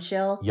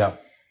Bombshell.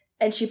 Yep.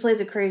 And she plays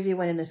a crazy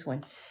one in this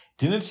one.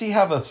 Didn't she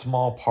have a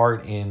small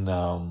part in,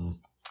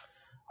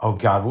 oh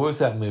God, what was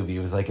that movie? It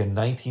was like a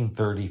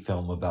 1930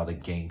 film about a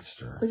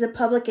gangster. Was it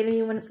Public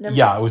Enemy?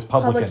 Yeah, it was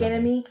Public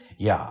Enemy.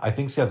 Yeah, I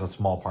think she has a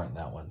small part in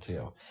that one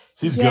too.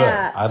 She's good.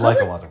 I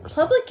like a lot of her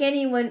stuff. Public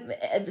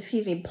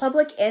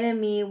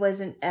Enemy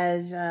wasn't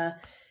as...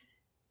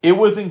 It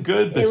wasn't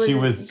good, but she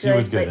was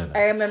good in it.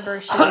 I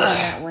remember she was in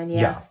that one,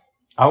 yeah.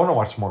 I want to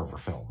watch more of her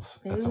films.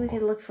 Maybe we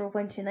could look for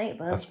one tonight,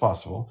 bud. That's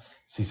possible.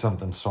 See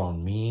something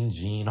starring Mean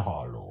Jean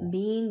Harlow.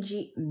 Mean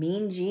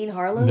Jean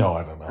Harlow? No,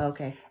 I don't know.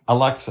 Okay.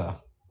 Alexa,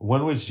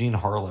 when was Jean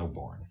Harlow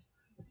born?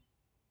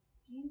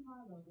 Jean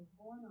Harlow was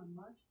born on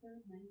March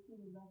 3rd,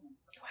 1911.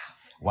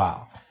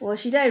 Wow. Well,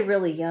 she died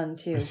really young,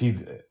 too. She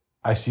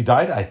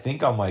died, I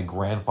think, on my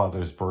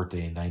grandfather's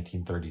birthday in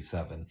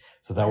 1937.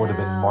 So that would have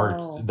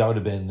been that would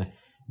have been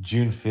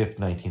June 5th,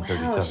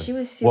 1937. Wow, she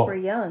was super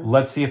young.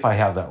 Let's see if I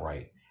have that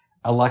right.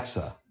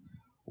 Alexa,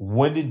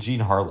 when did Jean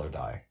Harlow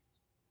die?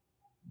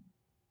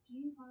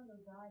 Jean Harlow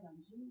died on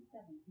June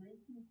 7th,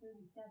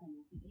 1937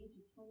 at the age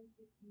of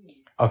 26 years.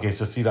 Okay,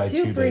 so she died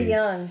 2 days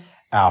young.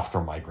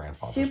 After my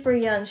grandfather's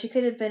birthday. Young. She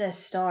could have been a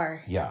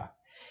star. Yeah.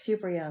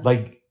 Super young.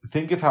 Like,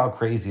 think of how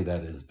crazy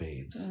that is,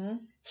 babes. Mm-hmm.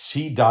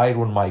 She died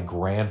when my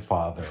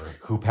grandfather,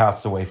 who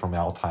passed away from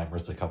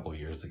Alzheimer's a couple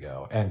years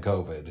ago and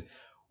COVID,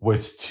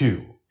 was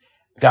 2.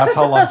 That's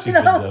how long she's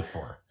been dead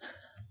for.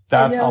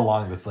 That's how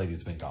long this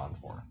lady's been gone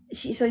for.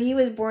 So he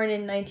was born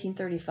in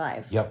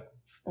 1935. Yep.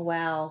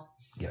 Wow.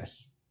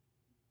 Yes.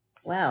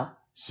 Wow.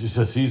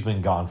 She's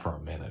been gone for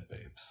a minute,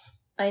 babes.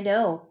 I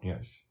know.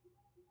 Yes.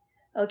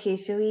 Okay,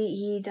 so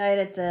he died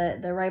at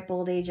the ripe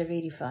old age of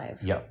 85.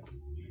 Yep.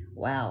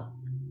 Wow.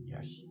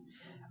 Yes.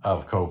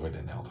 Of COVID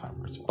and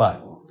Alzheimer's.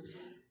 But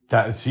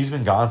that she's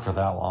been gone for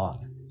that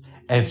long.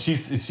 And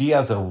she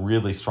has a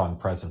really strong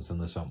presence in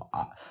this film.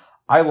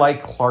 I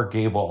like Clark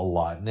Gable a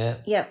lot in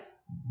it. Yep.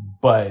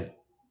 But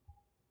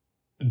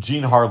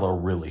Jean Harlow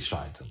really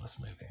shines in this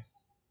movie.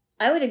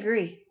 I would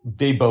agree.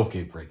 They both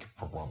gave great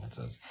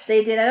performances.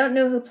 They did. I don't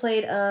know who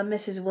played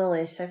Mrs.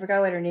 Willis. I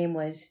forgot what her name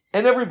was.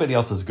 And everybody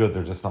else is good.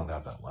 They're just not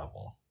at that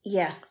level.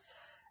 Yeah.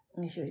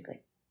 She was good.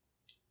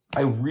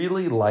 I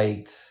really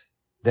liked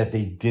that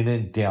they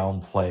didn't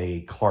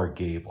downplay Clark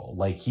Gable.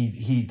 Like,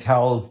 he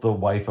tells the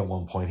wife at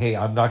one point, hey,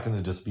 I'm not going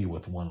to just be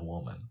with one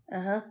woman.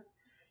 Uh-huh.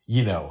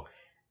 You know,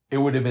 it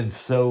would have been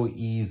so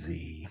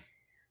easy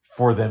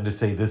for them to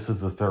say, this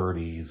is the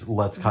 30s,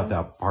 let's cut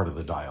that part of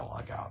the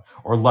dialogue out.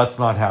 Or let's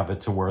not have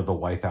it to where the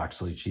wife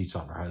actually cheats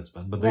on her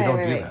husband. But they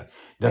don't do that.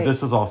 Now,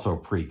 this is also a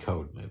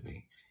pre-code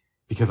movie.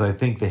 Because I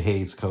think the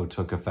Hays Code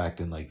took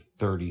effect in like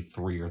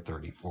 33 or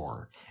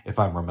 34, if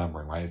I'm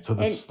remembering right. So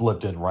this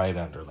slipped in right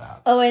under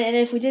that. Oh, and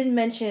if we didn't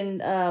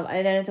mention,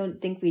 I don't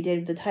think we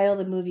did, the title of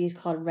the movie is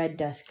called Red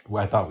Dusk.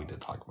 Well, I thought we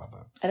did talk about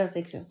that. I don't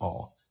think so.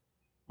 Oh.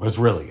 It was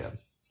really good.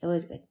 It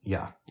was good.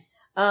 Yeah.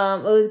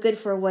 It was good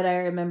for what I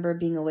remember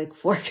being awake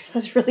for, because I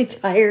was really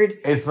tired.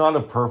 It's not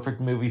a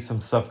perfect movie.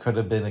 Some stuff could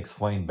have been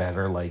explained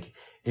better. Like,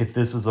 if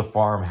this is a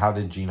farm, how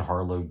did Jean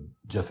Harlow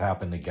just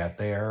happen to get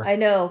there? I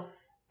know.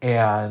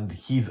 And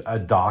he's a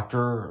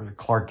doctor,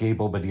 Clark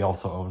Gable, but he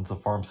also owns a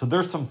farm. So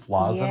there's some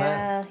flaws in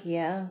it.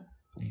 Yeah.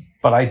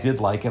 But I did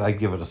like it. I'd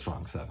give it a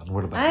strong 7.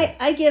 What about you?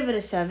 I give it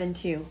a 7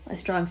 too. A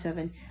strong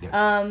 7.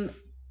 Yeah.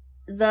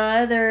 The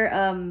other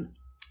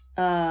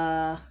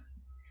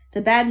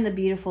The Bad and the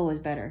Beautiful was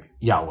better.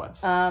 Yeah, it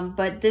was.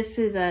 But this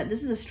is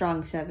a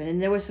strong 7,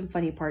 and there were some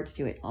funny parts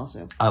to it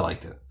also. I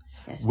liked it.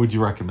 Yes. Would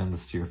you recommend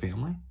this to your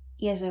family?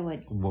 Yes, I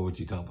would. What would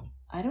you tell them?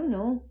 I don't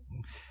know.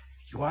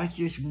 You like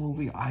this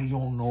movie? I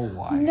don't know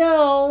why.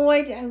 No,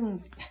 I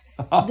don't.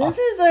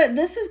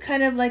 This is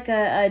kind of like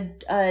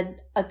a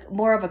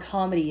more of a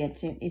comedy.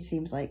 It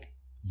seems like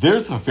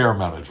there's a fair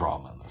amount of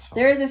drama in this film.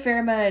 There is a fair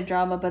amount of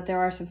drama, but there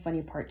are some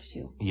funny parts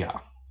too. Yeah.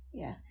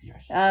 Yeah.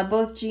 Yes.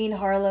 Both Jean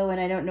Harlow and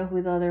I don't know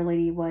who the other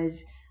lady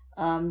was,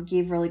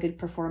 gave really good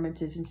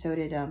performances, and so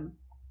did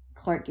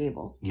Clark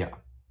Gable. Yeah.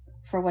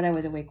 For what I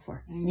was awake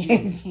for.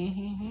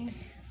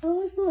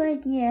 Oh,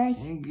 good, yeah.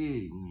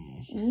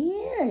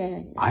 Yeah.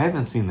 I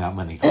haven't seen that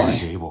many Clark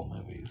Gable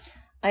movies.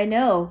 I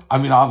know. I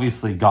mean,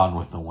 obviously, Gone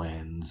with the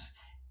Wind.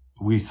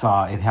 We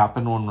saw it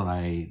happen one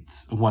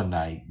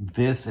night.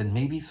 This and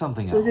maybe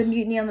something else. Was it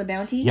Mutiny on the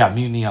Bounty? Yeah,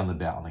 Mutiny on the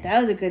Bounty. That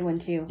was a good one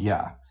too.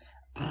 Yeah.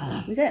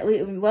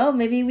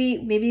 Maybe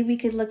we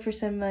could look for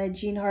some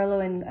Jean Harlow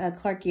and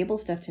Clark Gable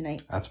stuff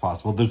tonight. That's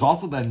possible. There's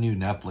also that new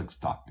Netflix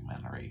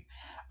documentary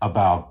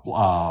about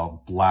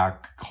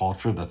black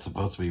culture that's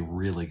supposed to be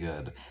really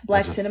good.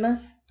 Black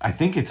cinema? I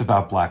think it's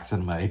about black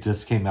cinema. It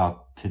just came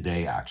out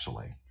today,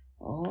 actually.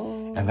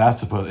 Oh. And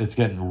it's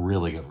getting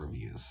really good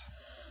reviews.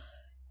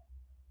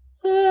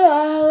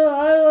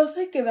 I will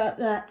think about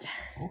that.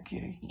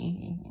 Okay.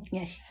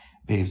 Yes.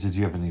 Babes, did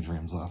you have any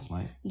dreams last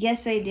night?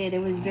 Yes, I did.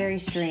 It was very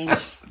strange.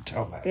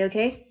 Tell me. Are you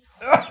okay?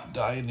 I'm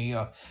dying,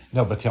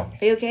 No, but tell me.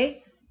 Are you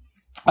okay?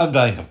 I'm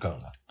dying of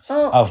Kona.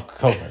 Oh. Of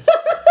COVID.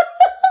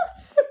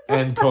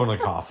 And Kona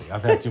coffee.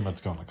 I've had too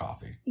much Kona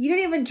coffee. You don't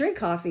even drink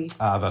coffee.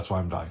 That's why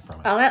I'm dying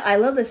from it. I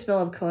love the smell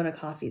of Kona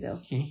coffee, though.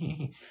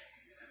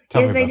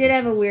 Yes, I did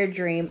have a weird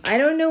dream. I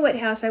don't know what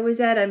house I was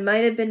at. It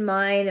might have been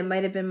mine. It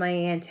might have been my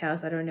aunt's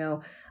house. I don't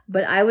know.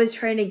 But I was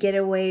trying to get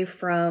away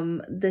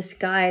from this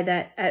guy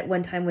that at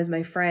one time was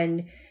my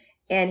friend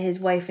and his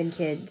wife and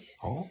kids.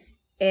 Oh.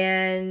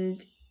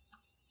 And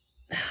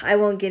I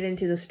won't get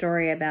into the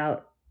story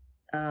about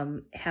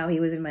how he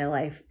was in my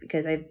life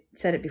because I've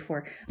said it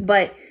before.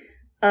 But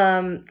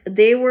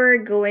they were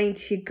going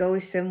to go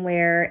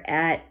somewhere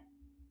at,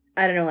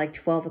 I don't know, like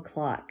 12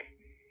 o'clock.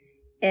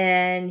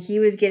 And he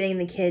was getting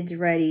the kids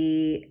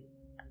ready.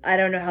 I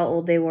don't know how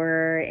old they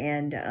were.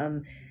 And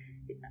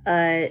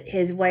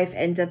his wife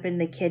ends up in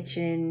the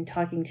kitchen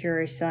talking to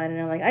her son. And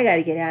I'm like, I got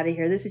to get out of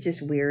here. This is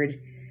just weird.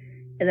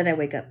 And then I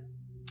wake up.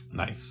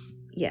 Nice.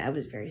 Yeah, it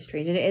was very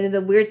strange. And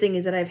the weird thing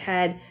is that I've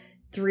had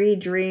 3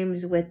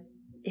 dreams with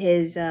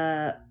his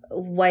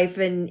wife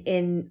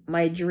in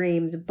my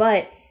dreams.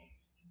 But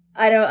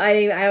I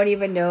don't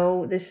even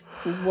know this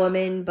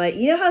woman, but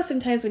you know how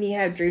sometimes when you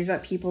have dreams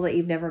about people that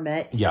you've never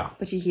met,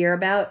 but you hear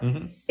about,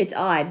 it's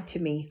odd to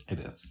me. It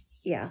is.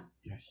 Yeah.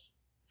 Yes.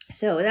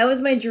 So that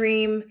was my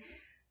dream.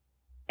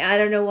 I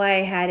don't know why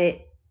I had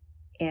it,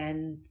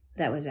 and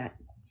that was that.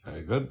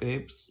 Very good,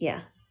 babes.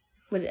 Yeah.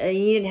 But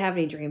you didn't have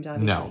any dreams,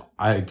 obviously. No,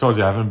 I told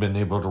you I haven't been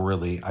able to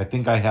really. I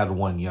think I had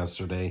one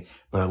yesterday,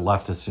 but it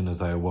left as soon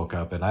as I woke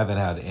up, and I haven't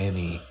had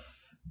any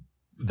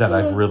that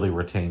I've really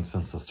retained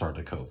since the start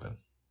of COVID.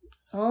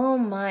 Oh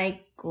my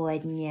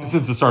goodness.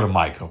 Since the start of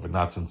my COVID,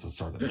 not since the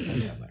start of the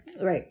pandemic.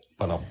 Right.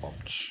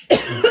 Ba-dum-bumch.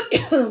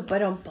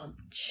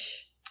 Ba-dum-bumch.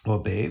 Well,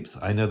 babes,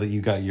 I know that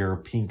you got your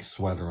pink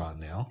sweater on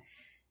now.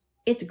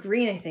 It's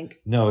green, I think.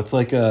 No, it's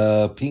like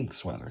a pink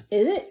sweater.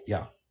 Is it?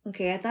 Yeah.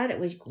 Okay, I thought it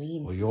was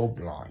green. Well, you're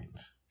blind.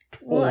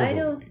 Well, I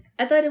Totally.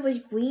 thought it was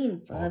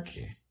green, Bob.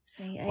 Okay.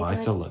 I Well, I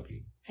still love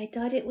you. I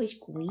thought it was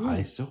green.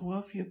 I still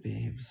love you,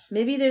 babes.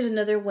 Maybe there's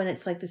another one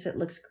that's like this that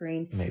looks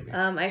green. Maybe.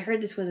 I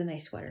heard this was a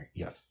nice sweater.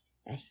 Yes.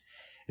 Hey.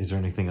 Is there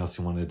anything else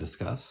you want to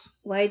discuss?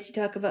 Why did you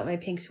talk about my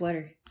pink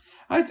sweater?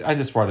 I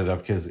just brought it up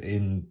because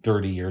in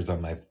 30 years I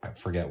might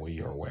forget what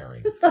you're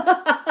wearing.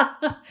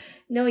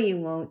 No, you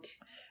won't.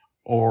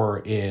 Or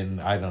in,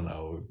 I don't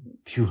know,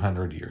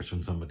 200 years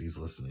when somebody's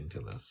listening to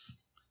this.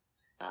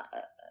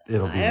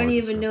 It'll be I don't more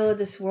even know if descriptive.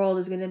 this world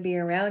is going to be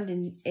around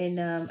in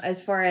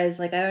as far as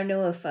like I don't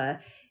know if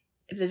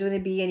there's going to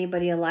be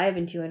anybody alive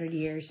in 200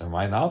 years. There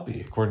might not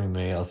be. According to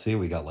ALC,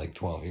 we got like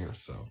 12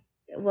 years, so.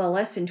 Well,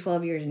 less than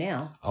 12 years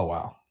now. Oh,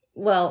 wow.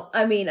 Well,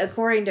 I mean,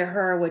 according to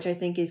her, which I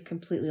think is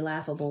completely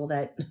laughable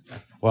that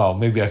Well,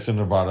 maybe I shouldn't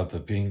have brought up the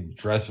pink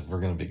dress if we're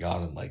going to be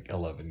gone in like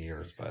 11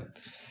 years, but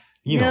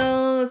you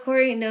know. No,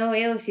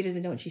 AOC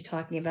doesn't know what she's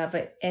talking about.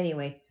 But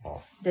anyway,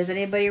 Oh. does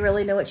anybody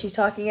really know what she's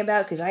talking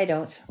about? Because I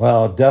don't.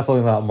 Well,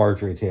 definitely not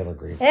Marjorie Taylor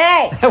Greene.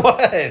 Hey!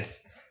 What?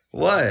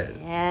 What?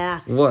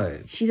 Yeah.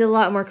 What? She's a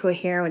lot more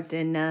coherent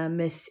than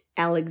Miss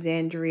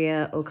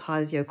Alexandria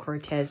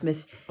Ocasio-Cortez,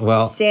 Miss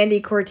Well,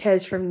 Sandy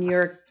Cortez from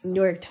New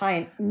York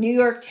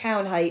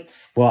Town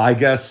Heights. well, I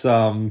guess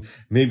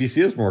maybe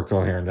she is more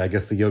coherent. I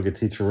guess the yoga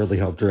teacher really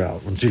helped her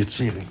out when she was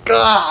cheating.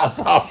 God,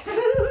 stop.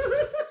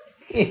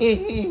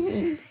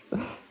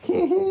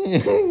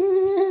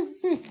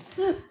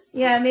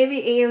 Yeah,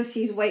 maybe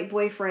AOC's white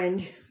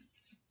boyfriend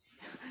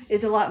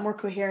is a lot more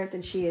coherent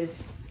than she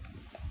is.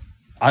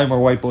 I'm her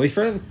white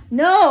boyfriend?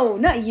 No,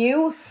 not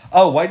you.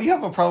 Oh, why do you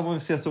have a problem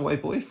if she has a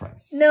white boyfriend?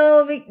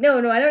 No,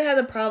 no, I don't have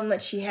the problem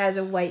that she has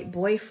a white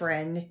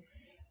boyfriend.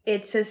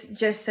 It's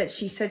just that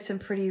she said some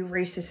pretty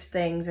racist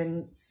things,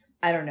 and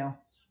I don't know.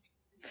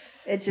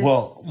 It's just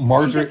Well, she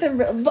Marjorie said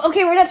some.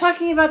 Okay, we're not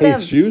talking about them.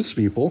 hates Jews,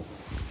 people.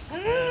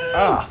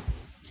 Ah.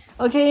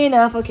 Okay,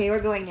 enough. Okay, we're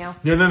going now.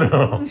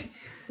 No.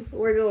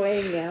 We're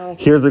going now.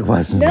 Here's a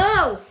question.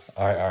 No.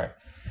 All right.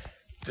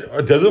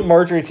 Doesn't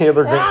Marjorie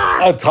Taylor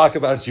Greene talk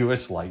about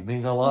Jewish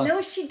lightning a lot?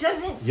 No, she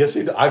doesn't. Yes,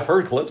 I've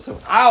heard clips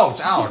of. Ouch!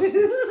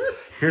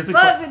 Here's a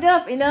But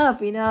question.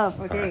 enough.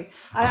 Okay,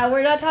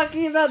 we're not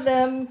talking about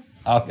them.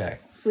 Okay.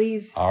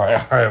 Please. All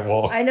right.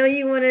 Well. I know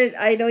you want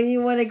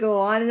to go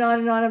on and on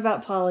and on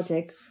about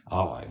politics.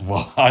 All right.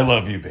 Well, I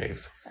love you,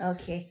 babes.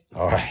 Okay.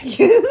 All right.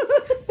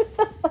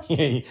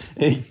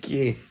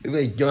 Okay.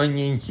 We're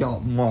going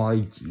shop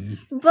Margie.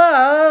 Bubs.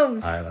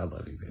 All right. I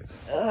love you, babes.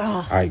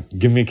 Ugh. All right.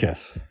 Give me a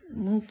kiss.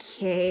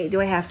 Okay.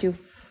 Do I have to?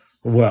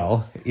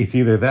 Well, it's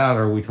either that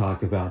or we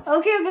talk about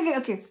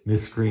Okay.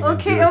 Miss Green and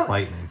Okay, Jewish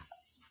lightning.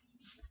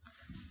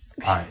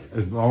 All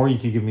right. Or you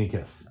can give me a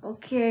kiss.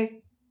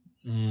 Okay.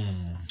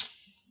 Mm.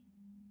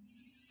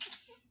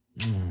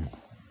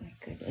 My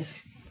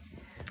goodness.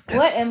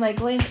 What am I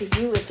going to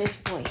do with this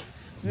boy?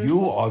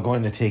 You are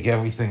going to take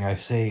everything I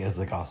say as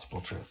the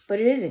gospel truth. But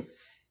it isn't.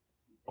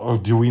 Or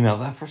do we know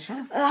that for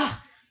sure? Ugh.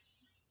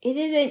 It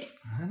isn't.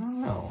 I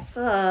don't know.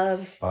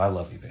 Bubs. But I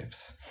love you,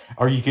 babes.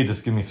 Or you could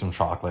just give me some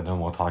chocolate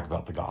and we'll talk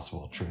about the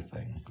gospel truth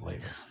thing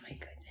later. Oh my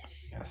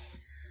goodness. Yes.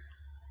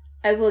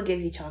 I will give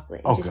you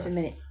chocolate in Oh, just good. a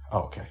minute.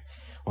 Oh, okay.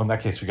 Well, in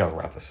that case, we got to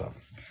wrap this up.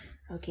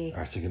 Okay. All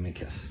right, so give me a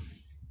kiss.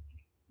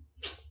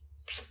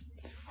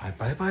 All right,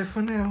 bye-bye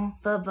for now.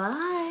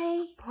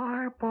 Bye-bye.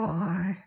 Bye-bye.